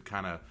guys that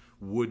kind of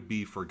would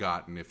be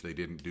forgotten if they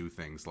didn't do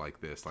things like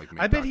this. Like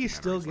I bet he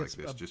still gets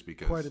like just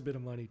because, quite a bit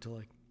of money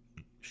to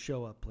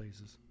show up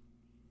places.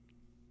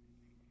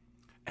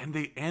 And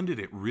they ended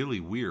it really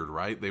weird,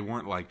 right? They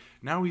weren't like,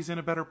 now he's in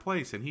a better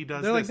place and he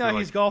does They're this. Like, no,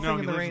 he's golfing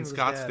in the rain in with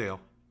Scottsdale.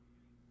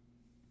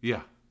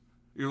 Yeah.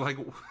 You're like,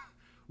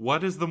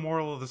 what is the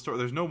moral of the story?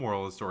 There's no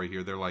moral of the story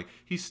here. They're like,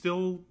 he's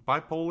still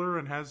bipolar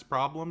and has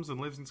problems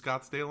and lives in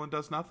Scottsdale and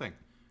does nothing.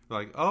 They're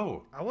like,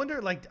 oh. I wonder,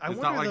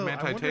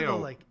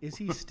 is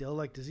he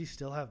still, does he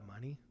still have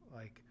money?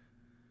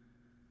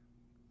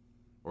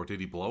 Or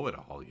did he blow it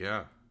all?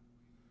 Yeah.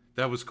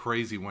 That was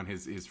crazy when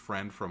his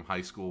friend from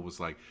high school was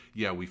like,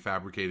 "Yeah, we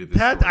fabricated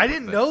this." I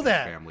didn't know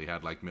that his family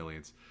had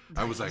millions.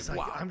 I was like,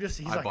 "Wow!" I'm just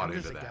a guy.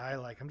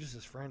 I'm just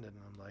his friend, and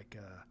I'm like,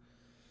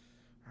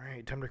 "All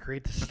right, time to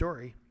create the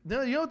story."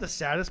 No, you know what the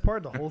saddest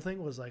part of the whole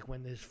thing was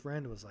when his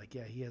friend was like,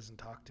 "Yeah, he hasn't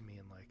talked to me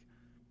in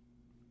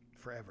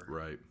forever."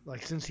 Right.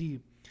 Since he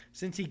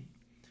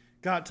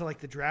got to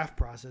the draft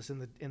process,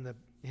 and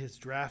his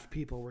draft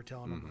people were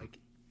telling him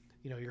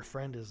your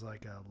friend is a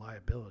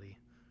liability.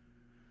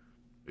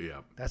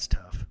 Yeah. That's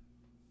tough.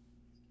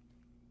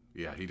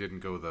 Yeah, he didn't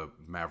go the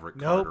Maverick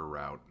Carter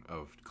route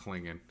of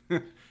clinging.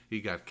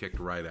 He got kicked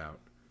right out.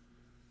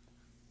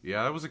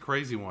 Yeah, that was a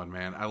crazy one,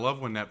 man. I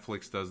love when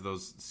Netflix does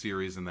those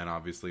series, and then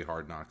obviously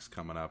Hard Knocks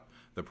coming up.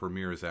 The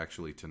premiere is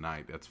actually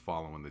tonight. That's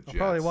following the Jets. I'll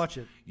probably watch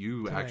it.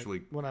 You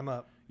actually when I'm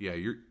up. Yeah,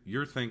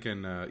 you're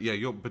thinking.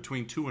 You'll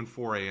between 2 and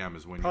 4 a.m.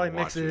 is when you probably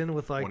watch mix it in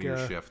with one of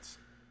your shifts.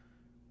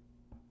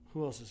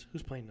 Who's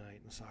playing tonight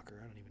in the soccer?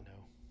 I don't even know.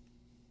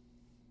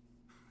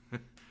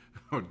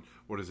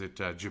 What is it,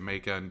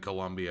 Jamaica and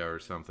Colombia or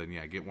something?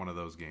 Yeah, get one of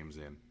those games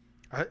in.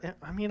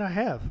 I mean, I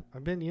have.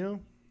 I've been,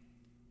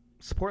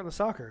 supporting the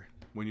soccer.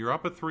 When you're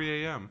up at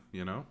 3 a.m.,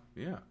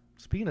 yeah.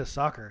 Speaking of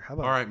soccer, how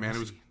about all right, man? Messi? It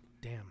was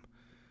damn.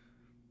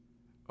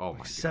 Oh my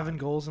God. 7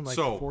 goals in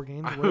 4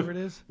 games, whatever it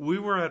is. We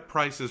were at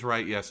Price is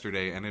Right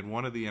yesterday, and in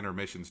one of the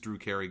intermissions, Drew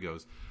Carey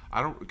goes,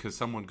 because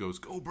someone goes,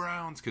 "Go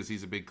Browns," because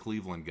he's a big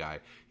Cleveland guy.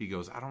 He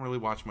goes, "I don't really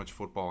watch much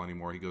football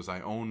anymore." He goes,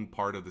 "I own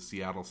part of the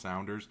Seattle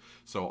Sounders,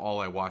 so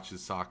all I watch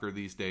is soccer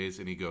these days."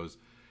 And he goes,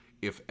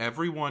 "If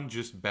everyone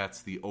just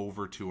bets the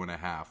over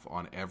 2.5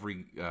 on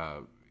every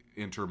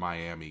Inter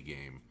Miami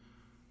game,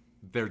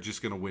 they're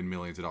just going to win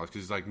millions of dollars."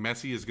 Because he's like,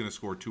 Messi is going to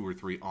score 2 or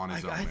 3 on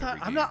his own.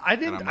 I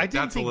didn't think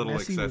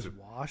Messi excessive.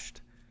 was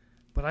washed,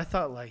 but I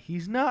thought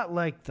he's not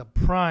the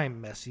prime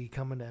Messi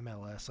coming to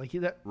MLS.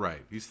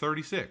 Right, he's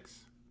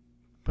 36.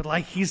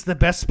 But he's the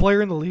best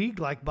player in the league,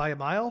 by a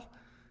mile,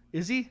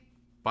 is he?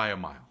 By a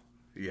mile,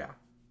 yeah,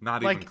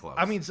 not even close.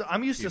 I mean, so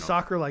I'm used to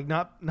soccer,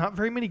 not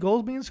very many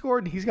goals being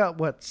scored, and he's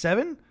got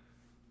 7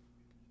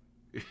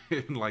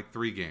 in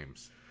 3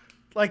 games.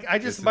 My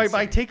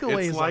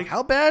takeaway is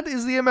how bad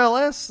is the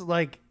MLS?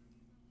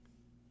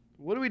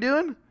 What are we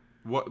doing?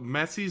 What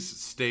Messi's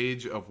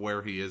stage of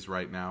where he is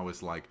right now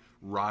is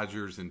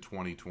Rodgers in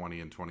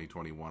 2020 and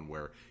 2021,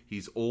 where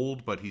he's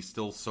old, but he's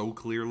still so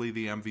clearly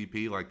the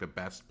MVP, the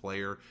best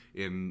player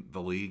in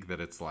the league,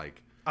 that it's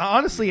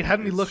honestly, it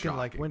had me looking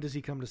shocking. when does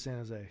he come to San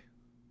Jose?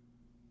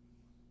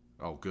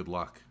 Oh, good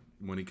luck.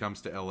 When he comes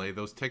to LA,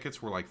 those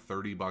tickets were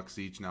 $30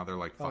 each. Now they're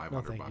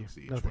 $500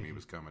 each when he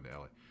was coming to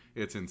LA.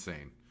 It's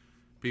insane.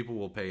 People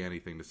will pay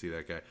anything to see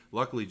that guy.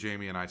 Luckily,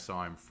 Jamie and I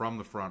saw him from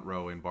the front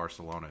row in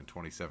Barcelona in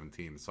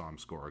 2017 and saw him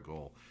score a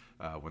goal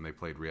when they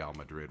played Real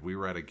Madrid. We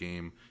were at a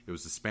game. It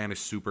was the Spanish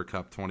Super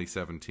Cup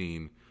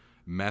 2017.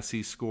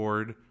 Messi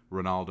scored.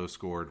 Ronaldo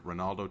scored.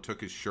 Ronaldo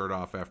took his shirt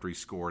off after he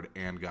scored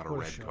and got a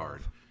red card.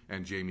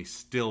 And Jamie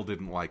still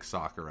didn't like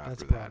soccer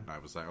after that. And I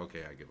was like,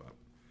 okay, I give up.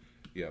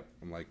 Yep.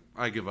 I'm like,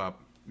 I give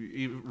up.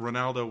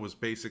 Ronaldo was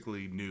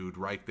basically nude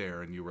right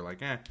there, and you were like,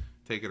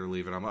 take it or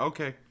leave it. I'm like,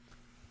 okay.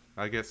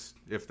 I guess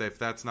if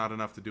that's not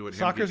enough to do it,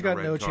 soccer's got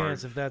no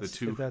chance if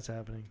that's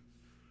happening.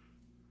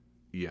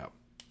 Yep.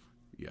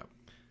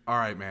 All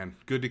right, man.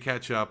 Good to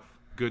catch up.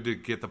 Good to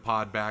get the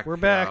pod back. We're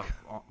back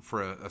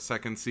for a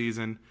second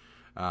season.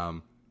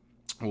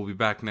 We'll be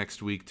back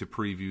next week to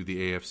preview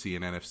the AFC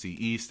and NFC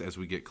East as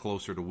we get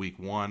closer to Week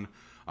 1.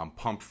 I'm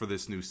pumped for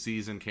this new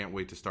season. Can't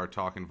wait to start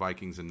talking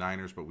Vikings and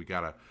Niners, but we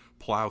got to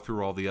plow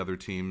through all the other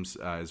teams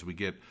as we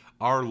get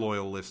our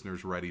loyal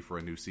listeners ready for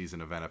a new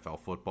season of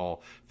NFL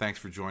football. Thanks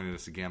for joining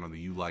us again on the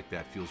You Like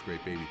That Feels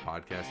Great Baby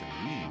podcast,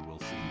 and we will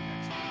see you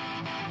next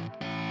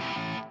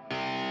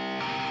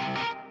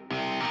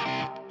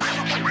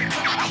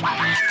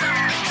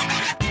week.